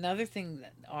know. But another thing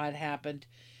that odd happened,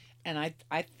 and I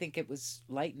think it was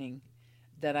lightning,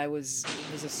 that it was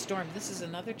a storm. This is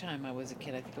another time I was a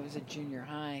kid. I think I was at junior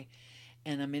high,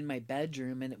 and I'm in my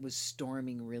bedroom, and it was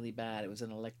storming really bad. It was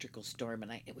an electrical storm,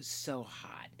 and it was so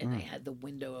hot, and I had the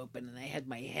window open, and I had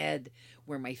my head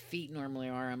where my feet normally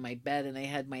are on my bed, and I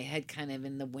had my head kind of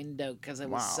in the window because it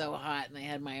was so hot, and I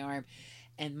had my arm,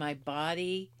 and my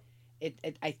body,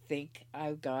 I think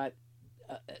I got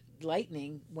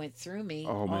lightning went through me.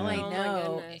 Oh, man. All I Oh, my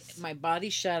know, goodness. my body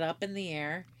shot up in the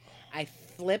air. I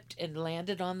flipped and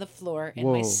landed on the floor, and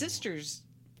Whoa. my sisters,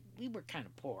 we were kind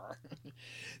of poor.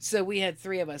 So we had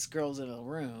 3 of us girls in a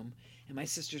room, and my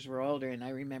sisters were older, and I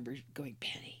remember going,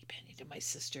 Penny to my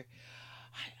sister,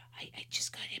 I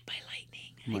just got hit by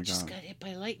lightning. Oh my I just God. got hit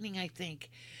by lightning, I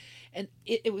think. And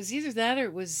it was either that or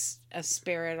it was a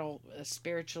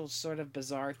spiritual sort of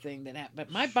bizarre thing that happened.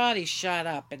 But my body shot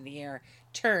up in the air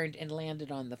turned and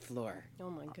landed on the floor. Oh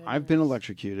my goodness. I've been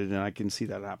electrocuted, and I can see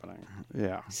that happening.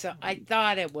 Yeah. So I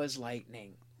thought it was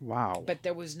lightning. Wow. But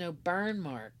there was no burn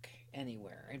mark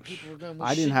anywhere, and people were going. Well,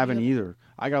 I didn't have shouldn't any you either.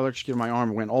 I got electrocuted. My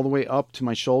arm went all the way up to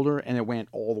my shoulder, and it went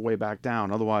all the way back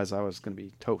down. Otherwise, I was going to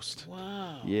be toast.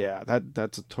 Wow. Yeah,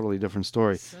 that's a totally different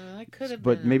story. So that could have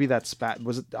But been. maybe that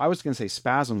was it. I was going to say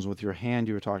spasms with your hand.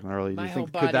 You were talking earlier. Do My you whole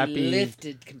think body could that be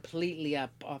lifted completely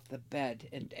up off the bed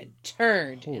and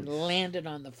turned and landed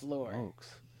on the floor.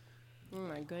 Folks. Oh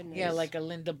my goodness. Yeah, like a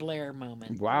Linda Blair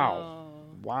moment. Wow. Oh.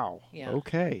 Wow. Yeah.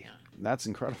 Okay. Yeah. That's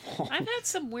incredible. I've had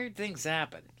some weird things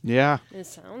happen. Yeah. It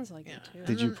sounds like it too.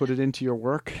 Did you put it into your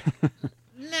work?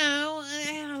 No, I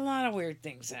had a lot of weird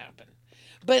things happen.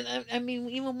 But, I mean,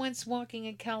 even once walking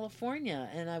in California,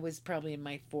 and I was probably in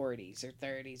my 40s or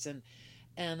 30s,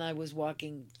 and I was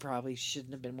walking, probably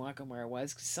shouldn't have been walking where I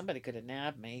was, because somebody could have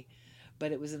nabbed me,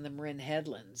 but it was in the Marin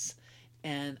Headlands,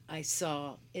 and I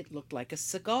saw it looked like a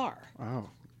cigar. Oh.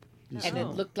 And it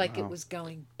looked like it was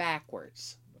going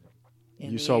backwards.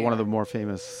 You saw one of the more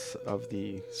famous of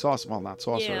the saucer. Well, not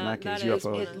saucer in that case.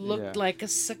 UFO. It looked like a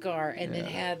cigar, and it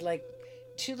had like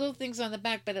two little things on the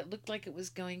back, but it looked like it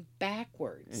was going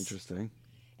backwards. Interesting.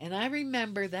 And I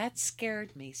remember that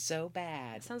scared me so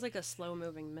bad. It sounds like a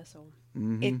slow-moving missile.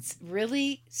 Mm-hmm. It's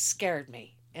really scared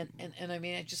me. And I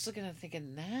mean, I just looking at it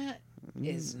thinking, that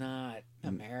is not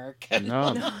American.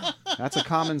 No. That's a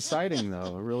common sighting,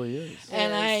 though. It really is.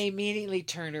 And I immediately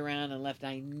turned around and left.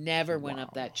 I never went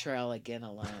up that trail again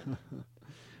alone.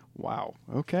 Wow.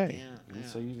 Okay. Yeah.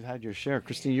 So you've had your share.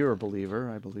 Christine, you're a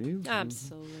believer, I believe.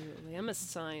 Absolutely. I'm a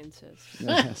scientist.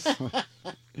 Yes. I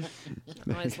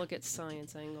always look at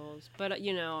science angles. But,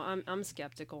 I'm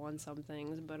skeptical on some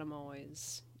things, but I'm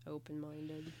always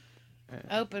open-minded.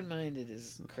 Open-minded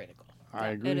is critical. I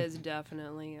agree. It is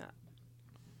definitely.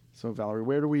 So, Valerie,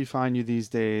 where do we find you these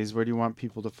days? Where do you want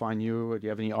people to find you? Do you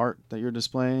have any art that you're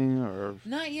displaying? Or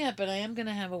Not yet, but I am going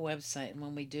to have a website, and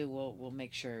when we do, we'll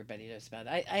make sure everybody knows about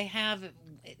it. I have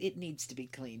it needs to be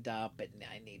cleaned up, and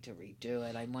I need to redo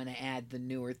it. I want to add the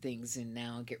newer things in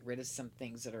now and get rid of some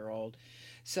things that are old.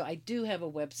 So I do have a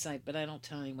website, but I don't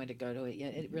tell anyone to go to it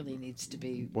yet. It really needs to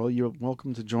be. Well, you're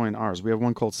welcome to join ours. We have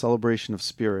one called Celebration of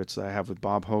Spirits that I have with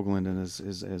Bob Hoagland and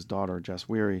his daughter, Jess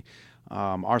Weary.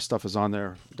 Our stuff is on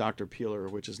there, Dr. Peeler,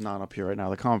 which is not up here right now,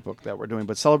 the comic book that we're doing.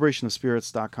 But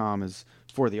celebrationofspirits.com is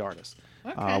for the artist.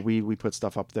 Okay. We put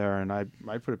stuff up there, and I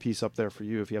put a piece up there for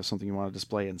you if you have something you want to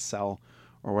display and sell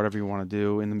or whatever you want to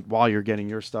do. And while you're getting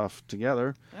your stuff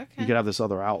together, you could have this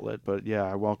other outlet. But, yeah,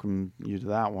 I welcome you to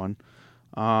that one.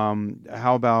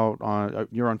 How about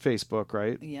you're on Facebook,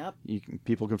 right? Yep.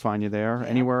 People can find you there. Yep.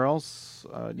 Anywhere else?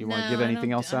 Do you want to give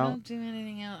anything else out? I don't do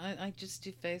anything else. I just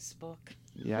do Facebook.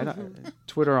 Yeah,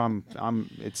 Twitter.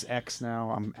 It's X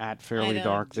now. I'm at Fairly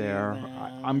Dark there.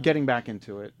 I'm getting back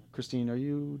into it. Christine, are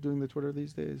you doing the Twitter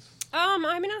these days? I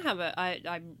mean,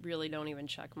 I really don't even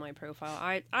check my profile.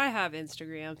 I have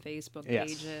Instagram, Facebook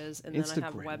pages, and then I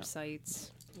have websites.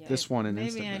 Yeah. This one and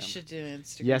Instagram. Maybe I should do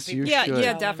Instagram. Yes, you should.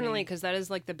 Yeah, definitely, because that is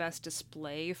like the best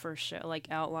display for like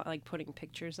outline, like putting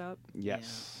pictures up.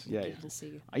 Yes, yeah. You can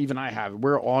see. Even I have.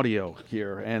 We're audio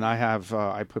here, and I have.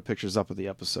 I put pictures up of the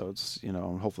episodes.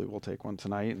 And hopefully we'll take one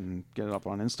tonight and get it up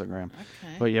on Instagram.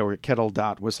 Okay. But yeah, we're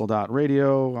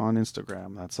kettle.whistle.radio on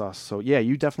Instagram. That's us. So yeah,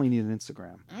 you definitely need an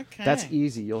Instagram. Okay. That's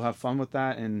easy. You'll have fun with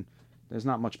that, and there's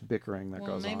not much bickering that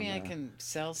goes on. Maybe I there. can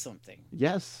sell something.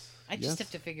 Yes. I just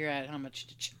have to figure out how much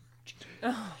to charge.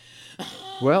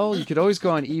 Well, you could always go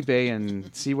on eBay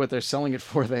and see what they're selling it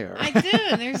for there. I do.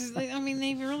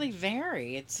 They really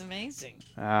vary. It's amazing.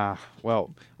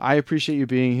 Well, I appreciate you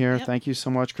being here. Yep. Thank you so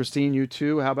much. Christine, you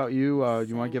too. How about you? Do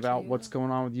you want to give out what's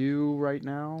going on with you right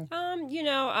now?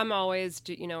 I'm always,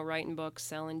 writing books,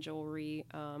 selling jewelry.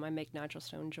 I make natural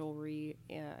stone jewelry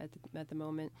at the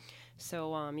moment.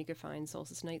 So you can find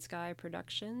Solstice Night Sky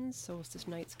Productions, Solstice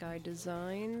Night Sky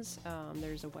Designs.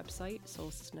 There's a website,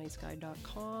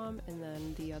 solsticenightsky.com, and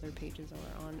then the other pages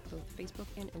are on both Facebook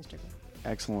and Instagram.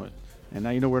 Excellent. And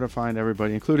now you know where to find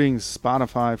everybody, including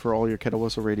Spotify for all your Kettle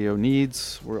Whistle Radio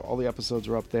needs, where all the episodes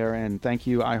are up there. And thank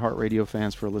you, iHeartRadio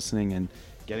fans, for listening and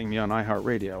getting me on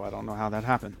iHeartRadio. I don't know how that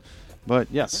happened. But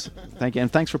yes, thank you.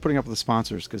 And thanks for putting up with the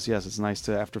sponsors, because, yes, it's nice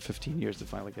to, after 15 years, to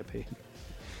finally get paid.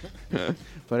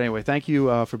 But anyway, thank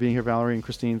you for being here, Valerie and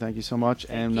Christine. Thank you so much.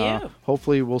 Thank you.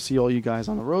 Hopefully we'll see all you guys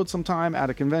on the road sometime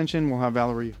at a convention. We'll have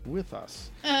Valerie with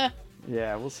us.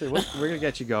 Yeah, we'll see. We're going to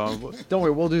get you going. Don't worry,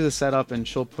 we'll do the setup, and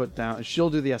she'll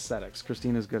do the aesthetics.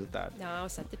 Christina's good at that. No, I'll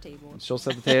set the table. She'll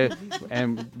set the table,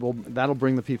 and that'll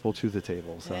bring the people to the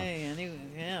table. So. Hey,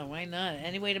 why not?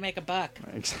 Any way to make a buck.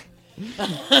 Exactly.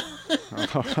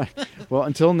 All right. Well,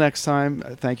 until next time,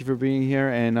 thank you for being here,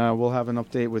 and we'll have an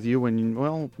update with you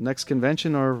when next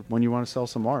convention or when you want to sell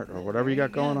some art or whatever you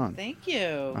got going on. Thank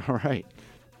you. All right.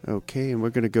 Okay, and we're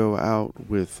going to go out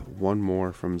with one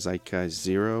more from Zeitgeist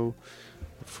Zero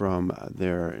from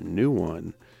their new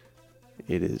one.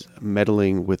 It is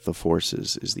Meddling with the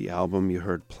Forces is the album. You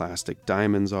heard Plastic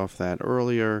Diamonds off that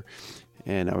earlier.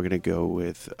 And now we're going to go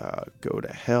with Go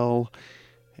to Hell.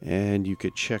 And you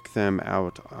could check them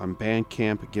out on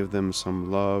Bandcamp, give them some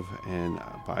love, and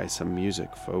buy some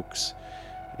music, folks.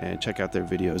 And check out their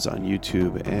videos on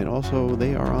YouTube. And also,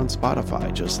 they are on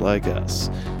Spotify, just like us.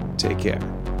 Take care.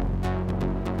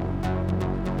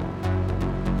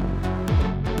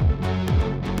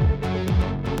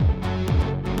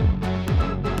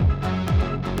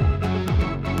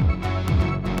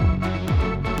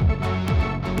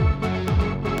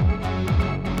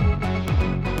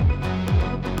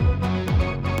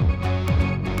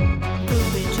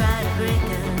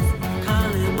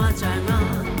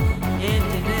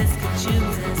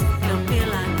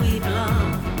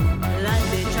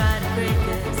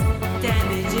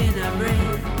 Damn it.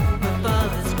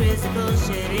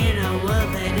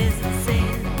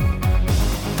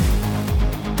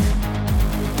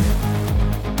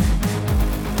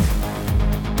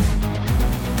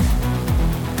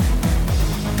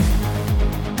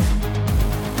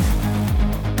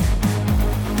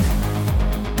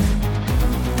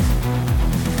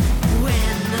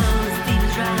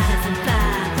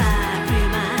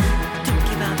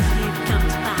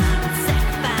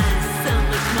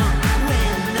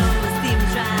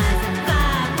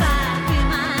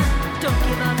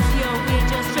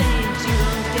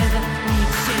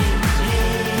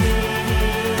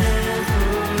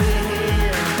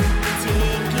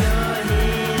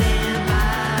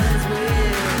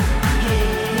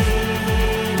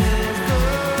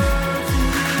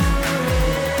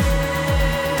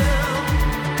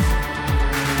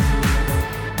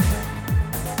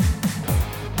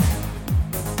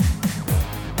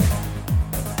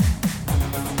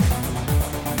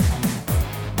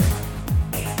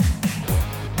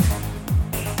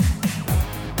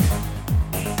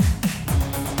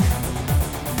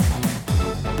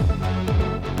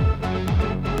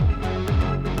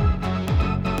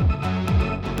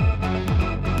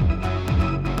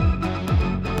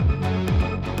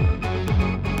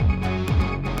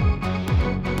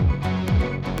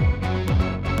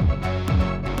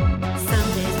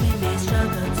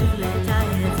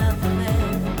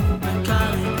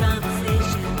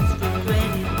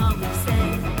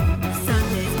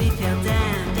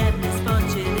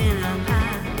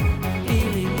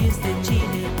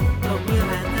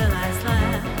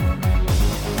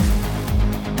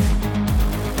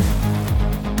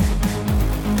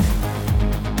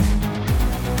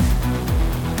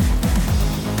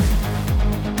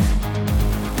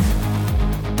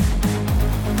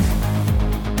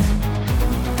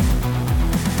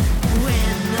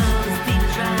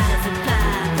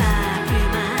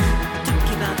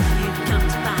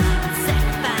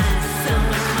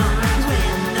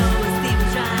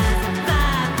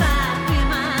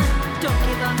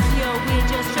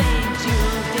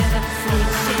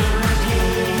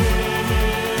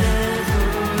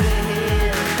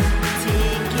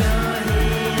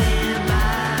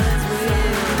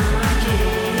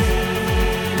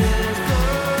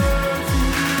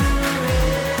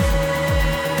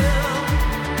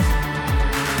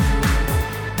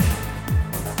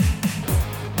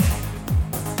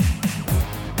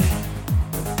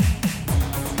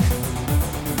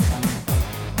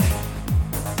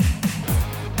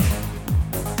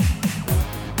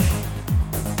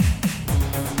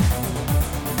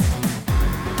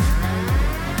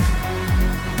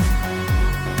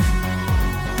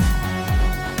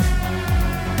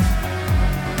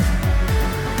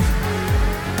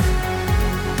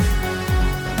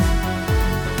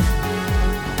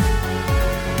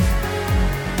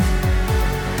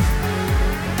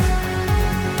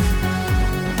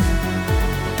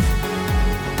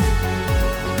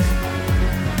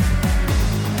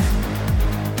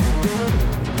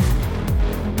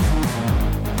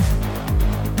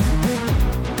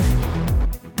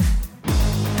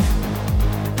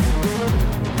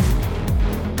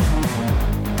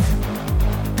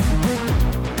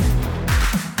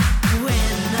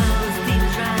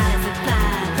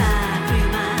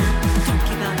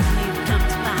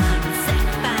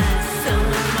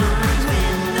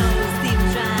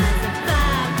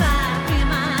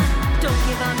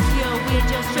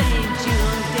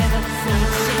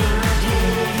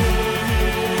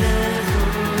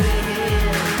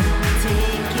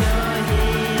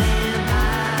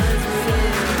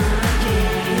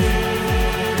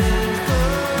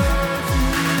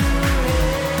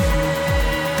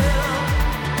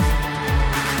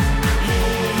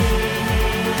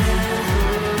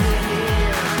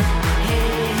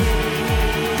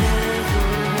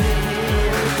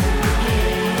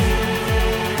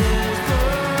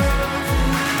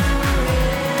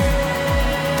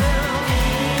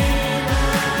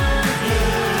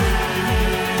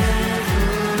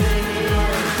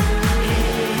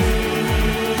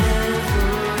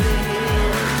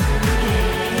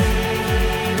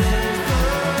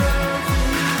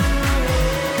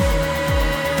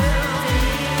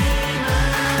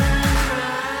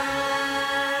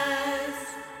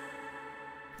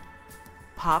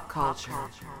 pop culture,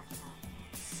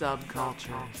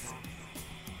 subcultures,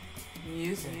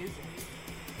 music,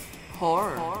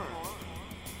 horror,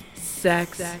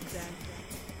 sex,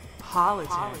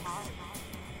 politics,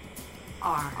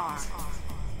 art,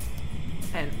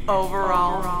 and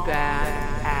overall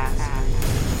bad-ass.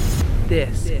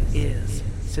 This is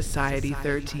Society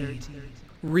 13,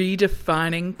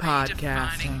 redefining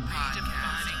podcasting.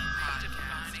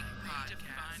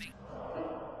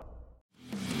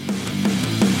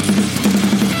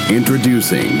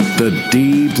 Introducing the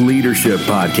Deep Leadership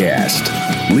Podcast.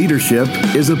 Leadership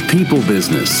is a people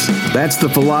business. That's the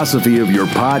philosophy of your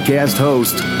podcast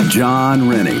host, John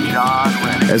Rennie.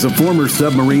 As a former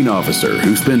submarine officer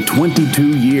who spent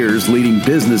 22 years leading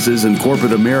businesses in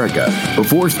corporate America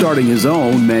before starting his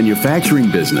own manufacturing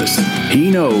business,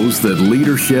 he knows that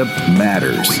leadership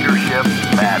matters.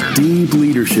 Deep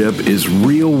Leadership is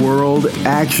real-world,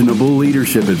 actionable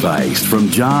leadership advice from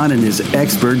John and his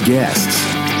expert guests.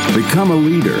 Become a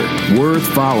leader worth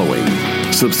following.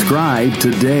 Subscribe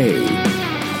today.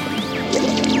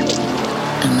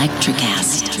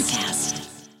 Electricast.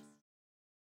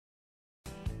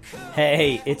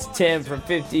 Hey, it's Tim from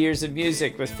 50 Years of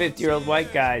Music with 50-Year-Old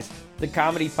White Guys, the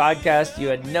comedy podcast you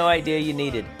had no idea you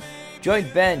needed. Join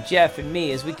Ben, Jeff, and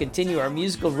me as we continue our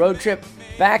musical road trip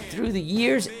back through the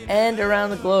years and around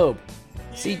the globe.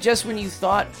 See, just when you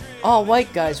thought all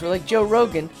white guys were like Joe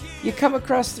Rogan, you come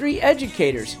across three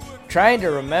educators trying to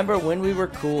remember when we were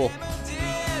cool.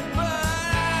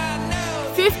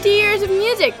 50 Years of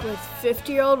Music with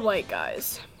 50-Year-Old White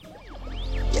Guys.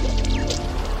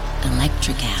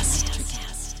 Electricast.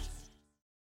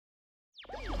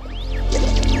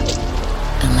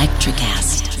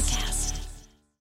 Electricast.